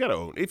 Because you gotta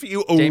own. If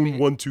you own Damien-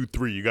 1, 2,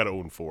 3, you gotta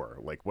own 4.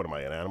 Like, what am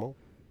I, an animal?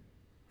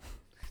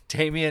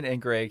 Damien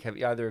and Greg, have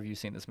either of you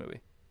seen this movie?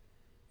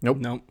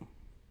 Nope.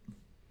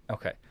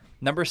 Okay.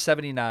 Number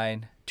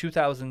 79,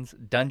 2000's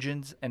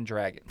Dungeons and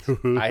Dragons.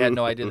 I had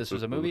no idea this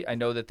was a movie. I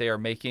know that they are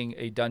making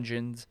a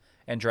Dungeons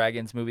and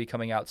Dragons movie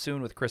coming out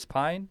soon with Chris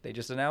Pine. They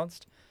just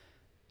announced.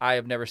 I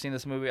have never seen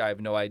this movie. I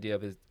have no idea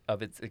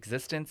of its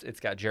existence. It's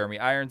got Jeremy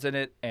Irons in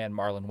it and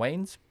Marlon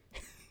Wayans.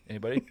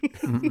 Anybody?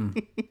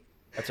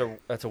 Have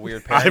That's a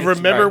weird I pairing.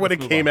 remember Alright, when let's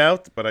it move came on.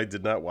 out, but I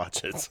did not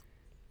watch it.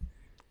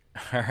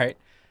 All right.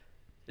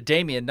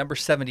 Damien, number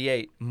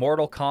 78,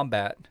 Mortal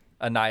Kombat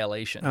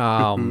Annihilation.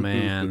 Oh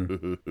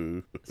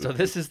man. So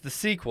this is the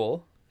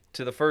sequel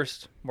to the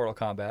first Mortal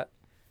Kombat.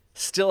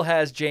 Still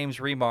has James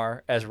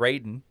Remar as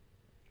Raiden.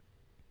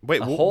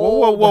 Wait, A whoa,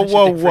 whole whoa, whoa, bunch of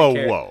whoa,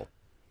 different whoa,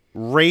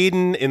 whoa.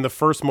 Raiden in the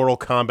first Mortal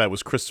Kombat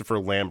was Christopher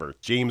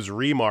Lambert. James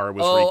Remar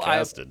was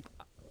recasted.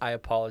 I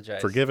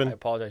apologize. Forgiven? I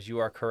apologize. You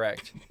are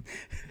correct.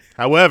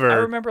 However, I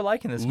remember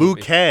liking this Liu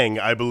movie. Kang,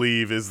 I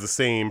believe, is the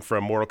same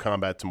from Mortal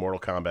Kombat to Mortal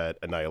Kombat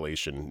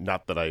Annihilation.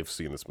 Not that I've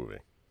seen this movie.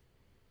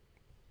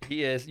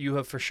 He is. You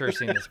have for sure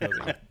seen this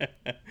movie.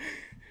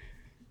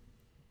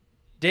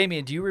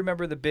 Damien, do you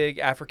remember the big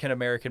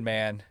African-American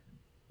man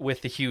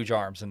with the huge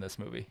arms in this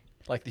movie?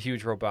 Like the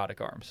huge robotic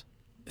arms?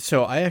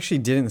 So I actually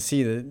didn't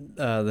see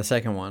the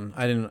second one.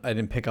 I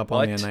didn't pick up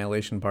on the What?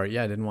 Annihilation part.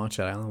 Yeah, I didn't watch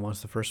that. I only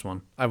watched the first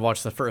one. I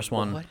watched the first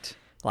one What?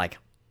 like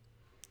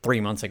 3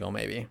 months ago,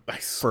 maybe,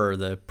 Nice. for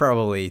the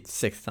probably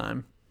sixth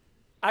time.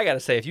 I gotta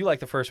say, if you like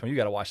the first one, you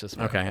gotta watch this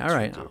one. Okay, all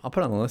right, I'll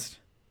put it on the list.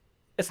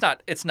 It's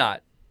not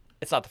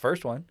the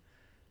first one,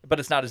 but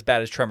it's not as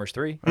bad as Tremors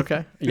 3.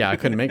 Okay, yeah, I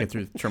couldn't make it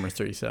through Tremors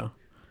 3, so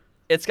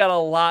It's got a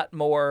lot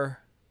more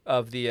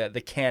of the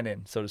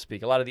canon, so to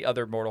speak. A lot of the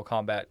other Mortal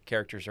Kombat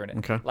characters are in it,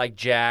 Okay. like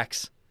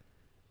Jax,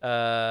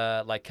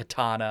 like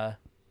Katana,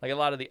 like a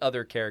lot of the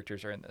other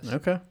characters are in this.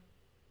 okay.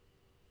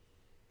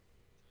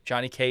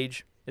 Johnny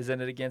Cage is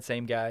in it again,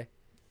 same guy.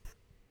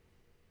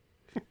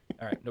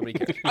 All right, nobody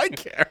cares. I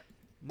care.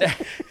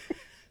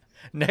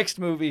 Next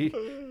movie,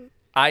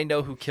 I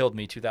Know Who Killed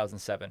Me,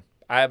 2007.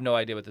 I have no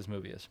idea what this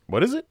movie is.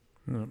 What is it?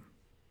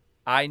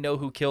 I Know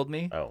Who Killed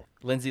Me, Oh.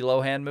 Lindsay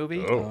Lohan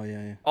movie. Oh.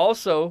 yeah.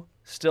 Also,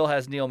 still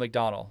has Neil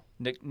McDonald.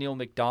 Neil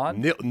McDonough?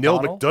 Neil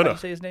Donald? How do you McDonough.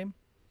 say his name?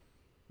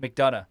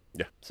 McDonough.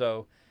 Yeah.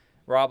 So,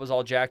 Rob was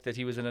all jacked that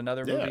he was in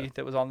another Yeah. movie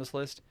that was on this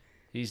list.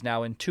 He's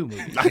now in 2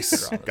 movies. Nice.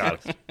 that are on this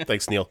Got list. it.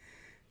 Thanks, Neil.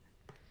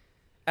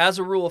 As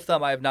a rule of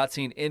thumb, I have not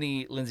seen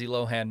any Lindsay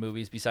Lohan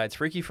movies besides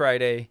Freaky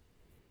Friday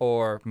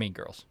or Mean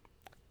Girls.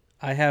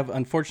 I have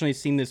unfortunately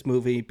seen this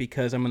movie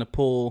because I'm going to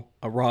pull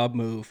a Rob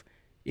move.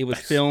 It was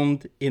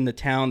filmed in the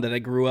town that I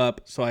grew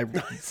up, so I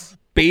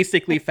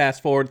basically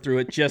fast forward through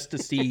it just to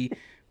see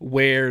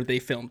where they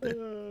filmed it.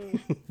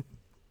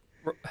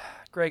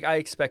 Greg, I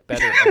expect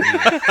better of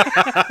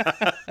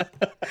you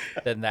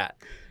than that.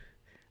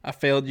 I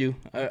failed you.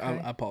 I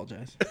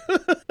apologize.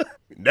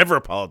 Never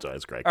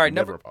apologize, Greg. All right,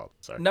 Never number- apologize.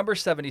 Sorry. Number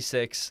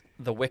 76,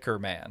 The Wicker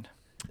Man.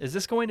 Is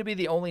this going to be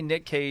the only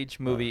Nick Cage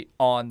movie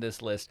on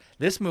this list?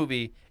 This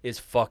movie is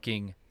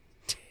fucking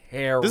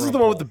terrible. This is the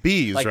one with the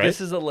bees, like, right? This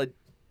is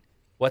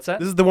What's that?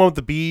 This is the one with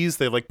the bees.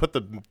 They like put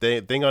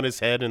the thing on his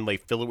head and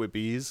like fill it with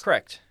bees.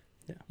 Correct.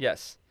 Yeah.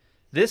 Yes.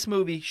 This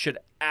movie should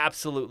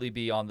absolutely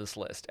be on this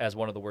list as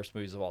one of the worst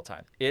movies of all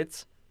time.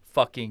 It's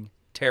fucking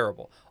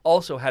terrible.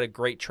 Also had a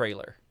great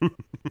trailer.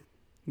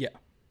 Yeah.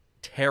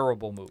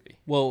 Terrible movie.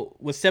 Well,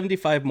 with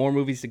 75 more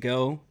movies to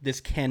go,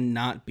 this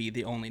cannot be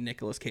the only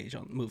Nicolas Cage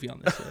movie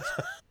on this list.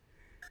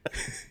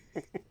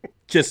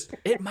 Just,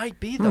 It might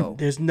be, though.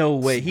 there's no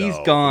way. He's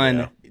No, gone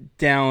yeah.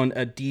 down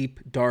a deep,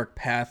 dark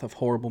path of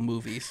horrible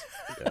movies.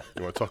 Yeah.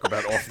 You want to talk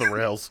about off the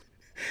rails?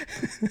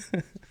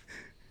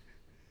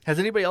 Has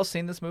anybody else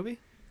seen this movie?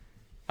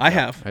 I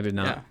have. I did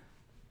not.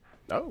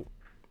 Yeah. Oh.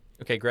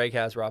 Okay, Greg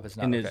has. Rob has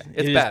not. And Okay. it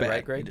It's is bad,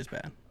 right, Greg? It is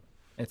bad.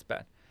 It's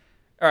bad.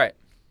 All right.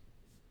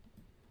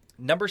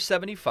 Number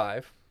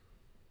 75,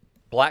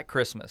 Black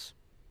Christmas.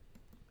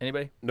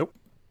 Anybody? Nope.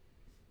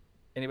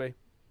 Anybody?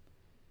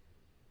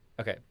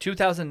 Okay.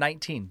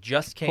 2019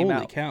 just came Holy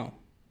out. cow.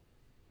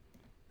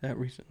 That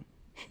recent.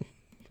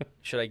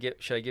 Should I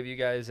give you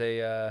guys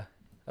a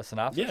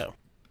synopsis? Yeah.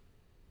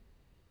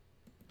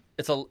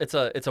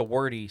 It's a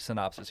wordy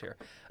synopsis here.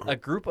 A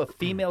group of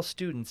female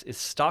students is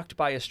stalked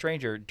by a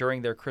stranger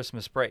during their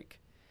Christmas break.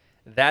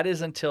 That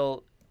is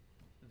until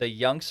the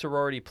young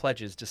sorority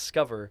pledges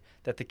discover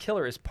that the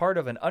killer is part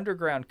of an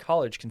underground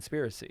college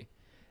conspiracy.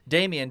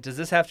 Damien, does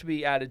this have to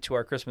be added to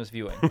our Christmas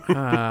viewing?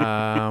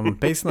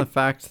 Based on the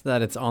fact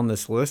that it's on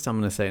this list, I'm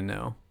going to say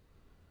no.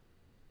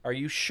 Are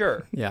you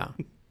sure? Yeah.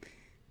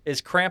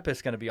 Is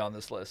Krampus going to be on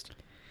this list?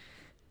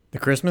 The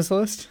Christmas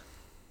list?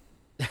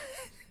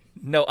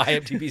 No,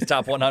 IMDb's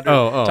top 100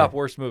 Oh. top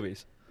worst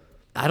movies.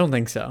 I don't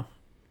think so.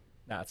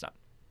 No, it's not.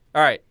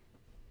 All right.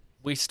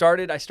 I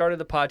started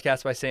the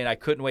podcast by saying I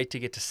couldn't wait to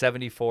get to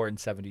 74 and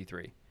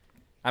 73.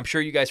 I'm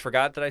sure you guys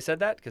forgot that I said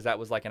that because that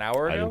was like an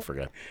hour ago. I didn't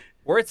forget.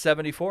 We're at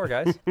 74,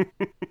 guys.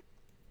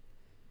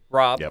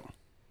 Rob, Yep.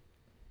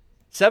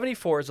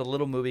 74 is a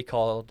little movie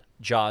called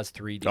Jaws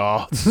 3D.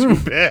 Oh, too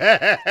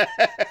bad.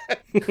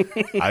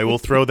 I will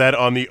throw that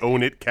on the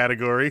own it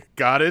category.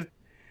 Got it?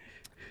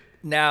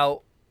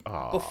 Now,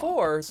 Oh,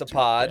 before the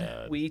pod,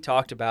 bad. we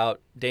talked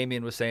about,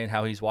 Damien was saying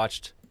how he's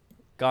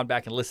gone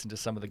back and listened to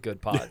some of the good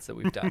pods that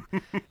we've done.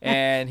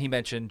 And he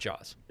mentioned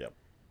Jaws. Yep.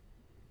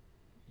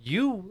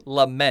 You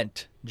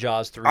lament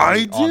Jaws 3D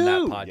I on that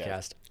do.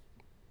 podcast.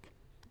 Yeah.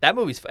 That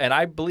movie's, and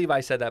I believe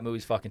I said that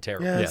movie's fucking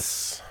terrible.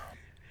 Yes.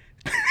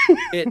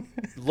 It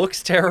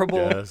looks terrible.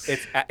 Yes.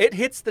 It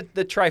hits the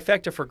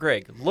trifecta for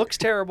Greg. Looks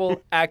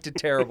terrible, acted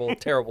terrible,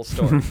 terrible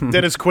story.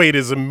 Dennis Quaid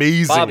is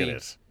amazing Bobby. in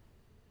it.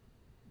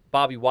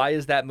 Bobby, why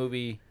is that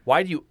movie?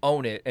 Why do you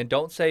own it? And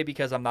don't say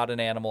because I'm not an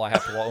animal, I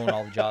have to own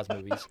all the Jaws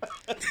movies.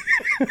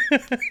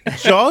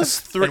 Jaws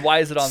 3. And why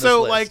is it on this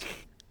so, list? like,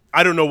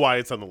 I don't know why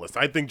it's on the list.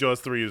 I think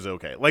Jaws 3 is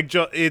okay. Like,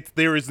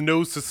 there is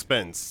no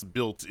suspense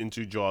built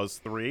into Jaws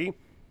 3,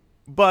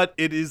 but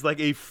it is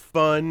like a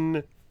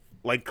fun,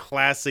 like,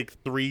 classic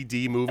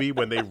 3D movie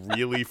when they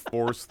really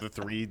force the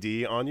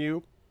 3D on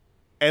you.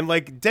 And,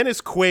 like,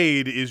 Dennis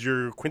Quaid is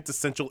your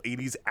quintessential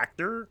 80s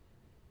actor,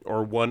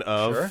 or one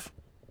of. Sure.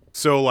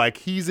 So, like,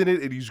 he's in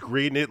it, and he's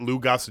great in it. Lou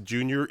Gossett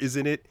Jr. is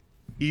in it.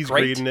 He's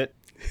great in it.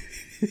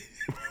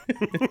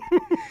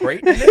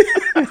 Great in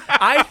it?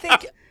 I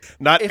think...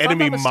 Not if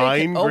Enemy I'm not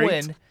mistaken, Mine great.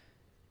 Owen...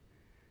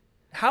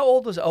 How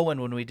old was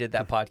Owen when we did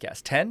that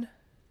podcast? 10?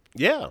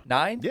 Yeah.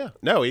 9? Yeah.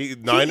 No,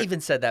 9. He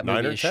even said that 9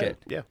 movie or is 10. shit.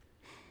 Yeah.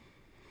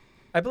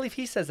 I believe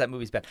he says that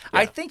movie's bad.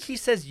 Yeah. I think he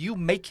says you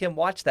make him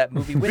watch that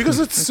movie with Because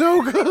him. it's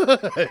so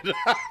good.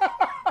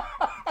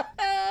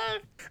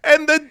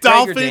 And the Damien,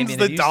 Dolphins, have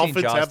the you seen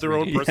Dolphins Jaws have their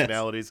own 3D?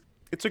 personalities.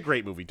 It's a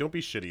great movie. Don't be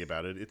shitty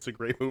about it. It's a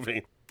great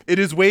movie. It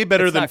is way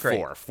better It's than not great.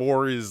 4.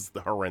 4 is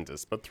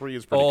horrendous, but 3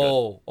 is pretty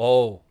good.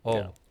 Oh.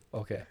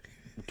 Okay.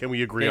 Can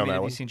we agree Damien, on that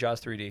have one? you seen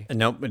Jaws 3D?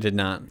 Nope, it did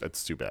not.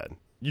 That's too bad.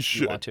 You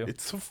should. want to?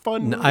 It's a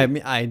fun No,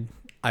 movie. I mean,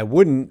 I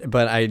wouldn't,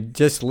 but I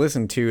just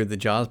listened to the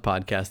Jaws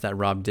podcast that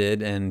Rob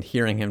did, and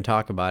hearing him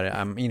talk about it,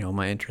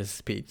 my interest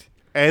is piqued.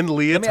 And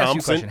Leah Let me ask you a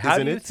Thompson question. How is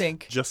in do you it.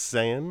 think- Just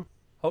saying.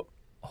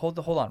 Hold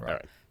on, Rob. All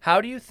right. How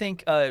do you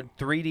think a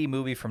 3D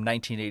movie from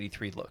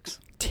 1983 looks?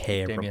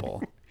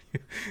 Terrible.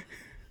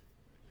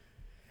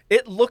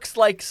 It looks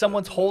like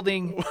someone's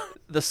holding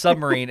the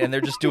submarine and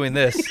they're just doing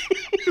this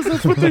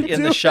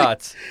in the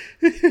shots.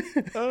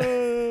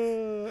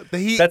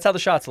 That's how the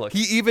shots look.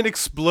 He even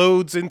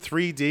explodes in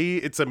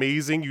 3D. It's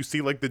amazing. You see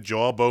like the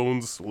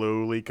jawbones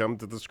slowly come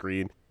to the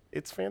screen.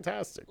 It's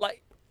fantastic.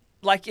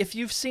 Like if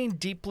you've seen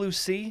Deep Blue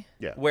Sea,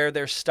 Yeah. where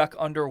they're stuck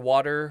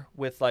underwater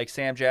with like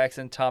Sam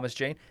Jackson, Thomas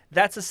Jane,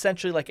 that's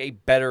essentially like a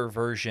better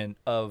version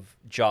of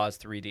Jaws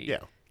 3D. Yeah.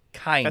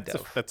 Kind That's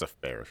of. that's a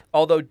fair.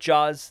 Although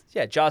Jaws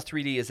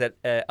 3D is at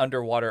an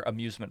underwater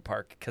amusement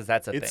park because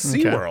that's a It's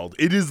thing. SeaWorld.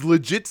 It is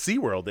legit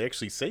SeaWorld. They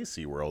actually say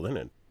SeaWorld in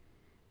it.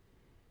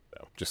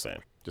 No, just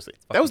saying.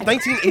 That was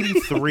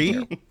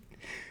 1983.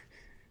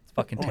 It's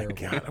fucking Oh my terrible.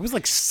 god, I was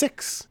like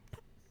 6.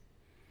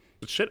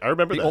 But shit, I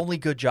remember The that. only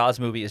good Jaws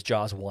movie is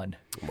Jaws 1.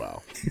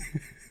 Wow.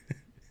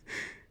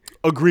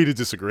 Agree to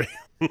disagree.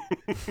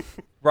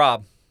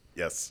 Rob,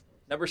 Yes,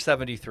 number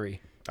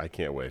 73. I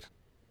can't wait.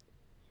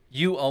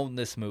 You own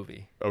this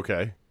movie.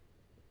 Okay.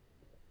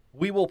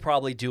 We will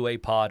probably do a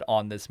pod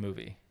on this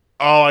movie.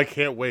 Oh, I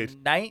can't wait.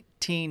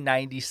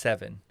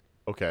 1997,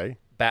 Okay.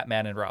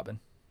 Batman and Robin.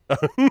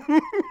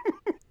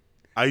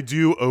 I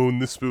do own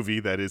this movie.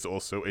 That is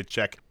also a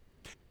check.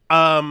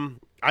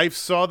 I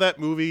saw that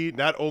movie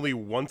not only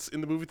once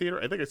in the movie theater.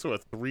 I think I saw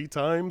it 3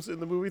 times in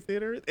the movie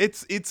theater.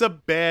 It's a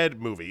bad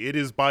movie. It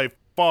is by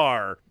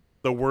far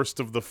the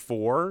worst of the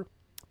 4.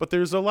 But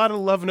there's a lot of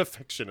love and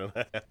affection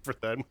for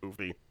that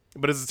movie.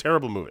 But it's a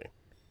terrible movie.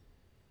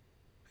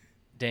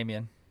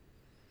 Damien,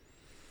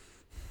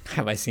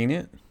 Have I seen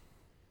it?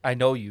 I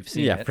know you've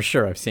seen Yeah, it. for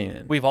sure I've seen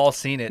it. We've all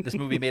seen it. This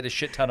movie made a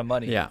shit ton of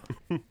money. Yeah.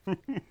 It's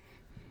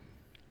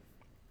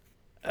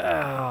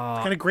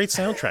got a great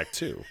soundtrack,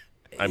 too.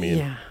 I mean,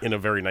 Yeah. in a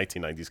very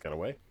 1990s kind of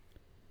way.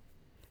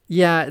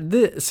 Yeah,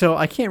 so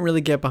I can't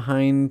really get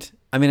behind.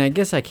 I mean, I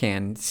guess I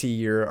can see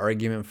your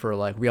argument for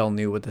like we all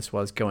knew what this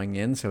was going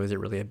in, so is it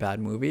really a bad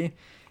movie?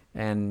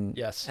 And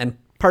Yes. and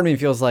part of me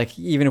feels like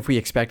even if we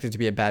expect it to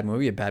be a bad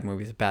movie is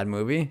a bad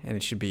movie, and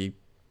it should be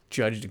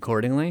judged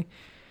accordingly.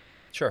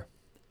 Sure.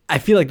 I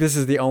feel like this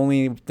is the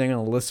only thing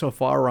on the list so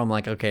far where I'm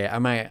like, okay, I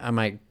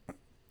might,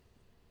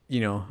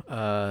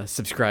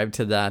 subscribe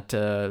to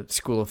that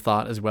school of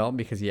thought as well,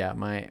 because yeah,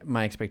 my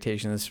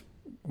expectations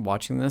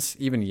watching this,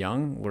 even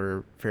young,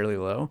 were fairly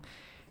low,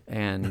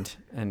 and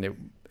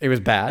it was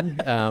bad.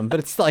 But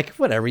it's like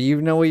whatever,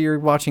 you know what you're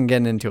watching,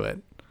 getting into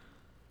it.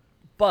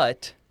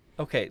 But,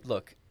 okay,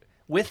 look.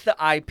 With the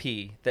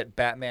IP that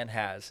Batman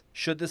has,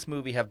 should this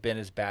movie have been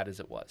as bad as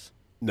it was?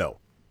 No.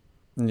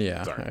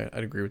 Yeah, Sorry.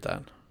 I'd agree with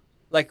that.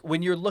 Like,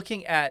 when you're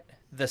looking at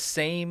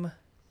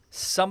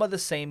some of the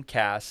same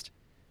cast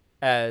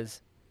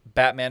as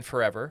Batman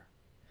Forever,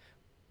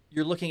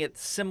 you're looking at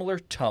similar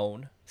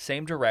tone,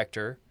 same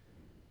director.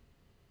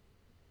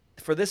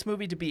 For this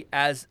movie to be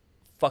as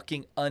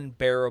fucking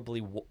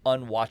unbearably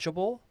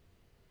unwatchable,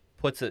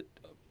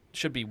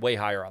 should be way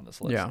higher on this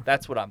list. Yeah.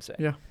 That's what I'm saying.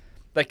 Yeah.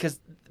 Like, because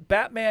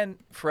Batman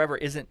Forever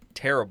isn't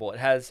terrible. It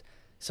has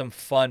some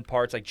fun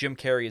parts. Like, Jim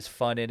Carrey is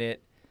fun in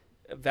it.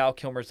 Val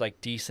Kilmer's, like,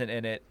 decent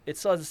in it. It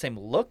still has the same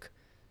look.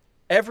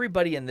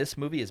 Everybody in this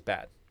movie is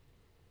bad.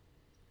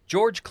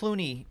 George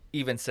Clooney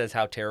even says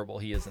how terrible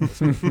he is in this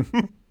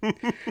movie.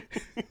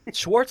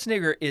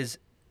 Schwarzenegger is,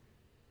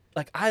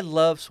 like, I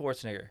love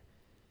Schwarzenegger.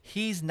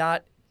 He's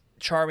not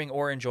charming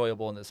or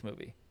enjoyable in this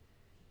movie.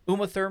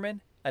 Uma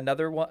Thurman,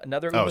 another Uma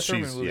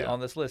Thurman movie yeah. on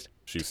this list.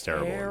 She's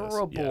terrible. in this.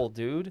 Terrible, Yeah.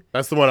 dude.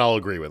 That's the one I'll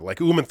agree with. Like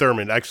Uma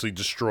Thurman actually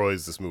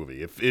destroys this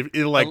movie. If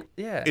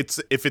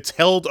if it's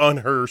held on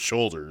her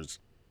shoulders,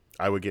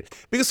 I would get,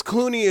 because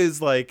Clooney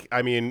is like,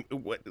 I mean,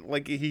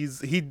 like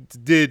he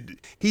did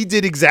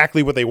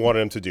exactly what they wanted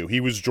him to do. He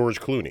was George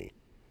Clooney,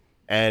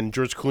 and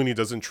George Clooney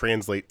doesn't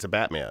translate to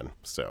Batman.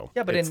 So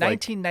Yeah, but in it's like,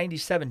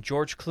 1997,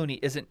 George Clooney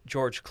isn't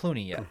George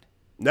Clooney yet.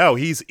 no,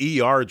 he's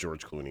ER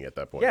George Clooney at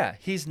that point. Yeah,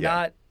 he's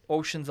not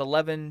Ocean's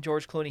 11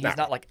 George Clooney. He's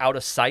not like Out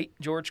of Sight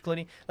George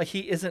Clooney. Like,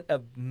 he isn't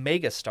a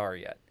mega star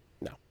yet.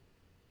 No.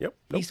 Yep.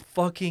 Nope. He's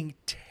fucking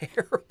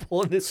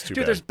terrible in this. too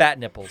Dude, bad. there's bat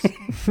nipples.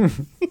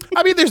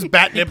 I mean, there's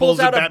bat He nipples pulls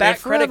out in a Batman bat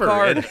credit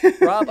Forever.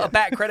 card. Rob, a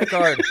bat credit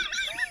card.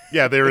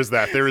 Yeah, there is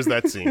that. There is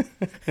that scene.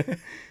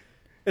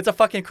 It's a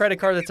fucking credit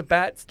card that's a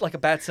bat. It's like a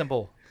bat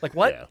symbol. Like,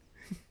 what? Yeah.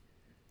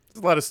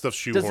 There's a lot of stuff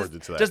shoehorned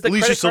into that. Does the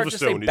Alicia credit card just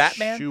say Silverstone is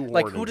Batman?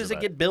 Like, shoehorned who does into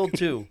it that. get billed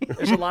to?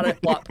 There's a lot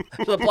of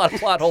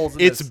plot holes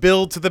in It's this.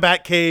 billed to the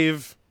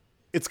Batcave.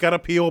 It's got a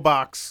P.O.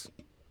 box.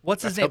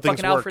 What's his that's how name? things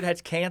Fucking work. Alfred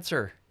has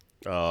cancer.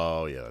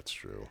 Oh, yeah, that's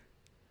true.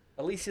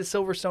 Alicia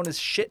Silverstone is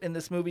shit in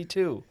this movie,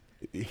 too.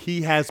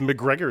 He has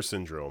McGregor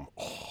syndrome.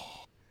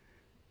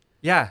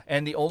 Yeah,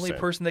 and the only Same.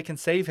 person that can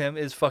save him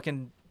is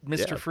fucking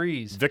Mr. Yeah.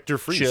 Freeze. Victor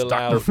Freeze. Chill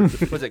Dr.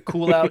 out. Was it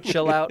cool out,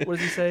 chill out? What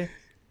does he say?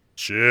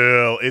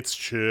 Chill. It's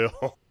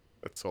chill.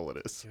 That's all it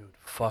is. Dude,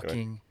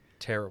 fucking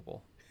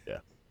terrible. Yeah.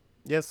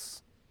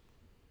 Yes.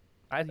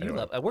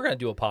 Anyway. We're gonna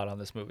do a pod on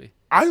this movie.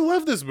 I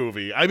love this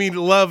movie. I mean,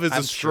 love is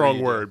I'm a sure strong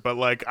you do. word, but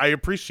like, I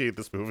appreciate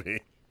this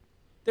movie.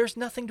 There's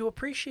nothing to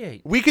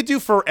appreciate. We could do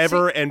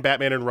Forever and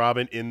Batman and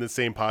Robin in the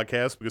same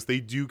podcast because they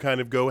do kind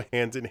of go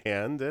hand in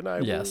hand, and I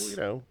Yes.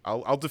 will,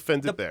 I'll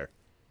defend it there.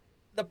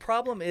 The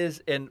problem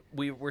is, and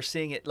we're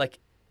seeing it, like,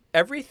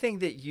 everything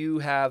that you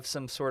have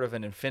some sort of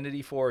an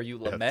affinity for, or you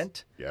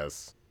lament,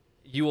 Yes.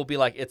 you will be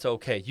like, it's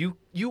okay. You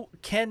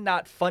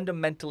cannot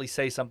fundamentally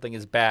say something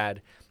is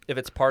bad if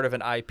it's part of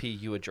an IP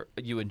you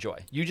enjoy.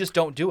 You just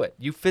don't do it.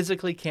 You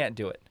physically can't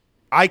do it.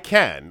 I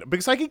can,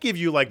 because I could give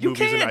you like You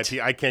movies and can't.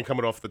 IP. I can't come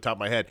it off the top of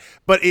my head,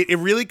 but it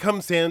really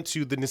comes down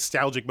to the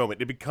nostalgic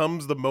moment. It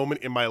becomes the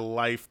moment in my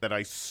life that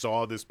I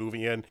saw this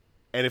movie in,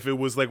 and if it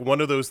was like one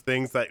of those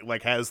things that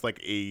like has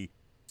like a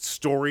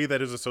story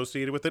that is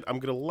associated with it, I'm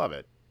gonna love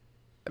it,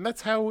 and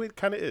that's how it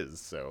kind of is.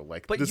 So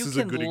like, But this you is a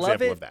can good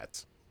love example it. of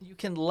that. You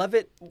can love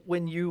it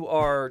when you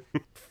are,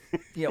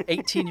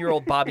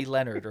 18-year-old Bobby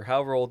Leonard, or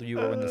however old you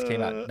were when this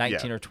came out,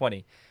 19 yeah. or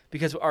 20,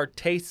 because our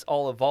tastes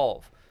all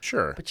evolve.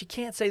 Sure, But you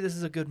can't say this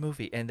is a good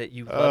movie and that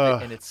you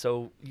love it and it's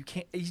so you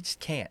just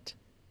can't.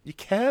 you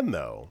can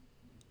though.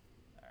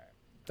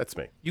 That's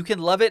me. You can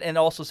love it and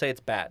also say it's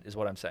bad, is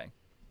what I'm saying.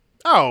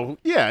 Oh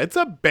yeah, it's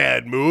a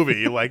bad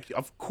movie, like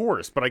of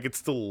course, but I could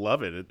still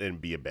love it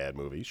and be a bad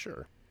movie.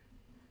 Sure.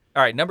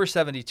 All right, number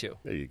 72,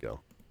 There you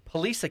go.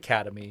 Police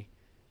Academy,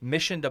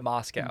 Mission to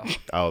Moscow.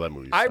 Oh, that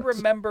movie. I sucks.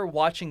 remember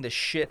watching the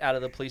shit out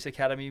of the Police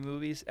Academy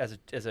movies as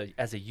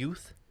a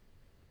youth.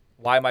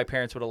 Why my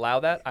parents would allow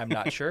that, I'm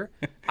not sure.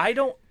 I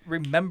don't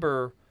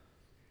remember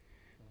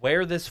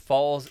where this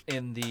falls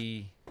in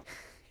the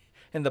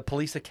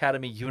Police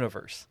Academy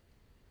universe.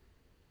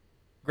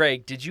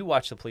 Greg, did you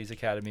watch the Police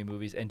Academy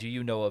movies, and do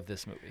you know of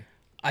this movie?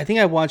 I think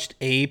I watched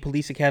a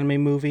Police Academy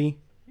movie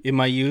in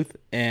my youth,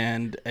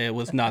 and it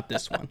was not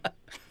this one.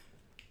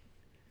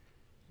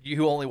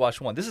 You only watched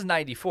one. This is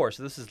 94,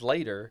 so this is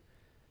later.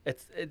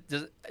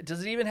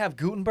 Does it even have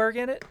Gutenberg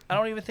in it? I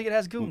don't even think it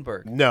has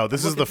Gutenberg. No,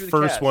 this I'm is the looking through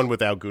the first cast. one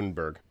without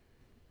Gutenberg.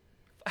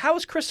 How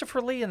is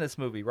Christopher Lee in this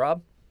movie,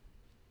 Rob?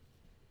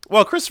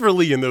 Well, Christopher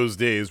Lee in those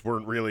days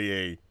weren't really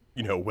a,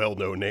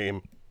 well-known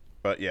name,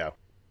 but yeah.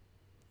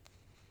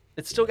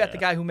 It's still got the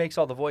guy who makes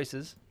all the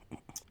voices.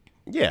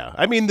 Yeah,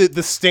 I mean,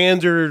 the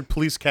standard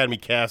Police Academy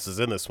cast is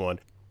in this one.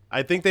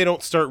 I think they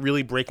don't start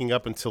really breaking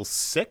up until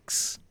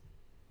 6.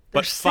 But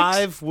There's 6?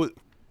 5 would...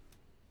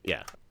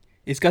 Yeah,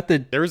 It's got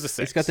the there is a 6.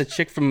 It's got the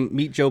chick from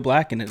Meet Joe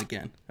Black in it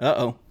again. We got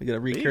a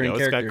There you recurring go.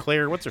 It's character. got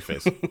Claire,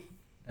 what's-her-face?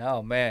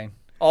 Oh, man.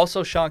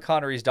 Also, Sean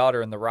Connery's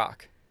daughter in The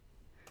Rock.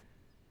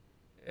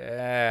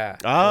 Yeah.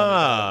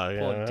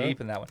 Pulling yeah.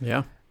 deep in that one.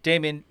 Yeah.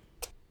 Damien,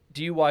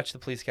 do you watch the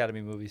Police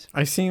Academy movies?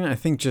 I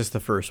think just the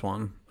first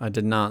one. I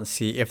did not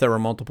see, if there were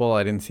multiple,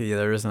 I didn't see the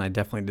others, and I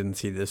definitely didn't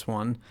see this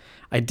one.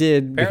 I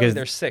did Apparently because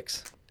there's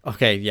 6.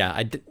 okay,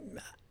 yeah,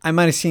 I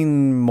might have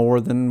seen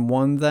more than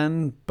one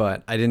then,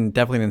 but I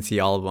definitely didn't see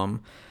all of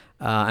them.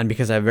 And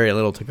because I have very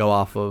little to go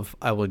off of,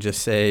 I will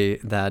just say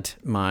that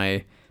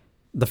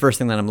the first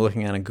thing that I'm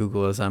looking at on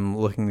Google as I'm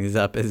looking these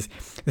up is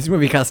this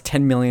movie cost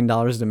 $10 million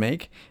to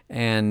make,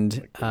 and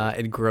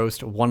it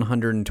grossed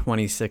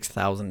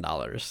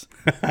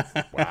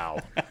 $126,000. Wow.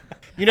 I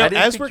didn't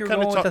as think we're you were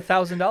kind going of with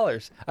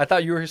 $1,000. I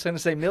thought you were going to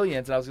say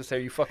millions, and I was going to say, are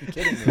you fucking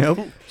kidding me?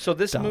 Nope. So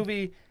this Dumb.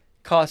 movie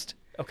cost,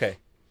 okay,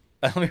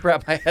 let me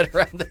wrap my head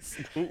around this.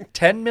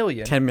 $10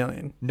 million. $10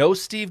 million. No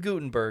Steve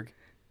Gutenberg.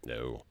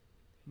 No.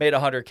 Made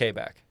 $100K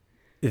back.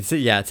 It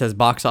says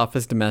box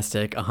office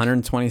domestic,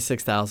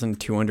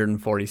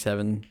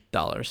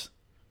 $126,247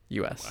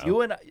 US.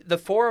 You and the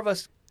four of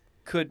us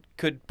could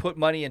put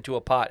money into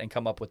a pot and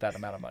come up with that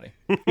amount of money.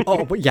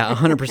 Oh, but yeah,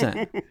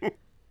 100%.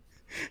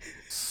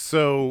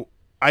 So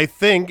I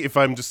think if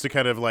I'm just to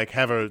kind of like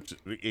have a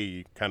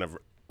kind of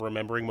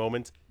remembering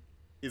moment,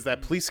 is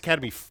that Police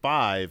Academy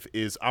 5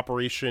 is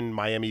Operation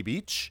Miami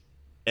Beach,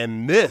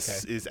 and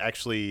this is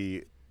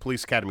actually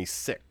Police Academy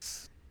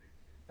 6.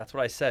 That's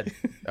what I said.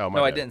 Oh, my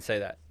no, I bad. didn't say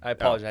that. I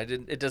apologize. I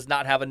didn't. It does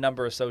not have a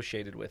number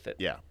associated with it.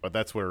 Yeah, but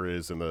that's where it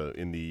is in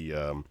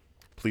the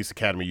Police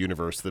Academy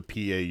universe, the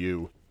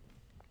PAU.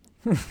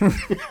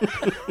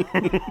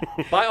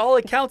 By all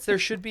accounts, there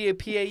should be a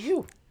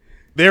PAU.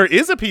 There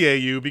is a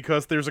PAU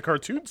because there's a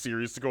cartoon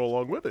series to go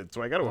along with it,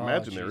 so I got to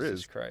imagine there Jesus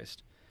is.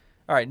 Christ.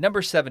 All right,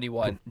 number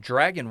 71,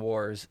 Dragon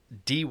Wars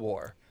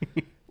D-War.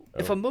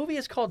 If a movie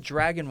is called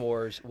Dragon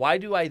Wars, why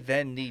do I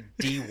then need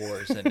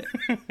D-Wars in it?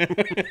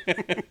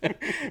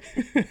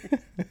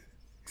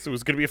 So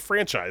it's going to be a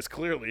franchise,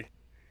 clearly.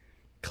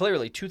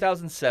 Clearly,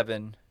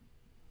 2007.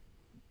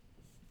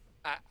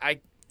 I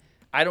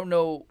don't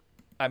know.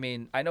 I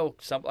mean, I know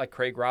some like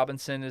Craig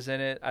Robinson is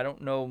in it. I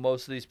don't know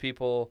most of these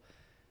people.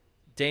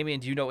 Damien,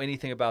 do you know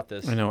anything about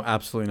this? I know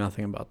absolutely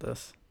nothing about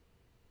this.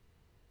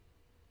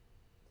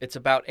 It's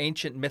about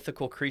ancient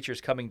mythical creatures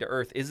coming to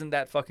Earth. Isn't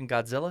that fucking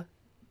Godzilla?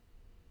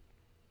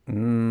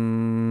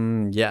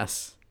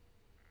 Yes.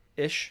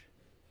 Ish.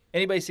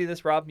 Anybody see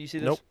this, Rob? You see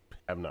this? Nope,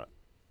 have not.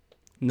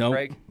 No.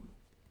 Craig?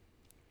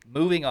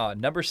 Moving on.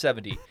 Number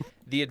 70,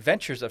 The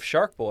Adventures of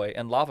Shark Boy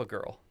and Lava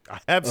Girl. I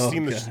have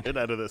seen the God. shit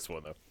out of this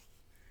one, though.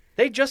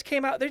 They just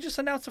came out. They just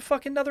announced a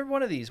fucking another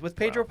one of these with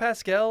Pedro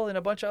Pascal and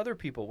a bunch of other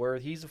people where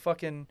he's a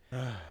fucking.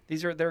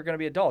 They're going to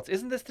be adults.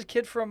 Isn't this the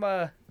kid from?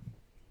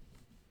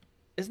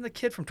 Isn't the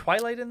kid from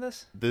Twilight in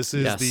this? This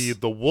is Yes.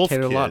 the wolf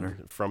Taylor kid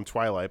Lautner. from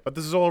Twilight, but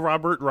this is all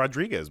Robert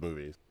Rodriguez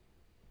movies.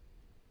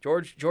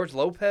 George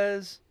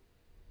Lopez,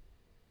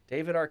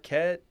 David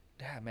Arquette.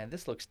 Ah, man,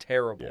 this looks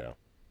terrible. Yeah,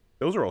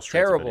 those are all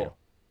straight to Terrible. video.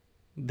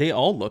 They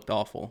all looked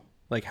awful.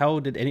 Like, how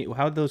did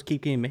those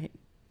keep getting made?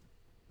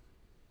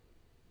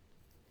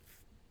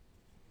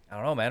 I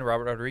don't know, man.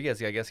 Robert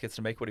Rodriguez, I guess, gets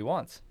to make what he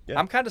wants. Yeah.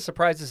 I'm kind of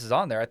surprised this is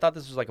on there. I thought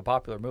this was like a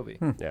popular movie.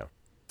 Yeah,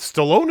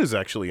 Stallone is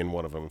actually in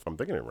one of them, if I'm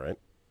thinking it right.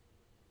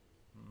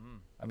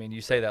 I mean,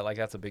 you say that like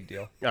that's a big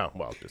deal. Oh,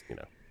 well, just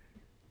That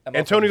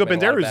Antonio motherfucker's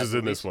made a lot of Banderas bad is in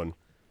movies. this one.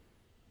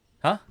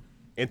 Huh?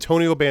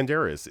 Antonio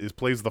Banderas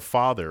plays the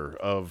father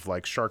of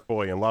like Shark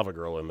Boy and Lava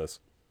Girl in this.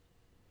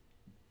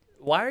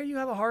 Why are you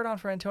have a hard on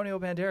for Antonio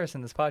Banderas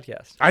in this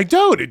podcast? I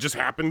don't. It just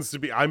happens to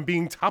be. I'm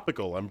being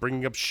topical. I'm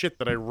bringing up shit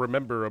that I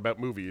remember about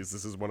movies.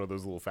 This is one of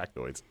those little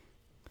factoids.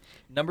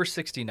 Number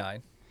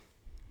 69.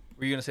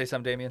 Were you going to say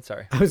something, Damien?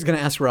 Sorry. I was going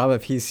to ask Rob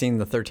if he's seen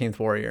The 13th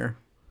Warrior.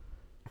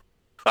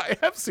 I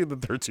have seen The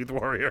 13th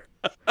Warrior.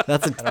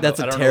 That's a I don't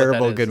know what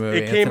terrible that good is. movie.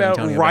 It It's came an out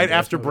Antonio right Banderas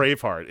after movie.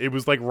 Braveheart. It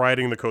was like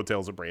riding the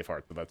coattails of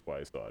Braveheart, so that's why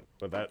I saw it.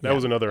 But that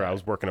was another. I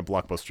was working a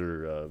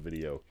Blockbuster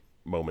video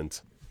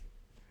moment.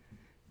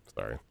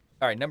 Sorry.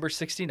 All right, number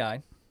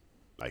 69.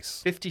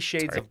 Nice. 50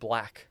 Shades Sorry. of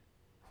Black.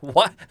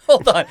 What?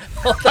 Hold on.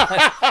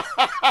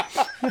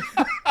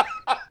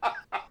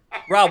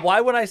 Rob,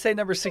 why when I say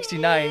number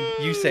 69,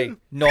 you say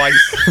nice?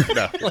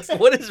 No, Like,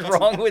 what is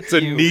wrong with it's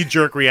a you?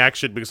 knee-jerk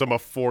reaction because I'm a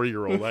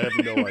 4-year-old. I have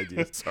no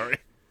idea. Sorry.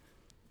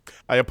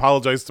 I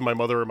apologize to my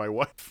mother and my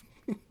wife.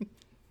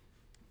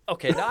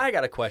 Okay, now I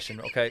got a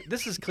question, okay?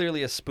 This is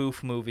clearly a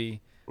spoof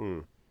movie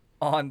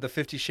on the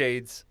 50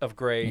 Shades of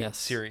Grey Yes.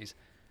 series.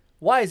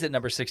 Why is it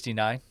number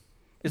 69?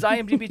 Is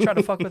IMDb trying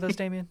to fuck with us,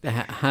 Damien?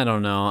 I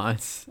don't know.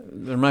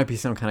 There might be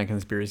some kind of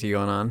conspiracy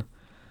going on.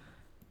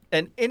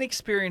 An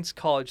inexperienced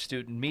college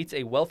student meets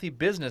a wealthy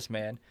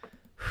businessman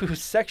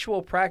whose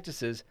sexual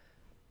practices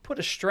put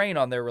a strain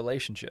on their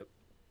relationship.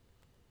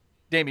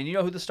 Damien, you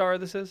know who the star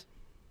of this is?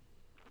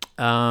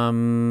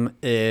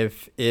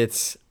 If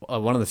it's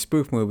one of the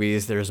spoof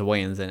movies, there's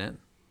Wayans in it.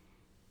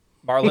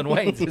 Marlon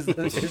Wayans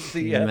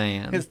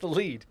Man. is the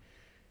lead.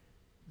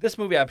 This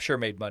movie, I'm sure,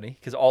 made money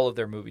because all of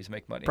their movies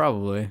make money.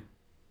 Probably.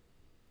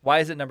 Why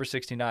is it number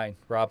 69,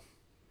 Rob?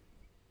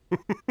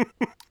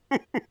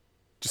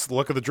 Just the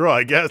luck of the draw,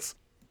 I guess.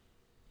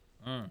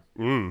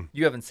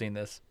 You haven't seen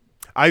this.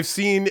 I've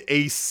seen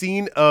a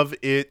scene of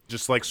it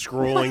just like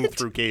scrolling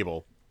through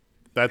cable.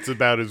 That's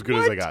about as good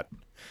as I got.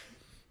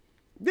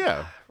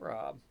 Yeah,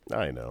 Rob.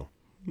 I know.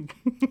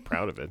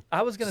 Proud of it.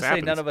 I was going to This say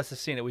happens. none of us have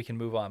seen it. We can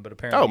move on, but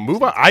apparently. Oh,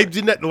 move on. I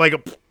didn't like.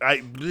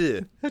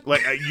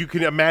 You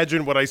can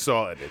imagine what I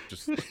saw in it.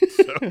 Just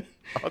so,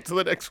 on to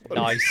the next one.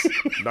 Nice.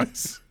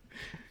 Nice.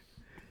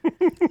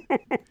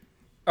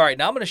 All right,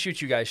 now I'm going to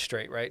shoot you guys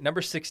straight, right?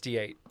 Number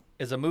 68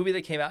 is a movie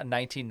that came out in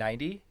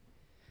 1990.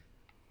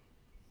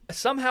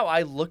 Somehow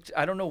I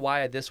don't know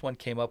why this one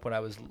came up when I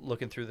was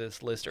looking through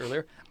this list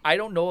earlier. I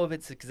don't know of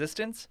its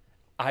existence.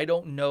 I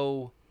don't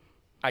know.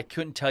 I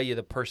couldn't tell you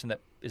the person that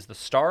is the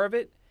star of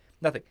it.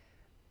 Nothing.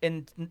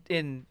 In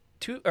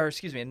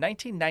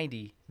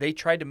 1990, they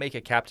tried to make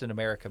a Captain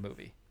America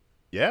movie.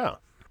 Yeah.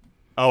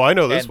 Oh, I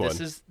know this And one.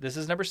 This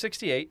is number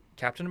 68,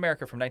 Captain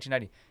America from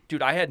 1990.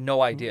 Dude, I had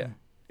no idea.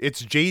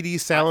 It's J.D.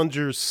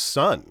 Salinger's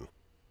son.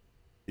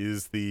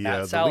 is the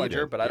Matt the Salinger,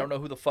 lead-in. but I don't know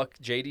who the fuck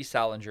J.D.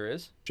 Salinger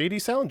is. J.D.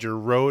 Salinger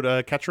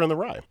wrote Catcher in the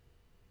Rye.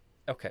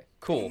 Okay,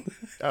 cool.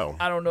 Oh,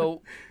 I don't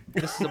know.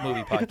 This is a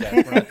movie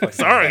podcast. We're not fucking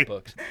Sorry. about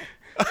books.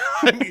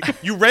 I mean,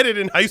 you read it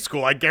in high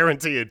school, I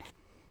guarantee it.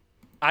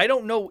 I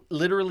don't know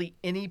literally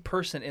any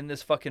person in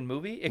this fucking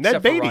movie Ned except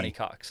for Beatty. Ronnie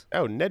Cox,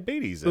 Oh, Ned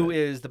Beatty's in who it.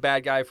 is the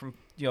bad guy from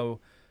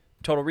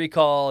Total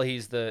Recall.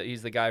 He's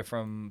the guy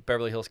from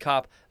Beverly Hills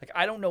Cop. Like,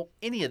 I don't know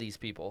any of these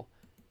people,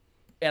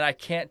 and I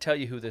can't tell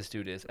you who this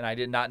dude is. And I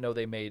did not know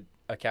they made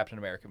a Captain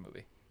America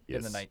movie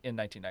Yes. in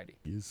 1990.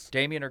 Yes.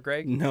 Damien or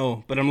Greg?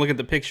 No, but I'm looking at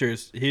the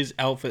pictures. His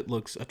outfit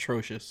looks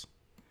atrocious.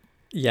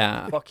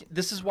 Yeah. Fuck,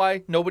 this is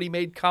why nobody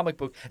made comic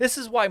book. This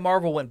is why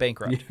Marvel went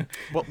bankrupt.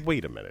 Well,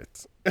 wait a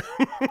minute.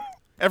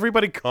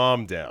 Everybody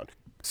calm down.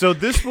 So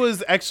this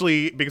was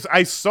actually, because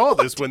I saw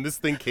this when this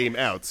thing came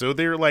out. So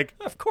they're like,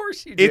 Of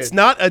course you did. it's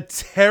not a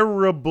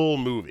terrible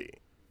movie.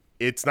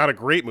 It's not a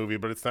great movie,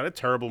 but it's not a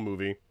terrible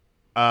movie.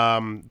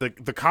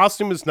 The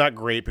costume is not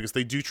great because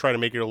they do try to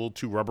make it a little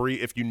too rubbery.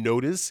 If you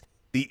notice,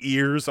 the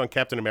ears on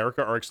Captain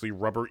America are actually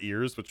rubber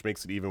ears, which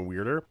makes it even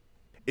weirder.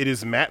 It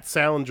is Matt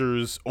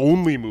Salinger's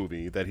only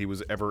movie that he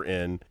was ever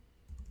in.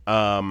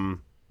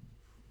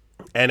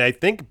 And I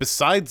think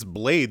besides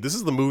Blade, this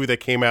is the movie that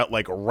came out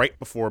like right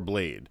before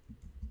Blade.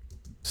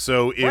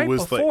 So it right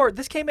was before like,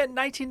 this came out in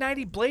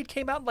 1990. Blade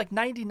came out in like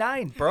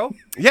 99, bro.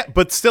 yeah,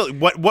 but still,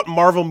 what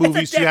Marvel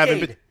movies do you have in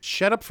decade.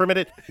 Shut up for a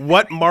minute.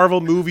 What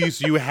Marvel movies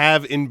do you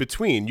have in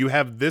between? You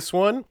have this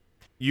one,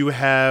 you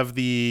have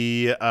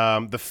the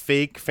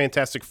fake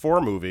Fantastic Four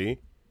movie,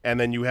 and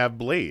then you have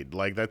Blade.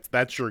 Like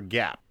that's your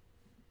gap.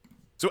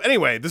 So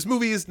anyway, this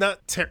movie is not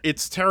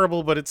it's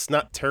terrible, but it's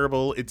not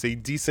terrible. It's a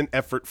decent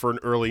effort for an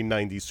early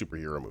 90s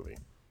superhero movie.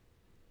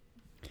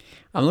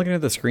 I'm looking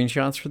at the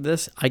screenshots for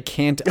this. I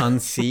can't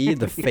unsee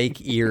the fake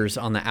ears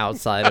on the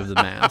outside of the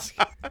mask.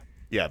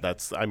 Yeah,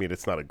 it's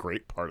not a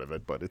great part of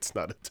it, but it's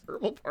not a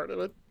terrible part of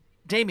it.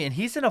 Damien,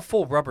 he's in a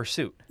full rubber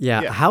suit.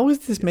 Yeah, Yeah. how was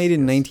this made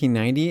in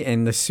 1990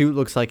 and the suit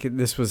looks like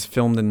this was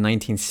filmed in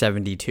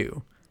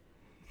 1972?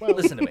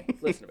 Listen to me.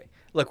 Listen to me.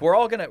 Look,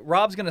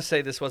 Rob's gonna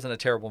say this wasn't a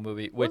terrible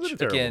movie, which Wasn't a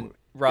terrible again, movie.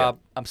 Rob,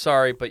 I'm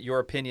sorry, but your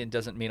opinion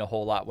doesn't mean a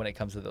whole lot when it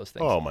comes to those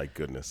things. Oh my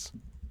goodness.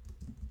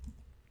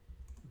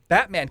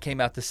 Batman came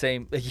out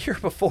a year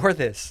before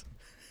this.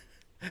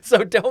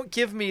 So don't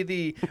give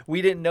me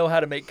we didn't know how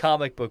to make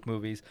comic book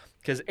movies,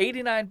 because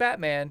 89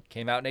 Batman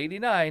came out in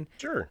 89.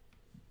 Sure.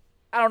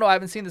 I don't know, I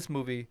haven't seen this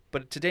movie,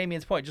 but to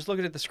Damien's point, just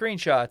looking at the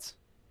screenshots,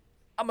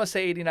 I'm going to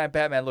say 89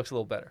 Batman looks a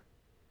little better.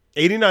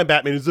 89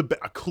 Batman is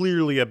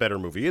clearly a better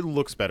movie. It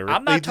looks better.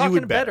 I'm They not do talking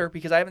it better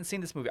because I haven't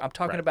seen this movie. I'm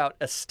talking Right. about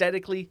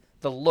aesthetically,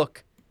 the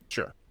look.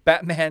 Sure.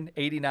 Batman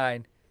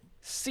 89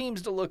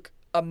 seems to look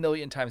a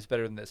million times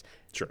better than this.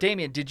 Sure.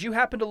 Damien, did you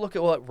happen to look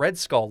at what Red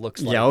Skull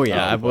looks like? Yeah, oh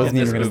yeah, I wasn't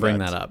this even going to was bring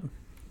that. that up.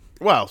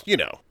 Well,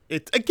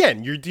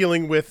 you're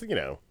dealing with,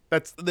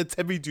 that's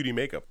heavy duty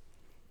makeup.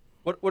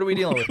 What are we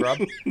dealing with, Rob?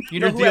 You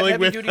know You're who had dealing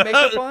heavy with duty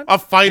makeup on? a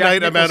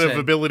finite Jack amount of Nicholson.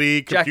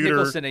 ability, Jack computer.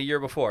 Nicholson a year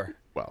before.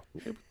 Well,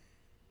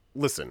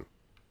 listen,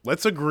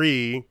 let's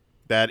agree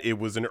that it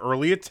was an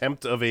early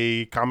attempt of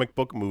a comic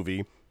book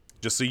movie,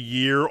 just a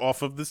year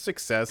off of the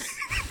success.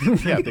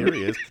 Yeah, there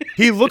he is.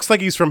 He looks like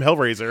he's from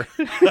Hellraiser.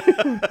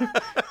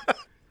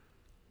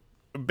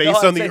 Based No,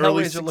 on I'd the say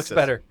early Hellraiser success. looks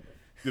better.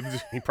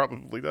 He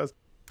probably does.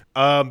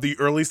 The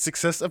early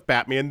success of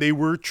Batman, they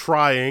were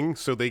trying,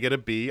 so they get a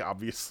B,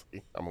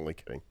 obviously. I'm only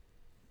kidding.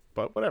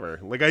 But whatever.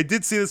 Like, I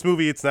did see this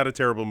movie. It's not a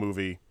terrible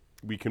movie.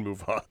 We can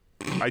move on.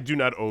 I do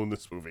not own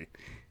this movie.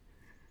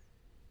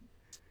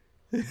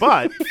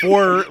 But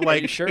for, Are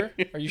like, you sure?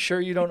 Are you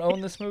sure you don't own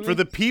this movie? for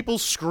the people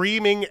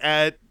screaming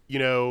at,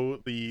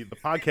 the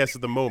podcast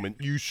at the moment,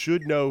 you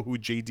should know who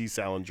J.D.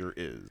 Salinger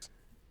is.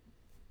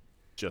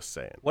 Just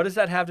saying. What does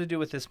that have to do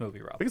with this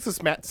movie, Rob? Because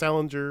this Matt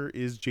Salinger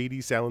is J.D.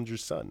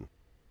 Salinger's son.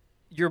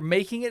 You're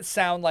making it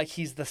sound like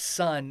he's the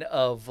son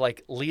of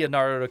like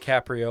Leonardo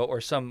DiCaprio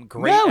or some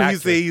great No, actor.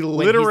 he's a when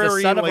literary, he's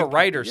the son of a like,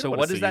 writer. you don't So wanna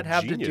what does say that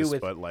have to genius, do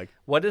with? but, like-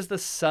 What does the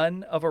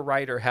son of a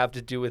writer have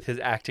to do with his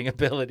acting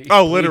ability?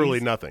 Oh, literally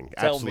Please nothing.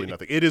 tell Absolutely me.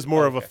 nothing. It is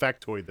more of a Okay.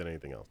 factoid than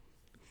anything else.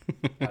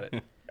 Got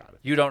it.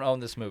 You don't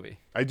own this movie.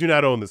 I do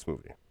not own this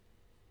movie.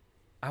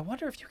 I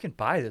wonder if you can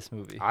buy this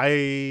movie.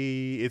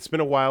 It's been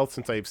a while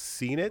since I've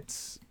seen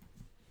it.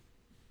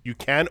 You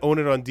can own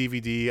it on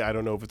DVD. I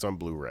don't know if it's on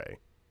Blu-ray.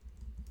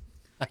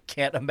 I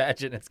can't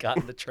imagine it's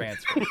gotten the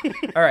transfer.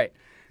 All right,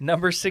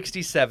 number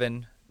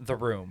 67, The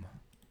Room.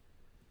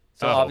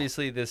 So Oh.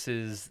 obviously this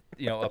is,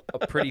 a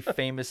pretty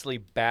famously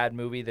bad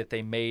movie that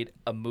they made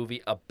a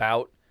movie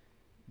about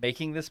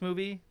making this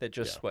movie that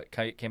just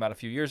came out a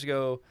few years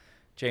ago.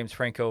 James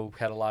Franco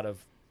had a lot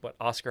of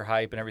Oscar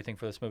hype and everything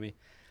for this movie.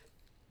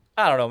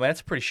 I don't know, man.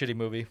 It's a pretty shitty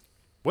movie.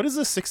 What is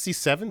this,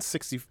 67?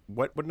 60?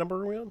 What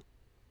number are we on?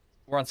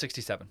 We're on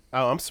 67.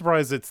 Oh, I'm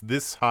surprised it's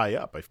this high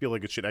up. I feel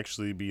like it should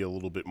actually be a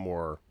little bit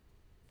more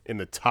in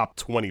the top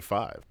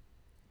 25.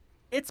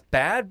 It's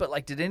bad,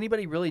 but did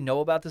anybody really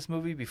know about this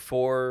movie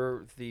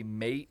before the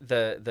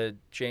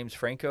James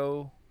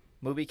Franco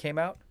movie came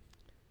out?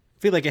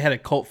 feel like it had a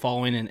cult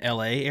following in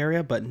LA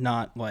area, but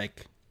not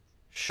like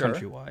Sure.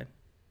 countrywide.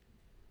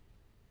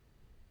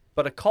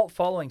 But a cult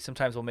following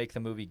sometimes will make the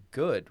movie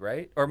good,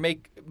 right? Or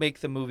make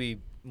the movie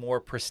more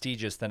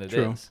prestigious than it is.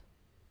 True.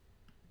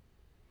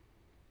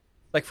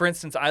 Like, for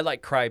instance, I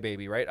like Cry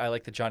Baby, right? I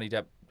like the Johnny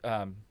Depp,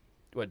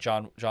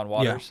 John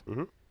Waters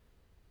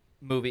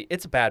movie.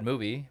 It's a bad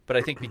movie, but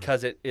I think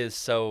because it is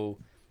so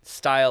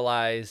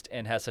stylized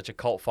and has such a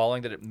cult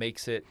following that it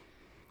makes it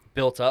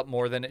built up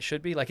more than it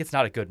should be. Like, it's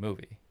not a good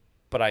movie,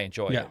 but I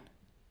enjoy it.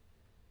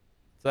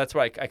 So that's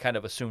what I kind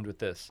of assumed with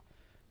this.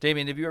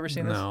 Damien, have you ever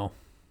seen this? No.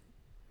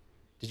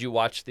 Did you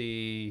watch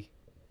the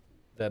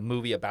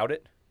movie about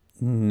it?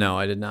 No,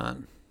 I did not.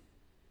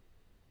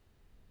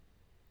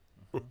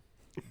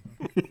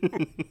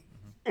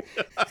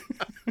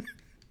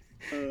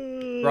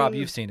 Rob,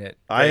 you've seen it.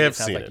 I Greg, have it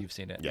sounds seen like it. You've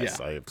seen it. Yes,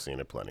 I have seen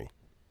it plenty.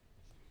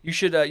 You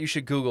should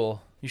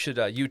Google. You should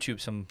YouTube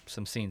some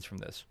scenes from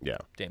this. Yeah.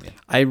 Damien.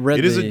 I read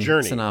It is a the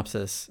journey.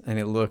 synopsis, and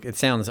it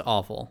sounds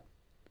awful.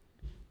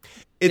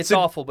 It's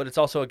awful, but it's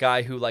also a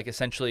guy who, like,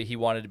 essentially he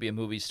wanted to be a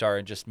movie star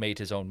and just made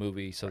his own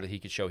movie so that he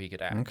could show he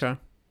could act. Okay.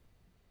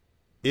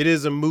 It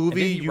is a And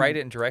movie. did he write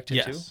it and direct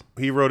it too?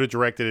 He wrote it,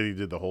 directed it, he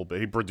did the whole bit.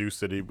 He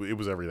produced it. It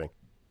was everything.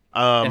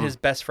 And his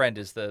best friend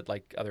is the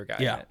other guy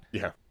in it.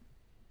 Yeah.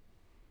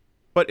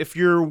 But if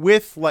you're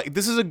with, like,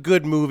 this is a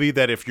good movie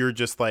that if you're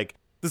just like,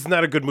 this is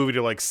not a good movie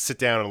to, like, sit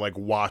down and, like,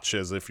 watch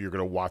as if you're going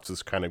to watch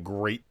this kind of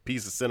great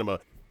piece of cinema.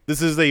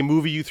 This is a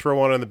movie you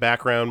throw on in the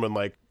background when,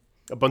 like,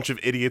 a bunch of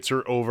idiots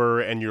are over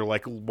and you're,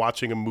 like,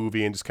 watching a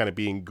movie and just kind of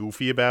being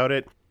goofy about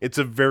it. It's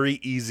a very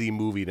easy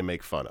movie to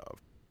make fun of.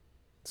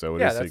 So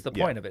Yeah, that's the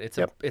point of it.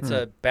 It's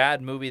a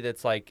bad movie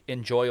that's, like,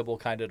 enjoyable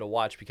kind of to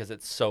watch because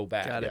it's so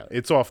bad. Got it. Yeah,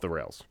 it's off the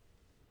rails.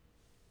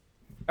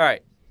 All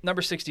right,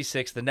 number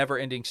 66, The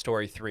Never-Ending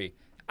Story 3.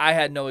 I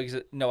had no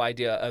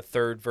idea a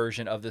third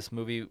version of this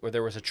movie where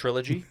there was a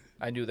trilogy.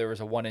 I knew there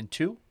was a 1 and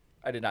 2.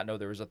 I did not know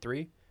there was a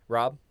 3.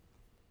 Rob?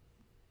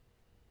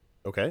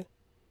 Okay.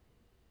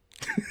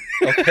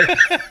 Okay.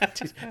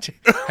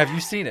 Have you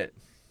seen it?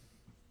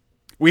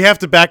 We have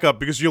to back up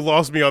because you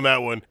lost me on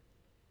that one.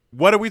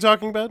 What are we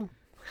talking about?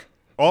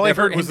 All I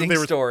heard was that they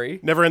were Story.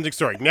 Never-ending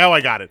story. Now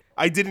I got it.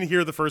 I didn't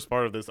hear the first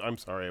part of this. I'm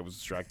sorry, I was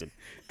distracted.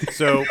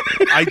 So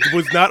I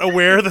was not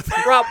aware that.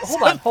 Rob,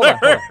 hold on.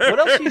 What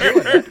else are you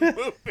doing,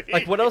 man?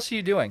 Like, what else are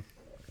you doing?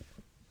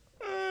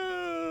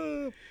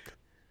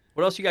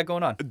 What else you got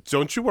going on?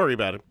 Don't you worry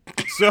about it.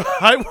 So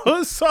I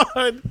was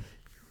on.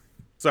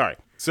 Sorry.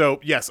 So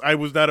yes, I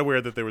was not aware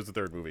that there was a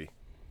third movie.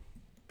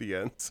 The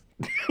end.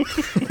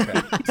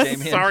 Okay.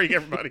 Damien. Sorry,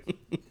 everybody.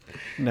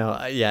 No,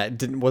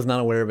 was not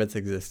aware of its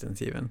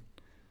existence even.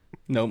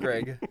 No.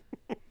 Greg.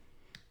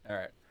 All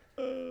right.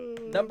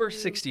 Number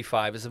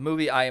 65 is a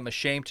movie I am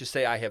ashamed to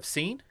say I have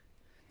seen.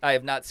 I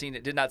have not seen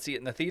it, did not see it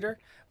in the theater,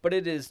 but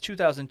it is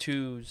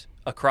 2002's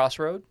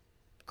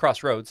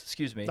Crossroads,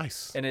 excuse me.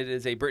 Nice. And it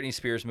is a Britney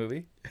Spears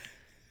movie.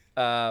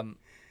 I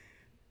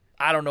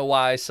don't know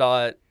why I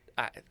saw it.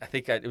 I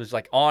think it was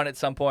like on at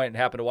some point and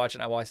happened to watch it.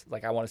 And I was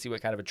like, I want to see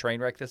what kind of a train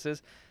wreck this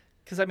is.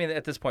 Because, I mean,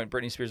 at this point,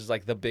 Britney Spears is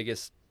like the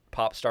biggest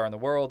pop star in the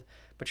world.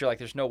 But you're like,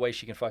 there's no way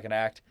she can fucking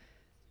act.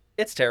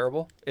 It's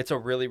terrible. It's a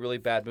really, really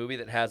bad movie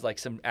that has like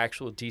some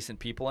actual decent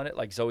people in it.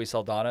 Like Zoe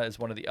Saldana is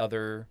one of the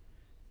other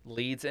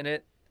leads in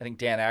it. I think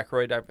Dan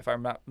Aykroyd, if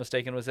I'm not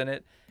mistaken, was in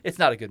it. It's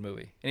not a good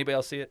movie. Anybody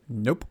else see it?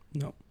 Nope.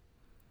 No.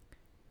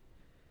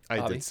 I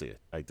Bobby? did see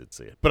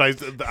it. But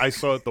I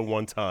saw it the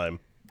one time.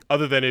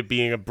 Other than it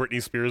being a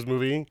Britney Spears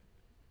movie,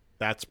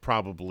 that's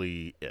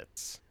probably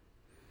it.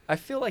 I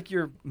feel like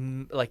you're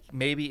like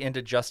maybe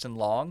into Justin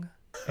Long,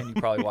 and you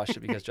probably watched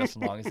it because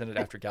Justin Long is in it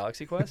after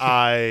Galaxy Quest.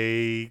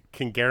 I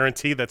can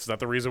guarantee that's not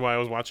the reason why I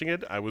was watching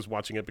it. I was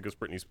watching it because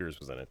Britney Spears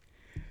was in it.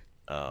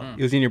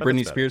 It was in your But Britney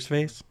that's Spears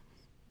face?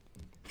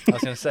 I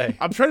was gonna say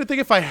I'm trying to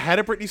think if I had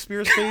a Britney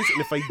Spears face, and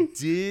if I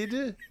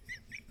did,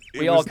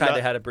 we all kind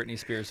of had a Britney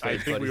Spears I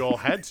face. think buddy. we all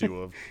had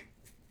to have.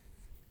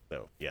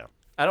 So yeah.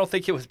 I don't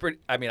think it was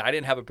I mean, I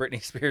didn't have a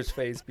Britney Spears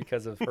face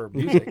because of her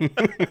music.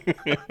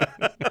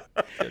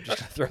 So just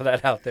to throw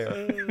that out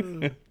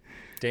there.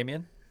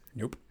 Damien?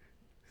 Nope.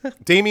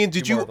 Damien,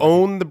 did You're you more of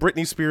a- own the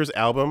Britney Spears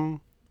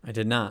album? I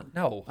did not.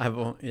 No.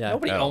 Yeah.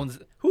 Nobody No. owns.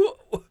 Who?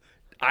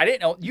 I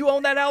didn't own. You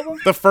own that album?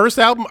 The first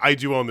album? I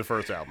do own the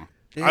first album.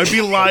 I'd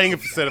be lying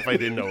if I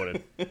didn't own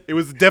it. It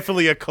was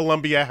definitely a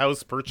Columbia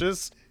House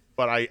purchase,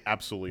 but I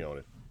absolutely own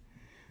it.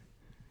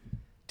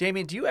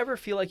 Damien, do you ever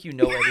feel like you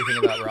know everything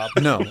about Rob?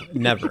 No,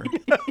 never.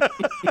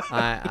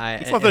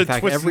 I not that in fact,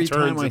 twists and every time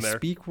turns I in there.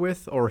 speak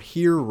with or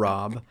hear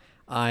Rob,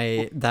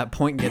 that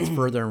point gets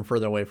further and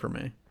further away from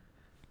me.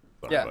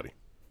 Sorry, Yeah. buddy.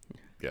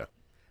 Yeah.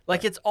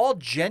 Like it's all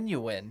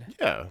genuine.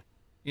 Yeah.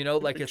 You know,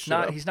 like Big it's shit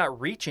not. up. He's not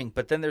reaching,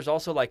 but then there's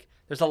also like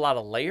there's a lot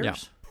of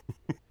layers.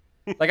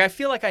 Like I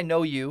feel like I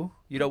know you.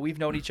 You know, we've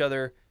known each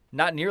other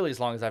not nearly as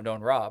long as I've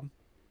known Rob,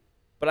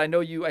 but I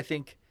know you. I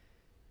think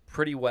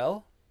pretty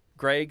well.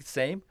 Greg,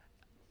 same.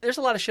 There's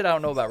a lot of shit I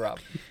don't know about Rob.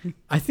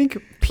 I think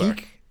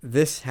peak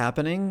this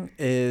happening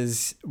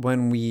is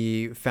when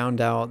we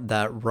found out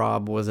that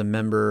Rob was a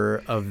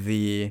member of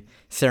the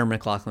Sarah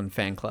McLachlan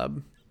fan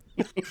club.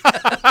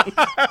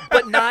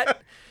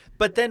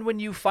 But then when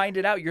you find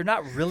it out, you're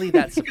not really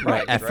that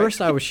surprised. At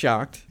first, I was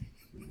shocked,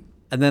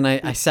 and then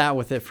I sat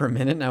with it for a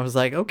minute, and I was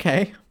like,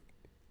 okay,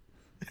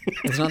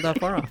 it's not that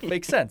far off.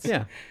 Makes sense.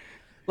 Yeah.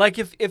 Like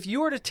if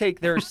you were to take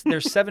there's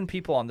 7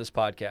 people on this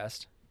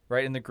podcast,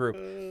 right, in the group.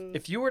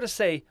 If you were to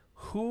say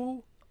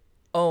who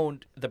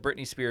owned the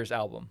Britney Spears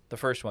album, the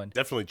first one,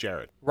 Definitely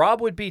Jared. Rob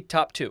would be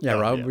top 2. Yeah,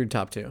 Rob yeah. would be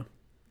top 2.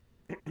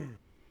 And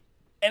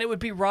it would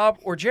be Rob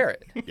or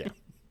Jarrett. Yeah.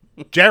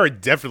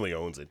 Jared definitely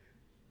owns it.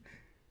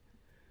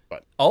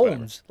 But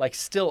whatever. Owns, like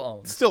still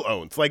owns. Still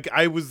owns. Like,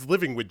 I was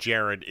living with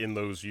Jared in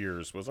those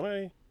years, wasn't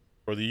I?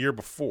 Or the year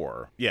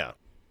before. Yeah.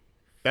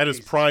 That is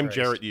Jesus prime Christ.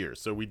 Jared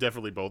years. So we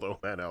definitely both own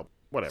that album.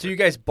 Whatever. So you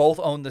guys both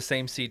own the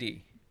same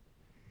CD,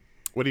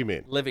 What do you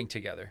mean? living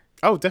together.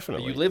 Oh,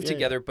 definitely. You live Yeah,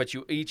 together, but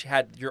you each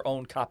had your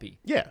own copy.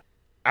 Yeah.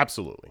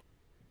 Absolutely.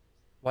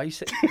 Why you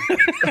say?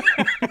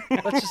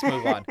 Let's just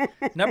move on.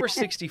 Number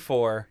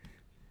 64,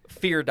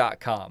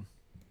 Fear.com.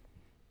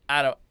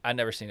 I've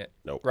never seen it.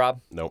 Nope.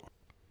 Rob, Nope.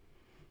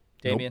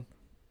 Damien,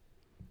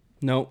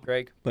 Nope.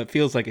 Greg. But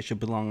feels like it should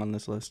belong on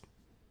this list.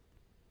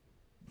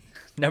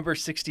 Number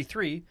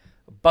 63,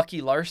 Bucky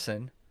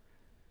Larson,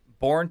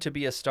 Born to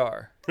be a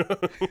Star.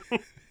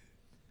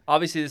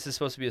 Obviously, this is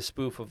supposed to be a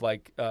spoof of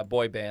like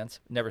boy bands.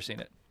 Never seen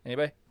it.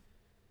 Anybody?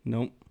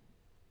 Nope.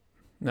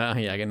 No,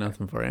 yeah, I got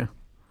nothing for you.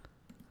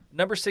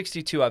 Number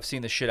 62, I've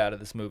seen the shit out of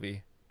this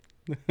movie.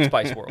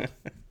 Spice World.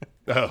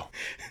 Oh.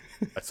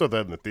 I saw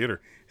that in the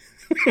theater.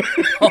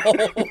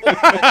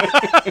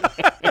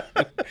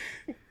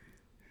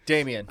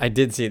 Damien, I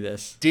did see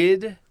this.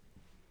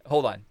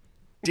 hold on.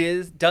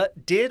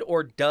 Did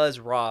or does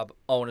Rob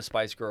own a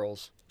Spice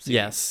Girls CD?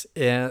 Yes.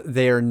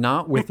 They are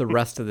not with the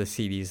rest of the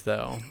CDs,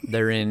 though.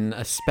 They're in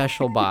a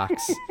special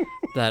box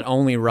that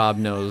only Rob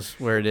knows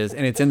where it is.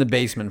 And it's in the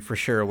basement for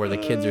sure, where the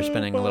kids are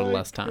spending a little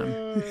less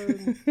time.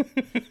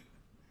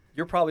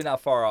 You're probably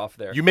not far off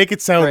there. You make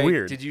it sound Greg,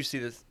 weird. Did you see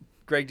this?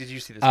 Greg, did you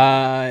see this?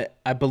 I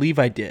believe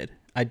I did.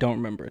 I don't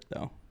remember it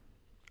though.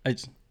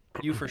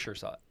 You for sure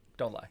saw it.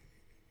 Don't lie.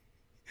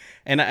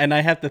 And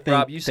I have to think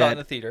Rob, you saw it that in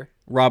the theater.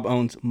 Rob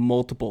owns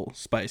multiple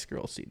Spice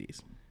Girl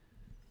CDs.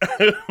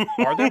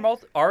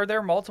 Are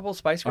there multiple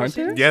Spice Girls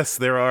Aren't there? CDs? Yes,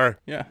 there are.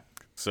 Yeah.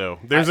 So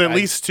there's at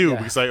least 2 yeah.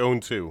 because I own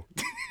 2.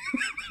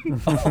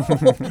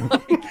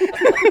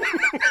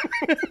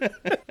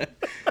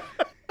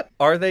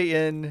 Are they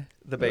in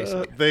the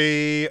basement?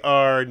 They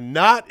are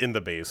not in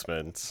the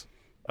basement.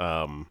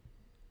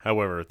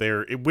 However,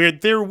 they're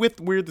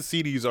with where the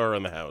CDs are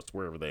in the house,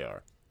 wherever they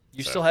are.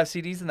 You still have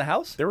CDs in the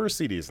house? There are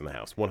CDs in the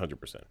house,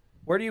 100%.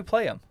 Where do you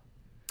play them?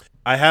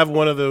 I have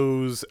one of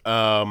those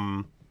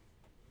from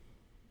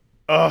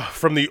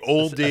the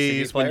old A CD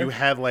days when player? you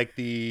had like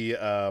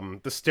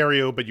the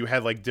stereo, but you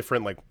had like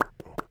different like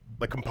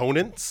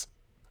components.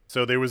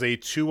 So there was a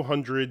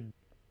 200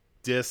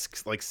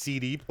 disc like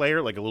CD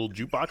player, like a little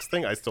jukebox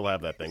thing. I still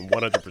have that thing,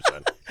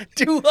 100%.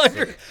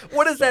 200.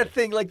 What is that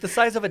thing? Like the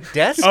size of a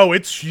desk? Oh,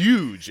 it's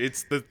huge.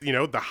 It's the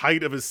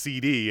height of a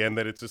CD, and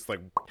then it's just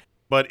like,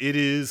 but it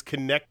is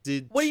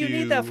connected. What do you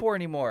need that for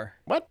anymore?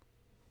 What?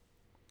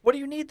 What do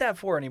you need that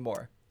for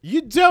anymore?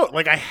 You don't.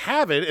 Like, I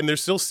have it, and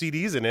there's still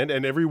CDs in it,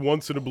 and every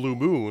once in a blue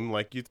moon,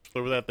 like, you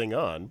throw that thing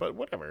on, but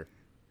whatever.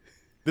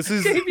 This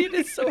is...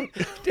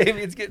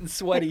 Damien's getting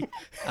sweaty.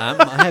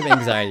 I have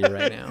anxiety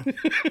right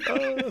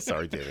now.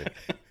 Sorry, David.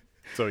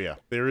 So, yeah,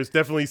 there is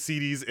definitely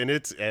CDs in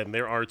it, and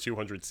there are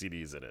 200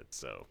 CDs in it,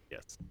 so,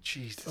 yes.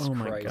 Jesus Oh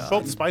my Christ. God.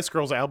 Both Spice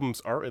Girls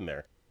albums are in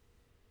there.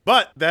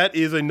 But that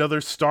is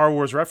another Star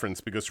Wars reference,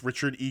 because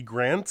Richard E.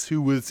 Grant,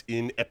 who was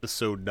in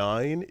Episode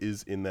 9,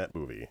 is in that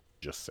movie.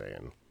 Just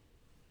saying.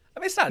 I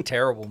mean, it's not a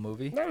terrible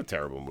movie. Not a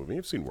terrible movie.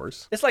 I've seen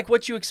worse. It's like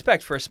what you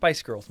expect for a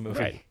Spice Girls movie.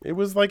 Right. It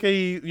was like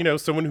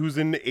someone who's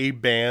in a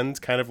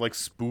band kind of like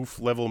spoof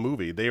level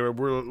movie. They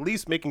were at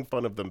least making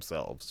fun of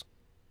themselves.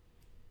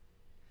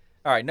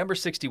 All right, number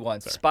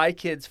 61, Spy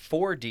Kids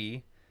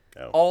 4D,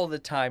 Oh. All the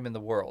Time in the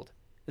World.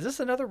 Is this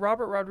another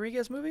Robert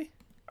Rodriguez movie?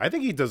 I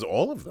think he does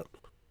all of them.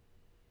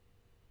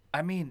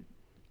 I mean,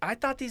 I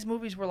thought these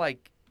movies were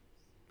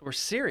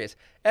serious.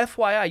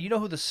 FYI, you know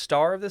who the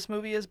star of this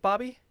movie is,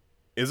 Bobby?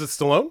 Is it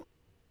Stallone?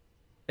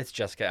 It's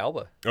Jessica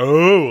Alba.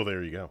 Oh,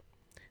 there you go.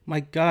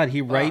 My God,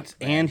 he writes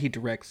man. and he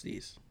directs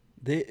these.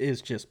 This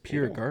is just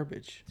pure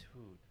garbage.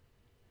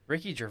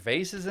 Ricky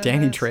Gervais is in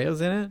Danny this. Trejo's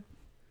in it.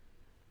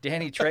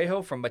 Danny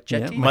Trejo from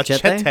Machete. Yeah,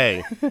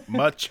 Machete?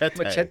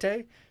 Machete.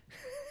 Machete.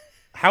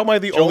 How am I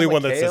the Joel only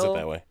one that says it McHale.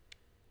 that way?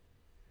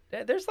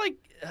 There's oh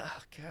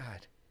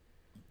God,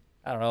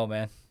 I don't know,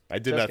 man. I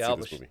did Jessica not see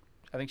Alba, this movie.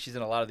 I think she's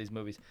in a lot of these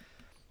movies.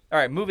 All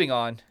right, moving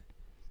on.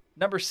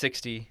 Number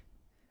 60,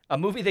 a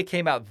movie that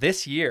came out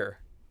this year.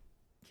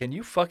 Can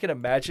you fucking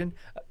imagine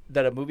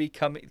that a movie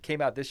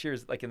came out this year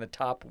is like in the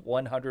top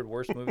 100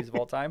 worst movies of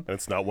all time? And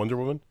it's not Wonder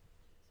Woman?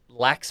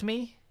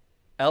 Laxmi,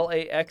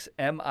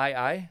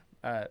 Laxmii.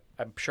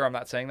 I'm sure I'm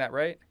not saying that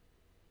right.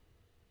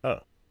 Huh.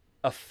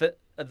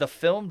 The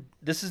film.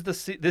 This is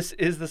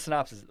the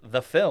synopsis.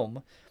 The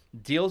film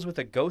deals with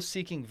a ghost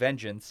seeking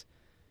vengeance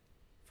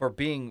for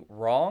being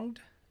wronged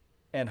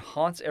and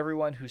haunts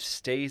everyone who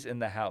stays in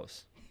the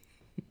house.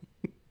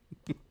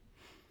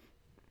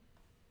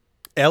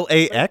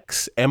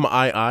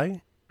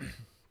 LAXMII?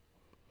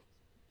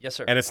 Yes,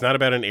 sir. And it's not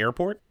about an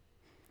airport?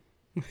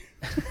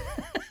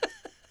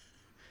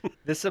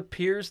 This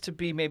appears to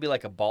be maybe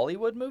like a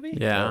Bollywood movie.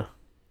 Yeah.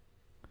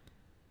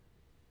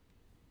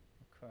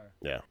 Okay.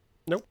 Yeah.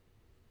 Nope.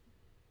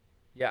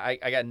 Yeah, I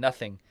got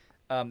nothing.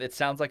 It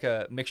sounds like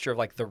a mixture of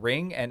like The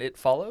Ring and It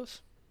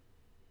Follows.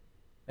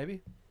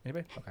 Maybe?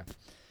 Anybody?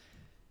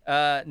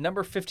 Okay.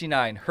 Number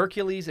 59,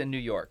 Hercules in New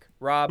York.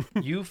 Rob,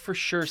 you've for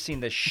sure seen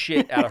the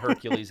shit out of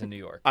Hercules in New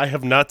York. I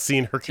have not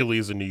seen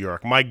Hercules in New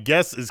York. My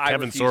guess is I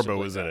Kevin refuse to Sorbo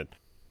believe is in that. it.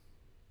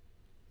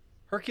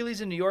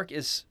 Hercules in New York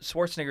is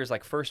Schwarzenegger's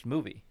like first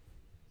movie.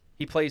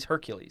 He plays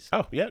Hercules,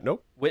 Oh, yeah,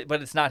 nope.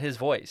 but it's not his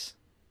voice.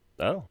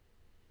 Oh.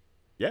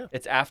 Yeah.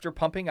 It's after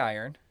Pumping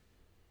Iron.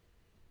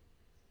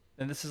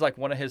 And this is like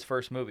one of his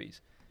first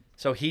movies.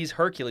 So he's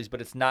Hercules,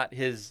 but it's not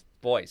his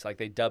voice. Like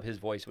they dub his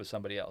voice with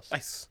somebody else.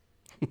 Nice.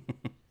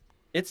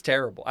 It's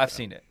terrible. I've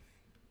seen it.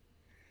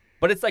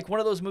 But it's like one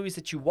of those movies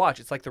that you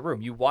watch. It's like The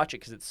Room. You watch it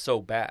because it's so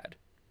bad.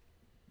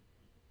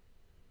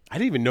 I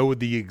didn't even know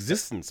the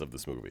existence of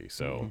this movie,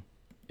 so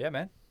Yeah,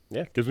 man.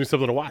 yeah, gives me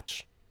something to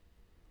watch.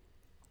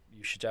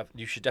 You should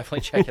definitely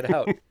check it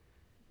out.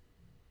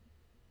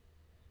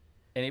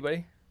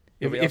 Anybody?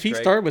 Anybody If else, he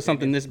Greg? started with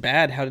something this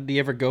bad, how did he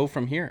ever go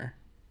from here?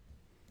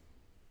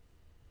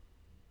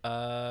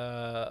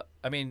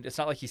 I mean, it's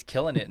not like he's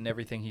killing it and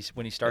everything.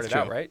 When he started That's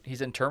out, true. right?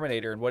 He's in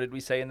Terminator, and what did we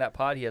say in that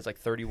pod? He has like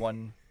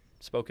 31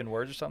 spoken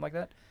words or something like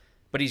that.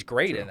 But he's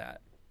great in that.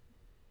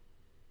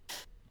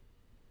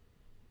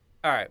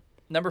 All right,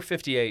 number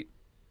 58,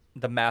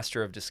 The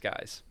Master of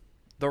Disguise,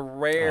 the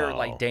rare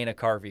like Dana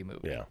Carvey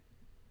movie. Yeah.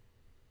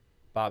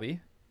 Bobby,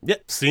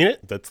 Yep, seen it.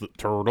 That's the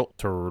turtle.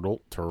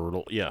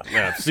 Yeah,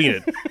 I've seen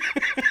it.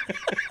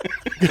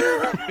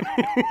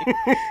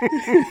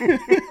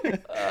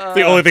 It's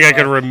the only thing I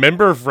can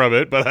remember from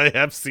it, but I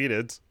have seen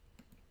it.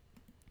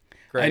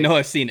 Greg. I know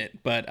I've seen it,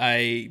 but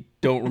I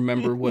don't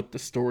remember what the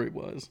story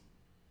was.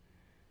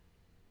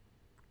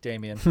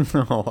 Damien.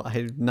 No,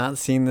 I've not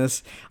seen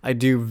this. I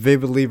do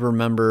vividly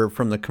remember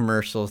from the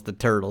commercials the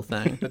turtle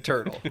thing. The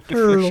turtle.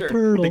 Turtle, For sure.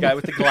 turtle. The guy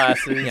with the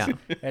glasses. Yeah.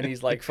 And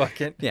he's like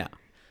fucking. Yeah.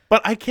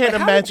 But I can't How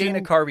did imagine.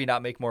 Dana Carvey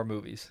not make more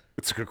movies?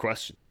 It's a good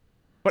question.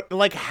 But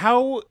like,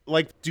 how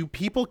do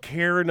people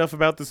care enough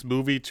about this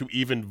movie to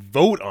even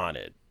vote on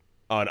it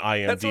on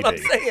IMDb? That's what I'm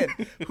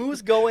saying.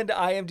 Who's going to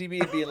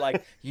IMDb and being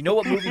like, you know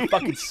what movie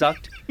fucking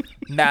sucked?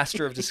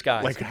 Master of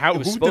Disguise. Like, how- It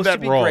was who did supposed that to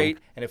be wrong? great,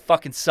 and it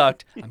fucking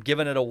sucked. I'm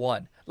giving it a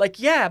 1. Like,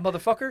 yeah,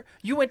 motherfucker,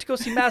 you went to go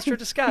see Master of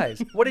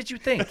Disguise. What did you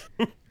think?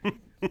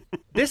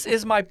 This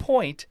is my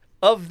point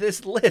of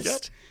this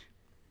list.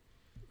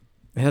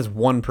 It has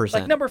 1%.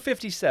 Like number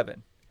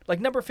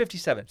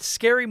 57.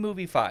 Scary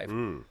Movie 5.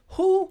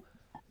 Who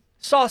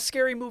saw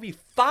Scary Movie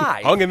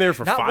 5? Hung in there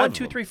for not 5 1, of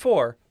 2, them. 3,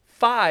 4,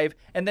 5,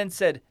 and then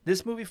said,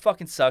 this movie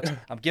fucking sucks.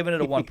 I'm giving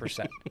it a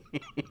 1%.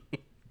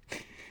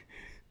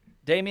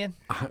 Damien,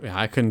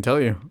 I couldn't tell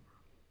you.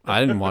 I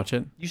didn't watch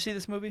it. you see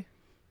this movie?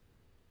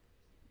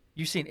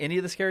 You seen any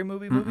of the Scary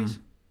Movie movies?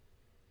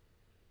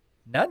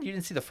 None? You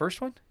didn't see the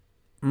first one?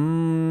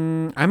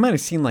 I might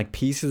have seen like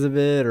pieces of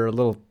it or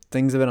little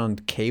things of it on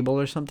cable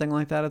or something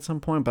like that at some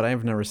point, but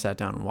I've never sat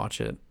down and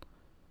watched it.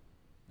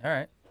 All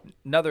right.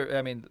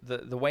 I mean, the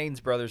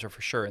Wayans brothers are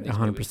for sure in these 100%.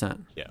 movies.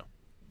 Yeah.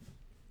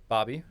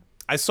 Bobby?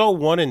 I saw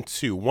 1 and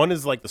 2. 1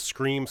 is like the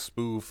Scream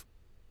spoof,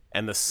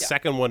 and the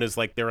second one is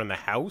like they're in the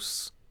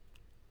house.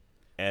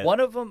 And One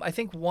of them, I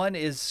think one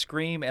is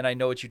Scream and I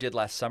Know What You Did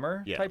Last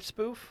Summer Yeah. type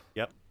spoof,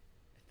 Yep.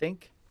 I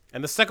think.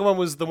 And the second one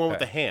was the one with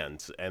Okay. the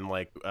hands and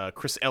like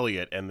Chris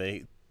Elliott and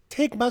they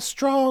take my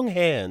strong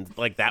hand,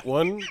 like that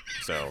one.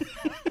 So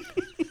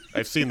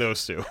I've seen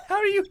those two.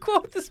 How do you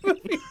quote this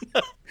movie?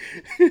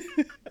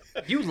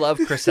 You love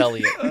Chris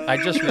Elliott. I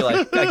just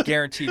realized. I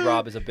guarantee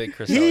Rob is a big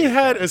Chris He Elliott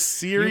had fan. a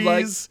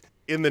series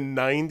in the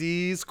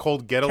 90s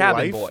called Get a Cabin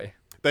Life Boy.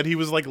 that he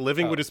was like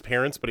living with his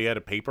parents, but he had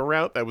a paper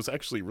route. That was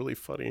actually really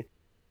funny.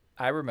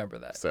 I remember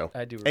that. So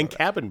I do remember and that.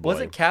 Cabin Boy.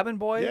 Wasn't Cabin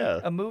Boy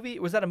Yeah. a movie?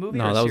 Was that a movie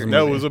No, or a that was a series?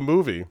 No, it was a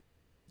movie.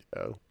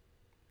 Oh.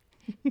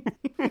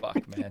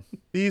 Fuck, man.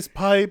 These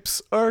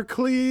pipes are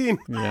clean.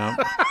 Yeah.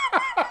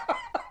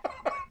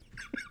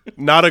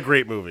 Not a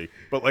great movie,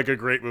 but like a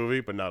great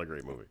movie, but not a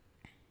great movie.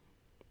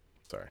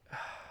 Sorry.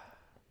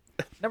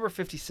 Number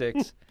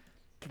 56,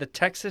 The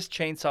Texas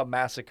Chainsaw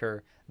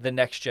Massacre, The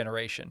Next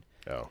Generation.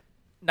 Oh.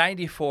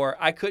 94,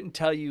 I couldn't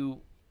tell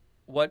you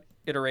what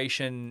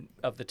iteration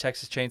of the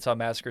Texas Chainsaw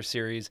Massacre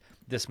series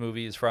this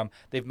movie is from.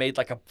 They've made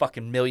like a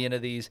fucking million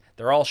of these.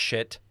 They're all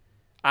shit.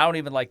 I don't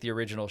even like the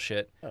original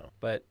shit. Oh.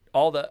 But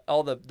all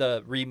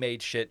the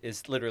remade shit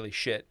is literally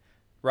shit.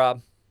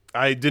 Rob,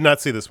 I did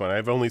not see this one.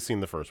 I've only seen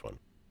the first one.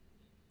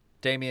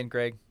 Damien,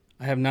 Greg.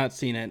 I have not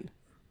seen it,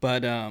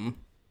 but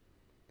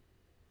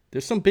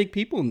there's some big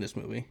people in this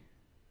movie.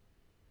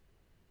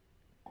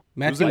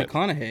 Matthew in it?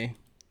 McConaughey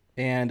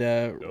and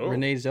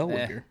Renee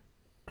Zellweger.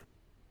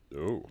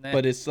 Oh.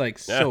 But it's like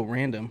so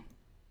random.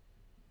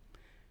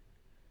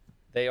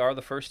 They are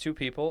the first two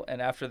people,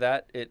 and after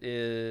that, it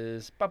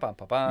is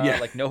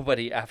like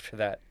nobody after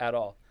that at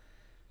all.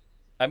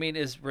 I mean,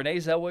 is Renee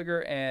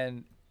Zellweger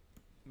and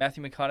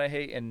Matthew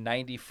McConaughey in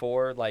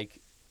 '94 like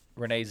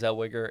Renee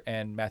Zellweger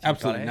and Matthew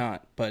Absolutely McConaughey?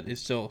 not, but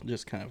it's still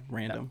just kind of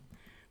random. No.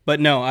 But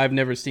no, I've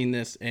never seen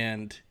this,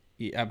 and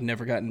I've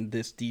never gotten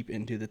this deep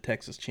into the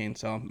Texas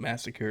Chainsaw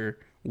Massacre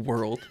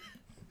world.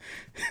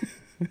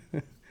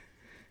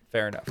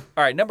 Fair enough.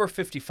 All right, number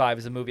 55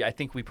 is a movie I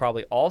think we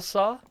probably all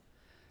saw.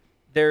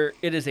 It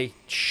is a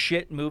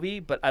shit movie,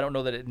 but I don't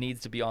know that it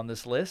needs to be on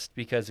this list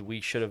because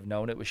we should have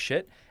known it was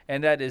shit.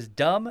 And that is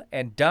Dumb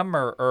and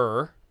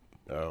Dumberer.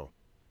 Oh.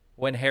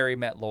 When Harry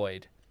Met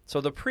Lloyd. So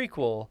the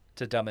prequel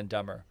to Dumb and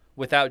Dumber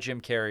without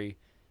Jim Carrey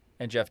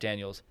and Jeff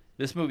Daniels.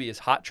 This movie is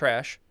hot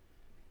trash,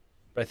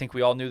 but I think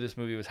we all knew this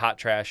movie was hot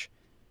trash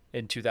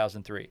in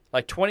 2003.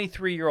 Like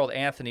 23-year-old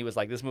Anthony was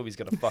like, this movie's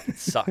going to fucking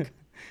suck.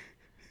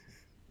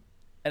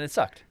 And it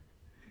sucked.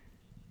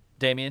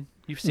 Damien,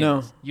 you've seen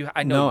this.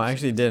 I know. No, I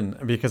actually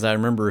didn't, because I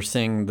remember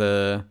seeing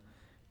the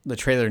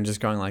trailer and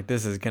just going like,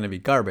 this is going to be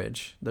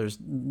garbage. There's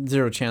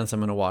zero chance I'm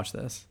going to watch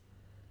this.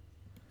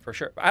 For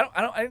sure.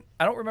 I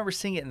don't remember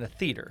seeing it in the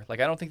theater. Like,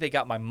 I don't think they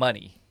got my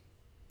money.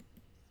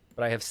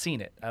 But I have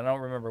seen it. I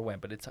don't remember when,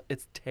 but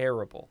it's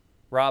terrible.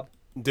 Rob?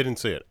 Didn't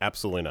see it.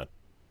 Absolutely not.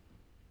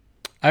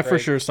 I for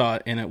sure saw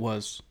it, and it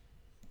was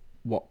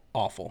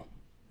awful.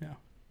 Yeah.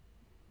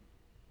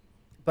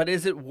 But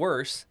is it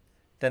worse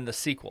than the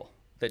sequel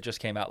that just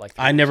came out like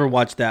 3 I years never ago?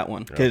 watched that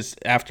one because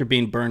after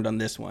being burned on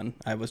this one,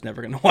 I was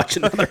never going to watch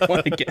another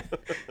one again.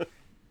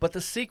 But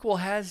the sequel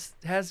has.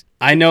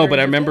 I know, but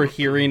I remember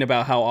hearing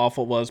about how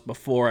awful it was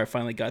before I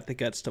finally got the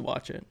guts to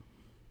watch it.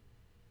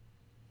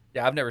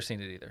 Yeah, I've never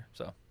seen it either.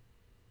 So,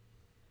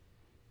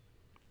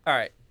 all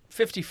right,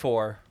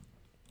 54,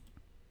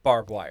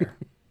 Barbed Wire,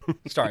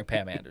 starring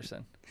Pam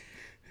Anderson.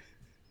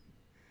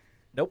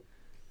 Nope,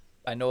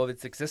 I know of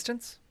its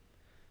existence.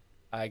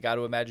 I got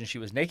to imagine she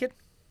was naked.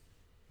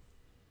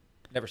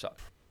 Never saw it.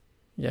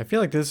 Yeah, I feel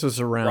like this was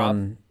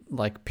around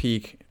like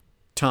peak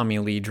Tommy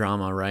Lee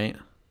drama, right?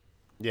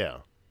 Yeah.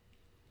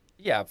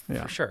 Yeah,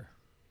 for sure.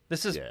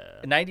 This is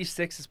Yeah.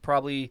 96 is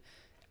probably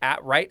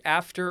right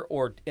after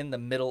or in the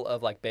middle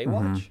of like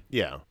Baywatch.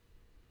 Yeah.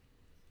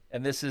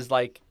 And this is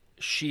like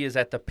she is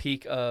at the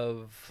peak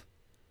of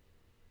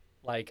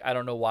like I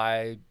don't know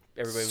why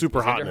everybody Super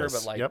was into her, hotness.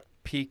 but like Yep.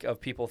 peak of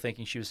people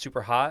thinking she was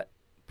super hot,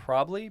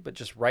 probably, but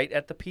just right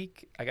at the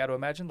peak. I got to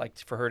imagine like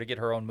for her to get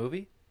her own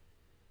movie.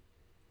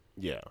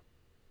 Yeah.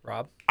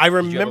 Rob, I Did you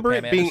have a remember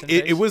Pam it being. Anderson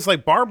It face? was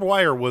like Barbed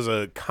Wire was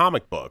a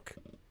comic book,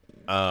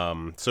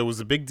 so it was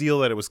a big deal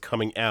that it was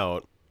coming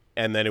out,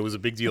 and then it was a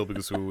big deal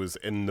because it was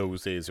in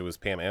those days it was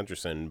Pam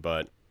Anderson.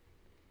 But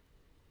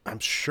I'm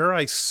sure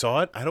I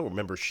saw it. I don't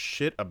remember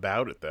shit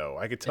about it though.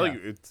 I could tell you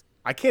it's.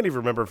 I can't even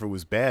remember if it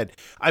was bad.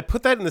 I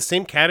put that in the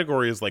same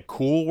category as like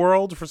Cool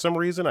World for some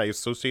reason. I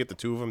associate the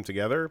two of them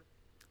together,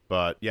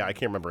 but yeah, I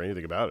can't remember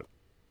anything about it.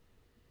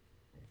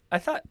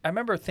 I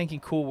remember thinking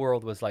Cool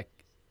World was like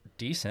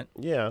decent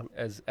Yeah,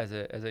 as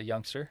a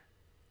youngster.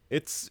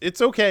 it's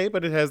okay,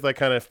 but it has that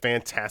kind of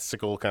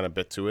fantastical kind of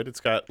bit to it. It's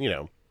got,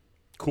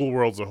 Cool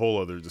World's a whole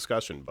other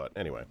discussion, but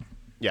anyway.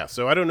 Yeah,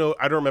 so I don't know.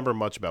 I don't remember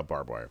much about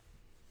Barbed Wire.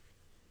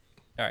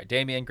 All right,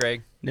 Damien,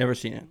 Greg. Never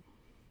seen it.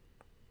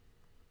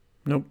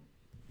 Nope.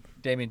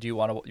 Damien, do you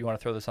want to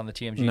throw this on the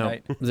TMG No.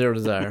 night? Zero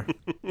desire.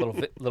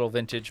 Little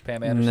vintage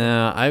Pam Anderson.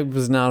 No, I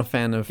was not a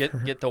fan of her.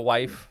 Get the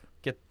wife,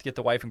 get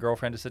the wife and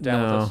girlfriend to sit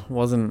down with us. No,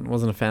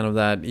 wasn't a fan of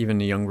that, even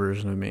a young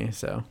version of me,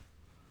 so.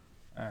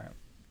 All right.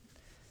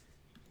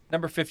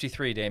 Number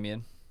 53,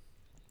 Damien.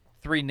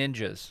 Three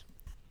Ninjas.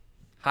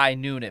 High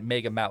Noon at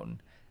Mega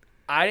Mountain.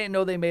 I didn't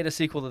know they made a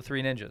sequel to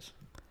Three Ninjas.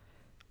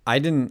 I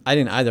didn't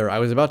either. I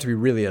was about to be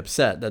really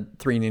upset that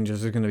Three Ninjas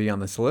was going to be on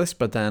this list,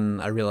 but then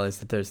I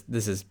realized that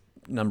this is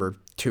number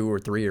 2 or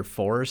 3 or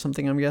 4 or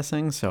something, I'm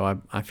guessing, so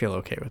I feel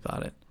okay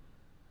without it.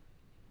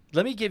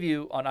 Let me give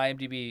you on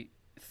IMDb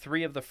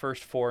 3 of the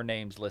first 4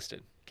 names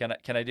listed. Can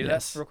I do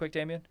Yes. that real quick,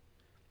 Damien?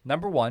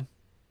 Number 1,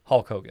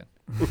 Hulk Hogan.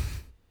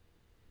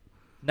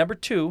 Number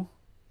 2,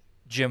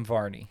 Jim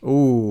Varney.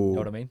 Ooh. Know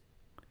what I mean?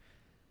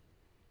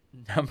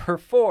 Number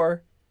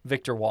 4,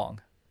 Victor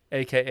Wong,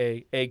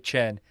 a.k.a. Egg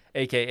Chen,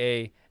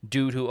 a.k.a.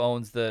 dude who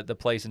owns the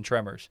place in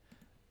Tremors.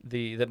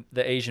 The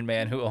Asian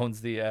man who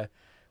owns the...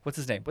 what's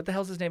his name? What the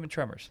hell's his name in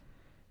Tremors?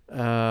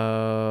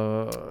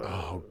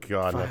 Oh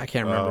God, I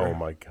can't remember. Oh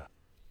my God,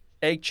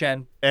 Egg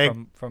Chen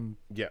Egg- from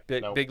yeah,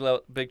 Big no.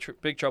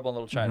 Big Trouble in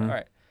Little China. Mhm. All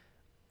right.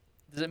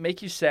 Does it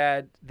make you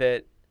sad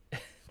that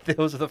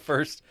those are the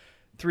first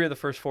 3 of the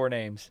first 4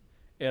 names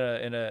in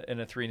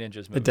a Three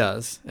Ninjas movie? It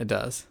does. It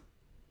does.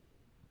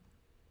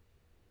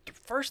 The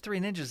first Three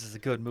Ninjas is a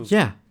good movie.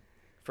 Yeah.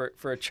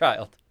 For a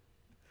child.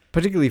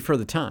 Particularly for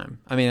the time.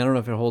 I mean, I don't know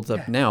if it holds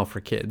up now for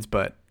kids,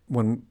 but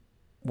when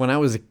I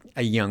was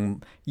a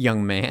young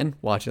man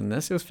watching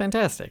this, it was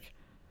fantastic.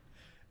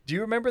 Do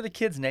you remember the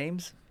kids'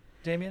 names?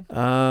 Damien?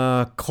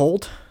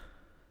 Colt.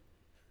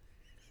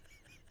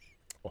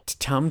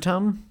 Tum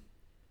Tum.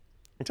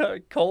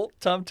 Colt,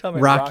 Tum Tum,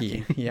 and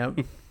Rocky. Yep.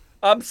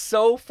 I'm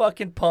so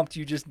fucking pumped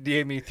you just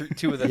gave me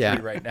two of the Yeah.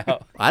 three right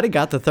now. I'd have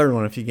got the third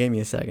one if you gave me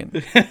a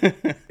second.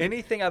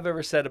 Anything I've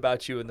ever said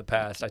about you in the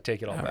past, I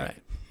take it all All back.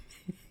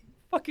 right.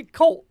 Fucking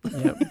Colt.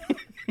 Yep.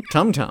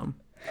 Tum Tum.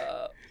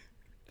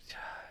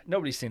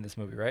 Nobody's seen this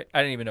movie, right? I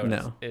didn't even know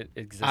No. it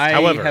existed. I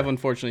However, have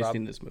unfortunately Rob-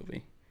 seen this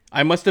movie.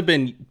 I must have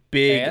been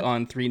big And?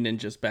 on Three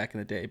Ninjas back in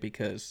the day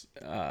because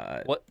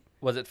What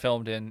was it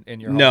filmed in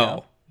your hometown?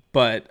 no,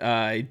 but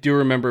I do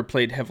remember it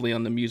played heavily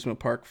on the amusement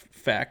park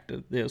fact.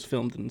 It was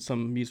filmed in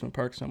some amusement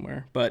park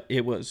somewhere, but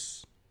it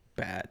was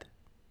bad.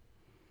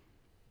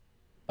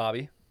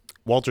 Bobby?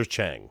 Walter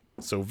Chang.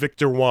 So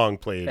Victor Wong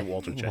played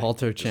Walter Chang.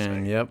 Walter Just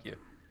saying. Chang. Yep.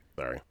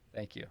 Sorry.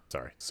 Thank you.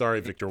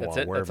 Sorry, Victor That's Wong,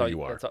 it? wherever That's all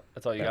you are.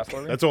 That's all you got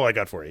for me? That's all I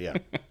got for you,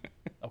 yeah.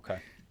 Okay.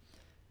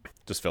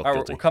 Just felt All right,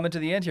 guilty. we're coming to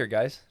the end here,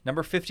 guys.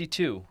 Number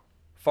 52,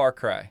 Far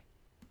Cry.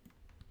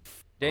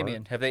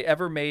 Damien, have they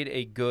ever made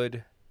a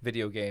good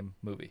video game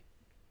movie?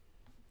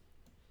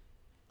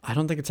 I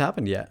don't think it's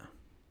happened yet.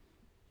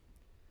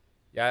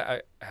 Yeah,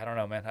 I don't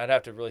know, man. I'd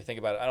have to really think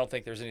about it. I don't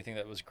think there's anything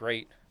that was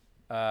great.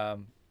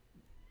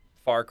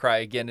 Far Cry,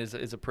 again, is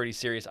a pretty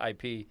serious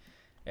IP,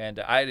 and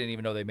I didn't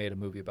even know they made a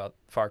movie about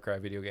Far Cry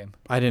video game.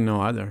 I didn't know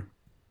either.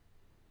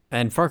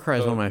 And Far Cry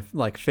is So- one of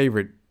my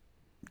favorite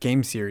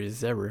game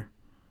series ever.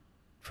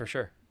 For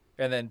sure.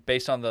 And then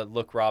based on the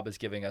look Rob is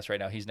giving us right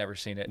now, he's never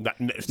seen it.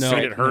 Seen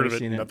it, heard never of it,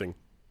 seen it. nothing.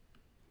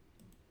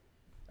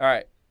 All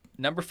right,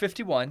 number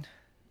 51,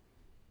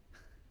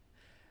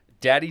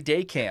 Daddy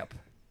Day Camp.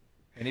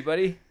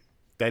 Anybody?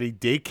 Daddy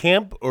Day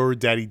Camp or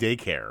Daddy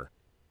Daycare?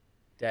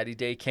 Daddy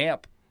Day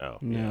Camp Oh,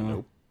 No. yeah,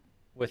 nope.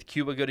 with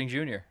Cuba Gooding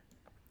Jr.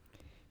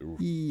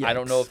 I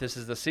don't know if this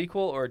is the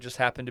sequel or it just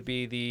happened to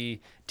be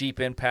the Deep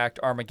Impact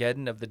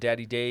Armageddon of the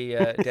Daddy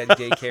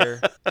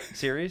Daycare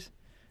series,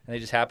 and they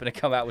just happened to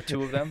come out with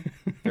two of them,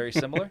 very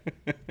similar.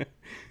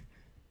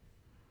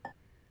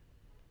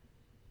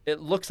 It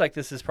looks like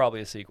this is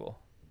probably a sequel,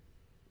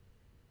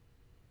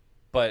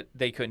 but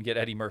they couldn't get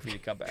Eddie Murphy to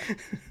come back.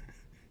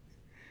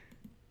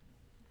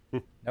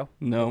 No, No.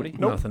 nobody,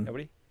 Nothing.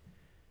 nobody.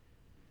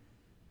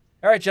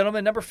 All right,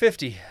 gentlemen, number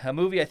 50, a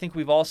movie I think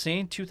we've all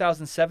seen,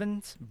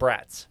 2007's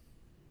Bratz.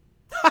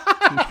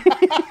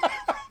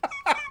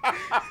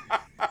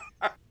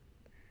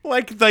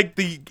 Like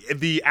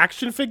the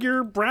action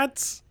figure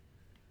brats?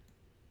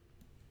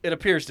 It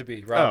appears to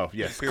be, Rob. Oh,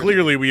 yes. It appears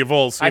Clearly we have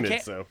all I seen it,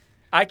 can't- so.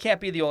 I can't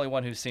be the only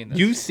one who's seen this.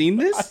 You've seen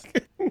this?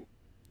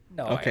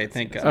 No. I Okay, haven't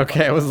thank seen God.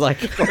 Okay, I was like,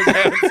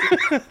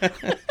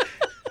 this.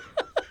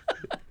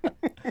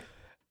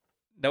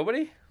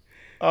 Nobody?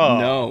 Oh,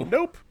 No.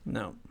 Nope.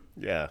 no.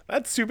 Yeah,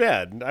 that's too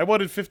bad. I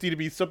wanted 50 to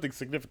be something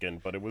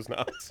significant, but it was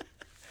not.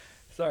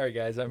 Sorry,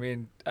 guys. I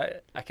mean, I'm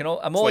It's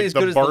only like as the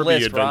good as the Barbie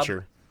list, adventure.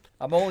 Rob.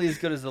 I'm only as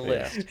good as the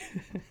list.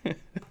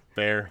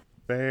 Fair.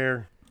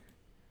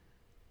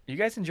 You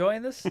guys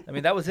enjoying this? I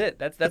mean, that was it.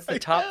 That's the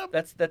top.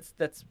 That's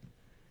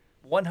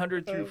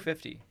 100 through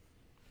 50.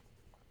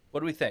 What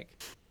do we think?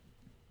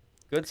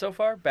 Good so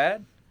far?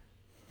 Bad?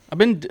 I've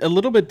been a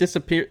little bit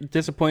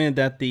disappointed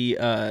that the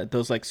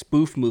those like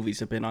spoof movies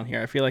have been on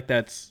here. I feel like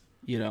that's,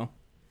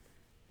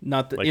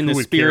 not Like, in who the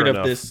would spirit care of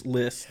enough? this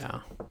list. Yeah.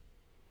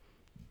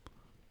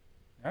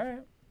 All right.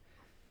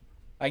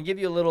 I can give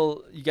you a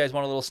little. You guys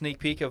want a little sneak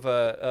peek of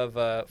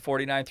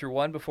 49 through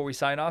 1 before we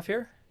sign off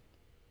here?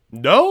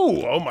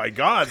 No! Oh my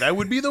god, that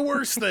would be the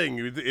worst thing.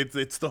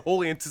 It's the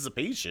whole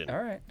anticipation. All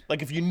right.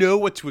 Like, if you know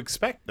what to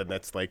expect, then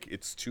that's like,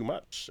 it's too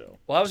much. So.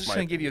 Well, I was That's just my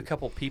going to give you a opinion.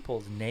 couple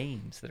people's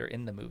names that are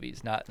in the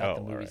movies, not Oh, the all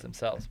movies right.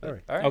 themselves. But, All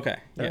right. all right. Okay.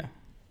 Yeah.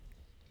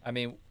 I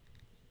mean,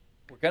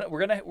 we're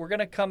gonna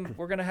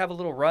have a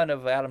little run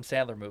of Adam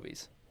Sandler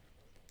movies.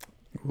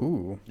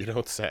 Ooh. You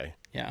don't say.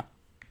 Yeah.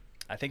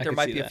 I think I there can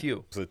might see be a that.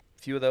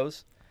 few of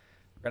those.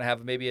 We're gonna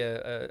have maybe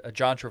a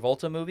John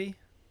Travolta movie,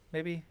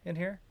 maybe in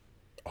here.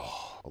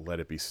 I'll let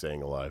it be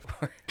staying alive.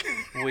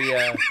 We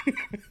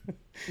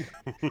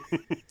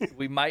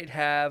we might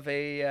have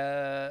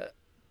a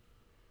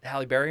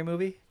Halle Berry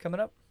movie coming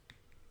up.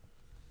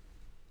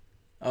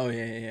 Oh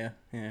yeah.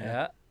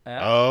 Yeah.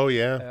 Oh,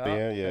 yeah.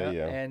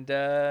 And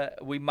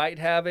we might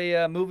have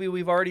a movie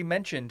we've already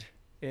mentioned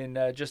in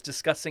just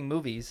discussing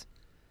movies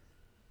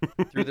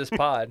through this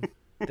pod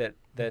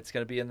that's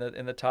going to be in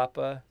the top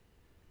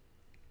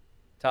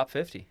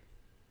 50.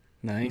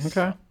 Nice.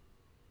 Okay.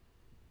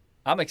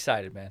 I'm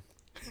excited, man.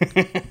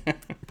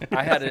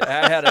 I had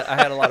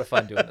a lot of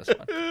fun doing this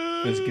one.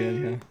 That's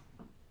good. Yeah.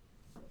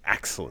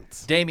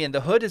 Excellent. Damien,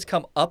 the hood has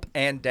come up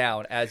and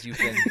down as you've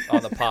been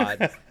on the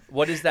pod.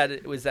 What is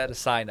that? Was that a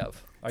sign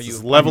of? Are This you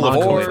is level of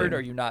bored? COVID. Are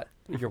you not?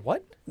 You're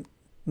what?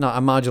 No,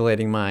 I'm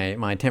modulating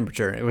my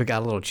temperature. It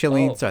got a little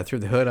chilly, Oh. so I threw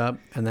the hood up,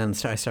 and then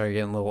I started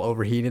getting a little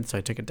overheated, so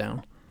I took it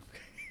down.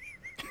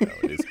 No,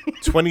 it is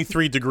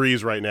 23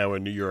 degrees right now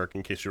in New York,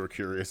 in case you were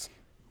curious.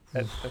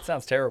 That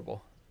sounds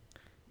terrible.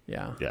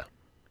 Yeah. Yeah.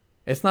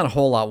 It's not a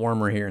whole lot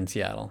warmer here in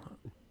Seattle.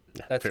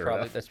 That's Fair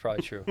probably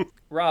enough. true.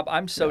 Rob,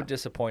 I'm so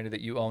disappointed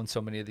that you own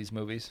so many of these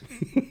movies.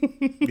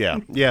 Yeah.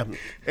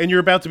 And you're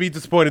about to be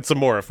disappointed some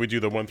more if we do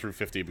the 1 through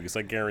 50 because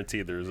I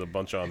guarantee there's a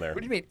bunch on there.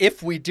 What do you mean?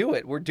 If we do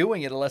it, we're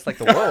doing it unless like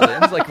the world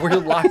ends. Like we're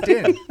locked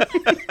in.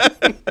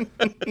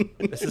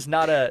 This is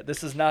not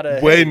a.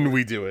 When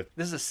we do it.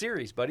 This is a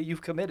series, buddy.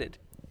 You've committed.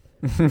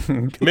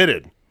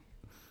 Committed.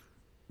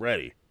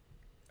 Ready.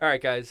 All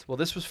right, guys. Well,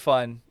 this was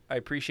fun. I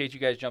appreciate you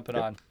guys jumping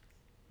on.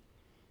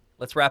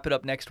 Let's wrap it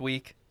up next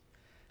week.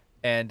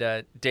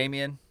 And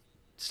Damien,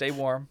 stay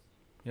warm.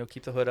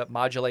 Keep the hood up,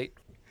 modulate.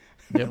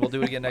 And we'll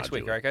do it again next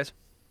week. All right, guys?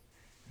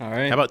 All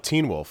right. How about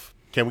Teen Wolf?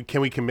 Can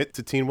we commit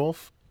to Teen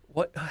Wolf?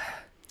 What?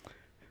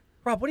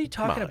 Rob, what are you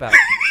talking about?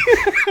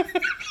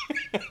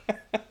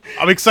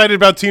 I'm excited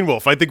about Teen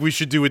Wolf. I think we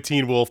should do a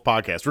Teen Wolf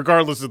podcast,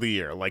 regardless of the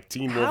year. Like,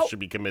 Teen Wolf should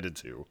be committed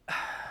to.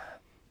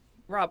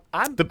 Rob,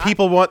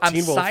 want I'm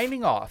Teen Wolf.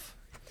 Signing off.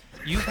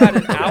 You've had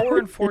an hour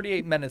and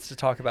 48 minutes to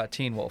talk about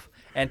Teen Wolf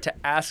and to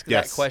ask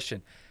that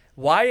question.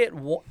 Why at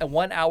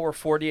 1 hour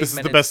 48 This is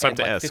minutes the best time and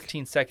to like ask.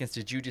 15 seconds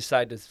did you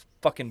decide to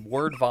fucking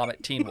word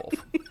vomit Teen Wolf?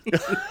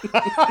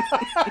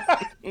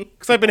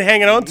 Because I've been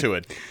hanging on to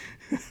it.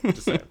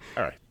 Just saying.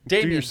 All right. do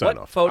Damien, your sign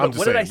what off. photo? I'm just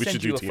What did I saying, we should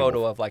send do you a Teen photo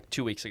Wolf. of like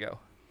 2 weeks ago?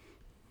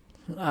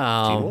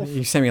 Oh, Wolf?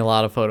 you sent me a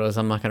lot of photos.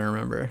 I'm not gonna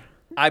remember.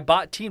 I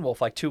bought Teen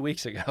Wolf like 2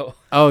 weeks ago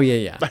Oh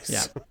yeah.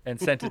 Nice. and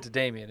sent it to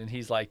Damien, and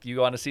he's like, "You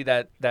want to see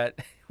that that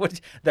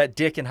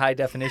dick in high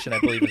definition?" I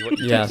believe is what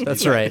you Yeah, texted me.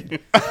 that's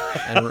right.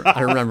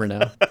 I remember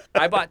now.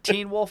 I bought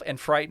Teen Wolf and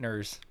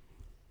Frighteners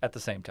at the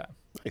same time.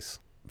 Nice.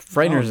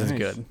 Frighteners Oh, is nice.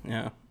 good.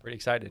 Yeah. Pretty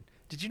excited.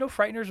 Did you know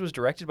Frighteners was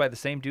directed by the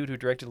same dude who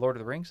directed Lord of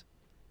the Rings?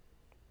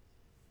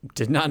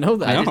 Did not know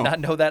that. I No. did not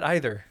know that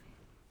either.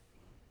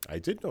 I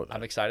did know that.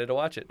 I'm excited to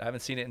watch it. I haven't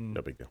seen it in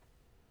No big deal.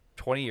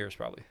 20 years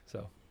probably.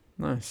 So,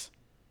 Nice.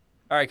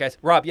 all right, guys.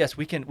 Rob, yes,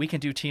 we can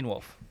do Teen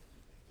Wolf.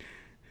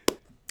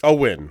 I'll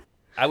win.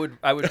 I would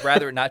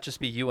rather it not just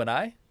be you and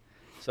I.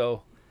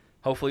 So,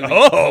 hopefully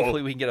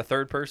we can get a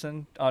third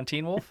person on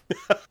Teen Wolf.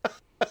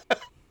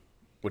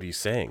 What are you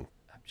saying?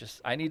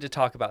 I need to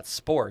talk about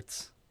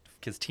sports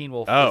because Teen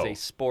Wolf Oh. is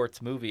a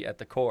sports movie at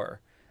the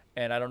core,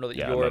 and I don't know that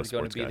Yeah, I'm not a you're going to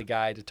sports be guy. the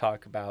guy to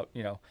talk about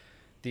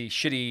the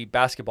shitty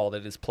basketball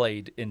that is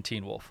played in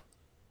Teen Wolf.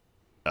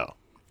 Oh.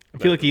 I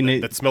feel like you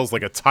need. That smells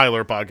like a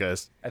Tyler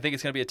podcast. I think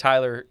it's going to be a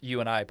Tyler, you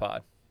and I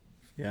pod.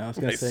 Yeah, I was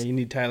gonna Nice. say you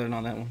need Tyler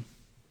on that one.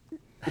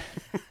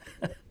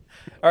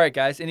 All right,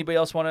 guys. Anybody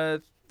else want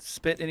to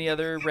spit any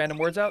other random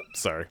words out?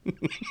 Sorry.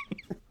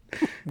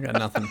 Got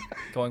nothing.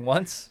 Going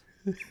once?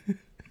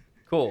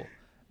 Cool.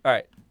 All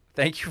right.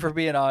 Thank you for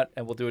being on,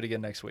 and we'll do it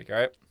again next week. All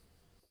right.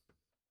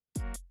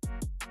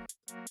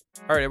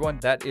 All right, everyone.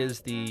 That is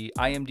the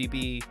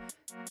IMDb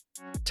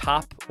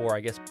top, or I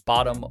guess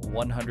bottom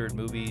 100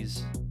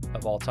 movies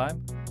of all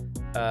time.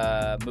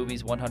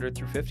 Movies 100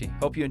 through 50.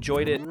 Hope you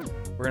enjoyed it.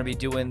 We're going to be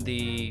doing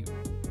the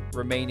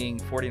remaining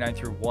 49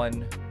 through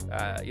 1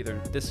 either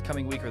this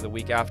coming week or the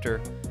week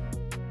after.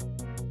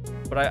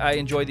 But I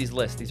enjoy these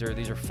lists. These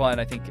are fun.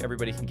 I think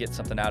everybody can get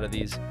something out of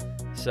these.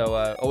 So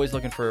always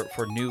looking for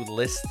new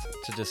lists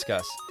to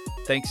discuss.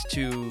 Thanks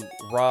to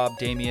Rob,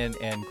 Damien,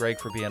 and Greg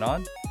for being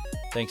on.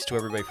 Thanks to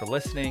everybody for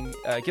listening.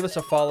 Give us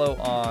a follow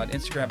on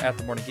Instagram at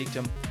The Morning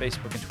Geekdom,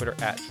 Facebook and Twitter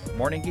at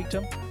Morning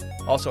Geekdom.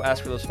 Also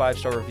ask for those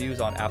 5-star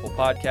reviews on Apple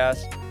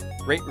Podcasts.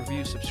 Rate,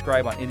 review,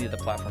 subscribe on any of the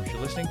platforms you're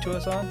listening to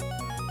us on.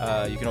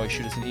 You can always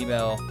shoot us an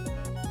email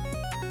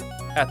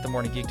at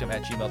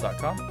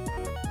themorninggeekdom@gmail.com.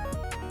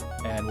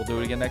 And we'll do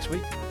it again next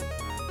week.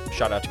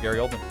 Shout out to Gary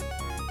Oldman.